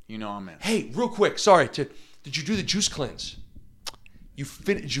 you know I'm in. Hey, real quick. Sorry. Did you do the juice cleanse? You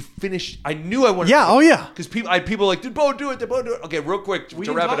finished? I knew I wanted. Yeah. To, oh yeah. Because people like, did Bo do it? Did Bo do it? Okay, real quick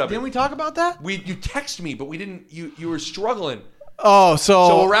to wrap it up. Didn't we talk about that? You text me, but we didn't. You were struggling. Oh,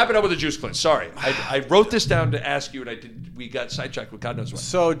 so we'll wrap it up with a juice cleanse. Sorry, I wrote this down to ask you, and we got sidetracked with God knows what.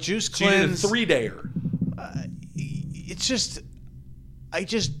 So juice cleanse. So you did a 3-dayer. It's just, I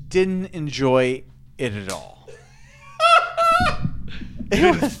just didn't enjoy it at all.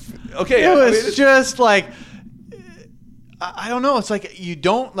 It was just like, I don't know. It's like you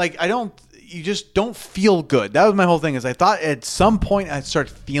just don't feel good. That was my whole thing. Is I thought at some point I'd start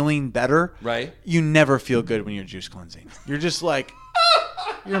feeling better. Right. You never feel good when you're juice cleansing. You're just like,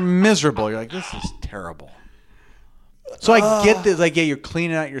 you're miserable. You're like, this is terrible. So I get this. Like, yeah, you're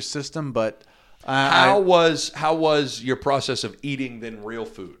cleaning out your system, but how was your process of eating then real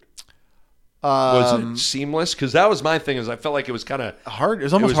food? Was it seamless? Because that was my thing. Is I felt like it was kind of hard. It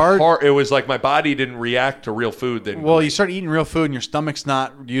was almost hard. It was like my body didn't react to real food. Then you start eating real food and your stomach's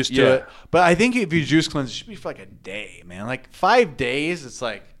not used to it. But I think if you juice cleanse, it should be for like a day, man. Like 5 days. It's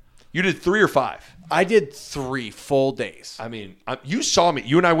like you did 3 or 5. I did 3 full days. I mean, you saw me.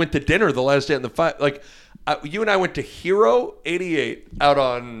 You and I went to dinner the last day in the 5. Like you and I went to Hero 88 out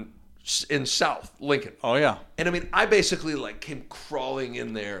in South Lincoln. Oh yeah. And I mean, I basically like came crawling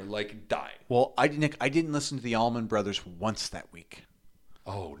in there like dying. Well, I didn't listen to the Allman Brothers once that week.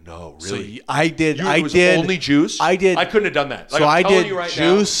 Oh no, really? So I did. It was only juice. I did. I couldn't have done that. Like, so I did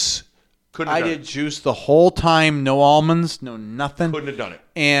juice. I did juice the whole time. No almonds. No nothing. Couldn't have done it.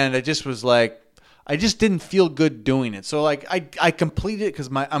 And I just was like, I just didn't feel good doing it. So like, I completed it because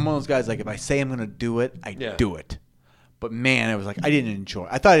I'm one of those guys. Like, if I say I'm going to do it, I do it. But man, it was like I didn't enjoy it.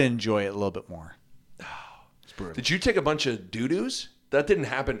 I thought I'd enjoy it a little bit more. Did you take a bunch of doo-doos? That didn't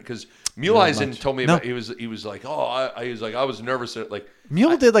happen because Muleisen told me about. He was like, I was nervous that like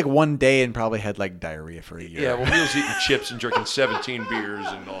Mule did like one day and probably had like diarrhea for a year. Yeah, well, Mule's eating chips and drinking 17 beers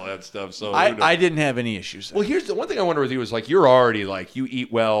and all that stuff. So I didn't have any issues. Well, here's the one thing I wonder with you is like you're already like you eat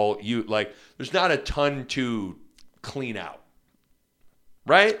well. You like there's not a ton to clean out,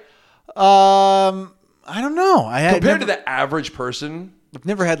 right? I don't know. Compared to the average person, I've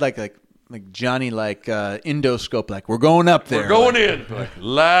never had like Johnny endoscope. Like we're going up there. We're going in. Like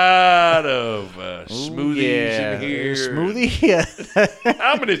lot of smoothies in here. Smoothie. Yeah.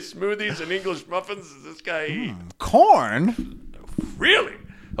 How many smoothies and English muffins does this guy eat? Corn. Really?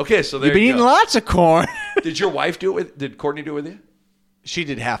 Okay, so there you've been eating lots of corn. Did your wife do it with? Did Courtney do it with you? She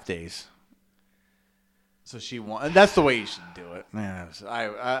did half days. So she won. That's the way you should do it. Man,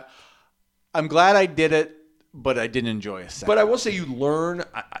 I'm glad I did it, but I didn't enjoy a second. But I will say you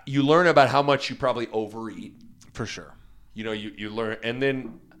learn about how much you probably overeat. For sure. You know, you learn. And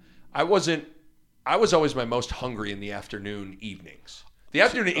then I was always my most hungry in the afternoon evenings. The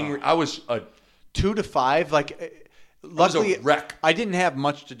afternoon, I was a 2 to 5. Like, luckily, a wreck. I didn't have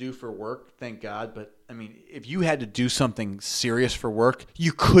much to do for work, thank God. But I mean, if you had to do something serious for work,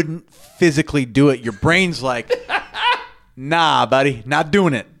 you couldn't physically do it. Your brain's like, nah, buddy, not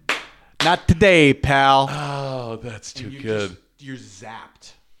doing it. Not today, pal. Oh, that's too good. You're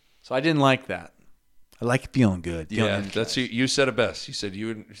zapped. So I didn't like that. I like feeling good. Yeah, that's you said it best. You said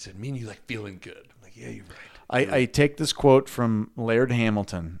me and you like feeling good. I'm like, yeah, you're right. I take this quote from Laird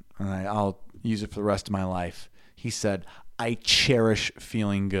Hamilton, and I'll use it for the rest of my life. He said, I cherish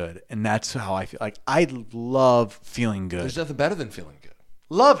feeling good. And that's how I feel. Like, I love feeling good. There's nothing better than feeling good.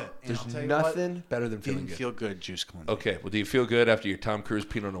 Love it. There's nothing better than feeling good. Feel good, Juice Cleanse. Okay, well, do you feel good after your Tom Cruise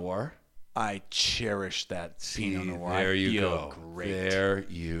Pinot Noir? I cherish that Pinot Noir. There you go. Great. There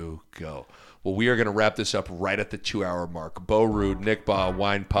you go. Well, we are going to wrap this up right at the 2-hour mark. Bo Ruud, Nick Bahe,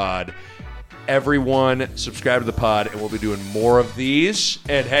 Wine Pod. Everyone, subscribe to the pod, and we'll be doing more of these.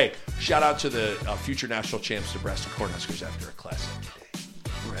 And hey, shout out to the future national champs, Nebraska Cornhuskers, after a classic day.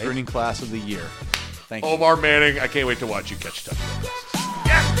 Right? Recruiting class of the year. Thank you. Omar Manning, I can't wait to watch you catch touchdowns.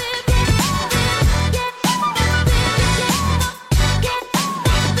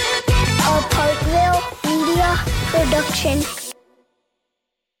 A Parkville Media Production.